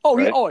 Oh,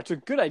 right? Yeah. Oh, it's a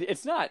good idea.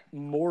 It's not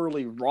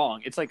morally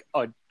wrong. It's like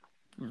a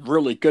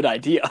really good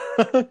idea.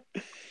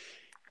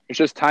 It's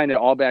just tying it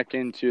all back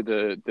into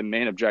the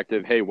main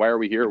objective. Hey, why are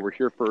we here? We're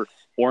here for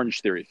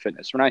Orange Theory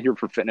Fitness. We're not here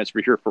for fitness.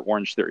 We're here for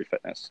Orange Theory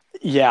Fitness.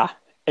 Yeah,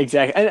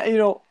 exactly.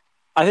 And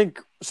I think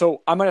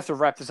so. I might have to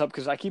wrap this up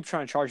because I keep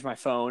trying to charge my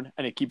phone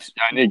and it keeps.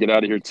 Yeah, I need to get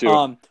out of here too.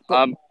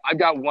 I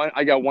got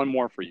one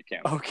more for you,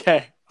 Cam.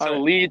 Okay. To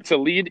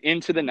lead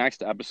into the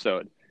next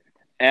episode,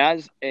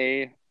 as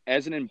an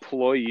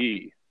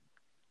employee,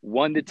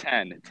 1 to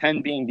 10,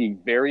 10 being the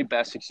very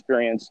best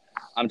experience.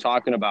 I'm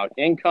talking about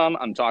income.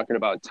 I'm talking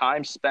about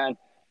time spent,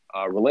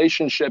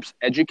 relationships,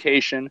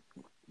 education,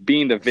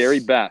 being the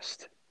very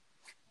best.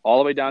 All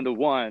the way down to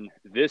 1,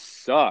 this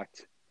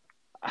sucked.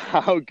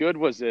 how good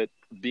was it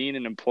being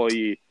an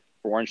employee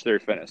for Orange Theory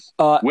Fitness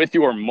with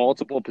your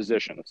multiple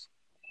positions?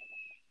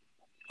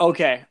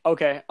 Okay.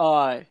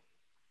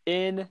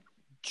 In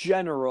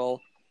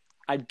general,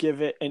 I'd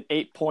give it an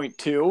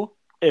 8.2.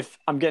 If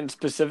I'm getting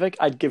specific,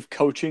 I'd give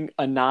coaching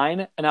a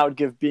 9, and I would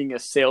give being a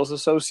sales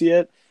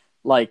associate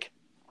like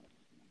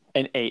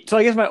an 8. So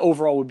I guess my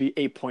overall would be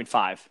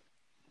 8.5.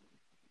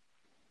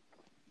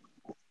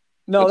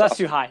 No, that's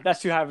awesome. Too high.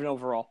 That's too high of an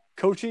overall.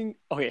 Coaching,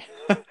 okay.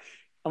 I'm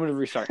going to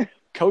restart.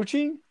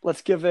 Coaching,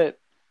 let's give it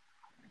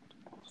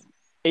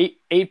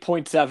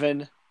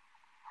 8.7.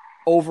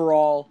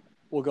 Overall,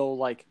 we'll go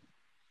like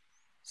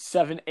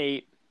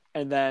 7.8,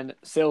 and then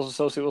sales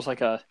associate was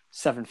like a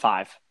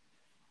 7.5.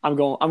 I'm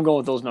going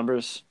with those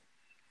numbers.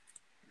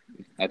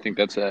 I think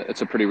it's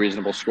a pretty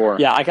reasonable score.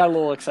 Yeah, I got a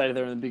little excited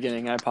there in the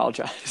beginning. I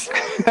apologize.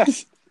 I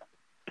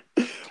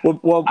would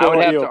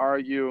have to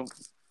argue,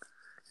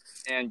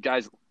 and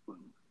guys,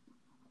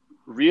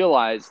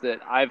 realize that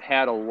I've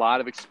had a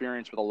lot of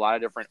experience with a lot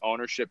of different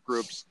ownership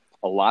groups,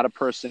 a lot of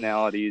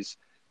personalities,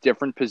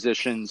 different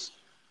positions.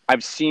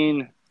 I've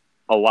seen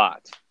a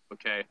lot.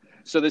 Okay,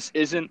 so this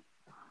isn't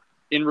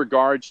in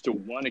regards to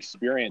one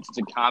experience. It's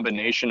a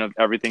combination of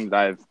everything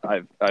that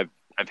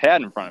I've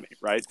had in front of me,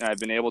 right? And I've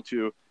been able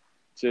to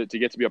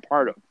get to be a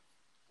part of.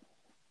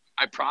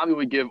 I probably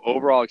would give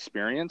overall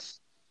experience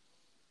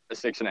a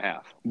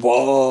 6.5.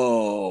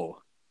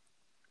 Whoa.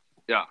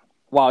 Yeah.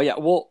 Wow. Yeah.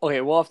 Well, okay.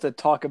 We'll have to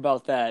talk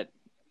about that.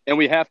 And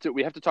we have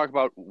to talk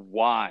about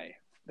why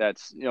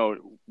that's,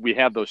 we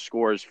have those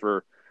scores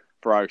for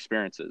our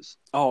experiences.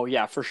 Oh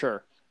yeah, for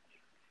sure.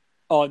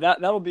 Oh,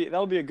 that'll be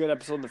a good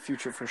episode in the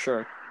future for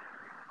sure.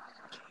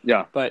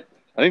 Yeah. But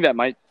I think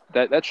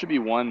that should be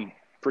one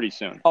pretty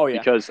soon. Oh yeah.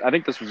 Because I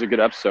think this was a good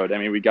episode. I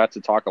mean, we got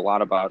to talk a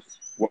lot about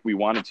what we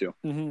wanted to.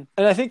 Mm-hmm.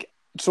 And I think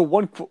so.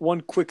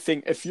 One quick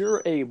thing: if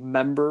you're a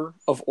member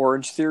of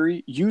Orange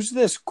Theory, use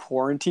this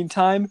quarantine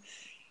time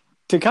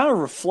to kind of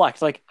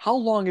reflect. Like, how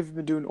long have you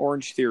been doing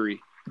Orange Theory?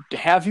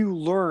 Have you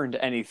learned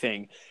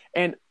anything?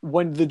 And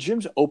when the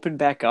gyms open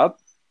back up,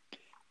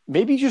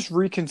 maybe just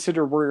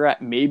reconsider where you're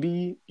at.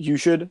 Maybe you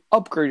should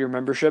upgrade your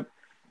membership.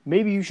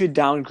 Maybe you should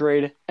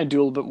downgrade and do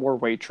a little bit more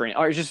weight training.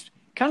 Or just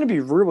kind of be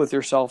real with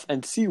yourself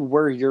and see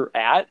where you're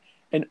at.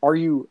 And are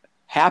you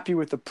happy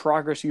with the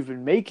progress you've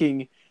been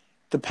making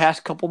the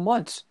past couple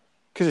months?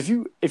 Because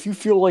if you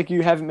feel like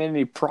you haven't made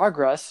any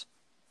progress,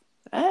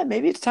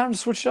 maybe it's time to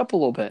switch it up a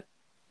little bit.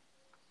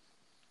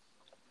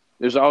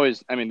 There's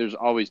always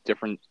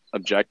different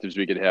objectives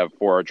we could have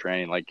for our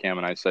training, like Cam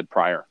and I said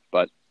prior.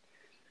 But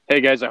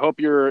hey, guys, I hope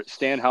you're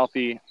staying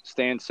healthy,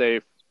 staying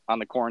safe on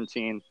the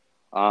quarantine,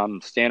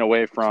 staying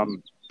away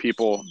from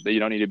people that you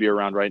don't need to be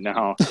around right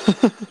now.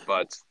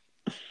 But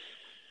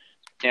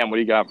Cam, what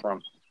do you got for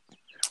them?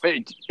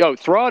 Hey,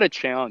 throw out a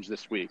challenge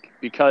this week,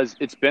 because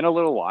it's been a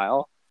little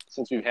while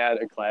since we've had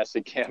a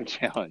classic Cam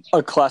challenge.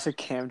 A classic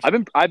Cam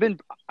challenge.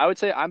 I would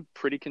say I'm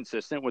pretty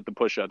consistent with the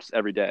push-ups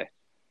every day.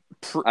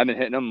 I've been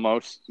hitting them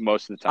most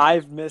of the time.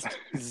 I've missed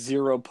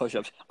 0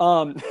 push-ups.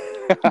 All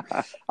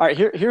right,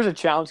 here's a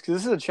challenge, because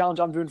this is a challenge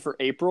I'm doing for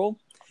April.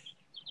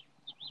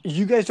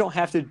 You guys don't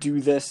have to do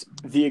this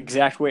the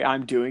exact way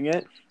I'm doing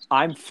it.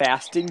 I'm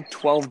fasting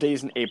 12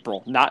 days in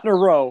April. Not in a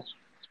row,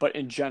 but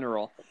in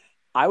general.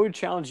 I would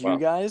challenge you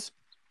guys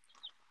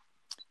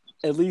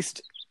at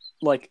least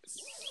like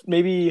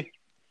maybe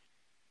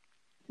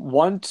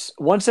once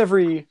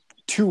every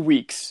 2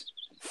 weeks,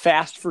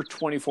 fast for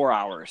 24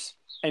 hours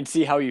and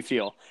see how you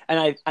feel.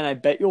 And I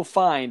bet you'll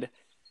find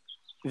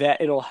that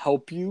it'll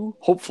help you,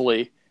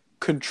 hopefully,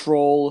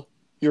 control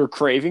your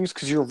cravings,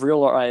 because you'll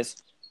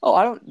realize,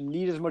 I don't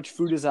need as much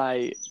food as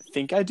I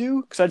think I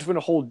do, because I just went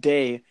a whole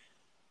day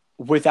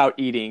without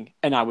eating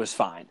and I was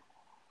fine.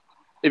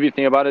 If you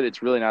think about it,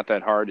 it's really not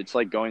that hard. It's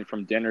like going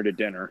from dinner to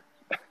dinner.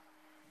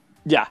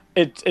 Yeah.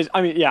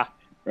 Yeah.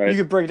 Right. You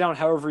could break it down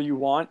however you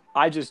want.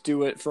 I just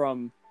do it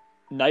from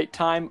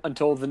nighttime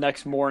until the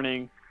next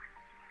morning,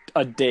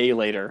 a day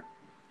later.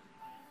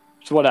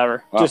 So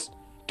whatever. Wow. Just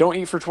don't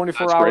eat for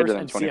 24 hours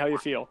and see how you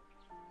feel.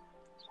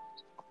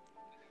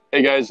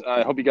 Hey, guys,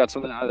 I hope you got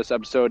something out of this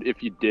episode.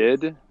 If you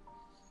did,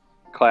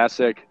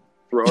 classic,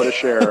 throw it a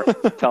share.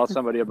 Tell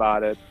somebody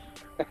about it.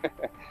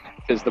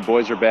 Because the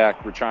boys are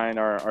back. We're trying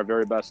our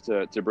very best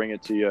to bring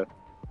it to you,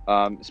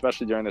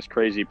 especially during this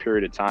crazy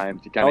period of time,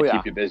 to kind of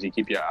keep you busy,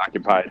 keep you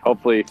occupied.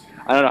 Hopefully,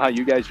 I don't know how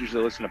you guys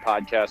usually listen to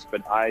podcasts,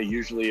 but I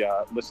usually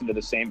listen to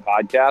the same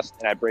podcast,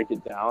 and I break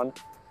it down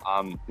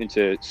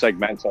into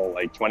segmental,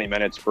 like 20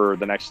 minutes for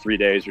the next 3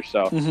 days or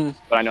so. Mm-hmm.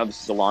 But I know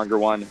this is a longer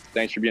one.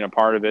 Thanks for being a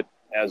part of it.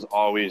 As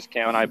always,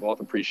 Cam and I both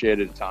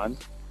appreciate it a ton.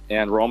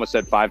 And we're almost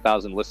at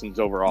 5,000 listens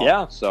overall.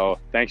 Yeah. So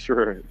thanks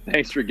for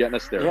getting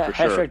us there. Yeah. For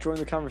hashtag sure. Join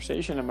the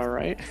conversation. Am I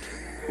right?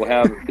 We'll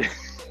have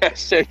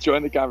hashtag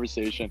join the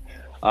conversation.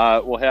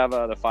 We'll have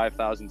the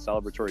 5,000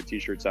 celebratory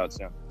T-shirts out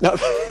soon.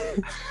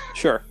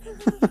 Sure.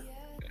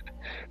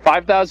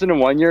 5,000 in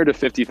 1 year to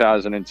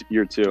 50,000 in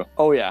year 2.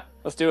 Oh yeah,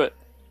 let's do it.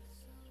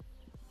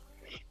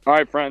 All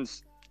right,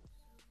 friends.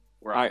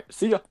 All right.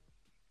 See ya.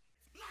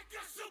 Like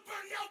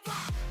a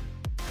supernova.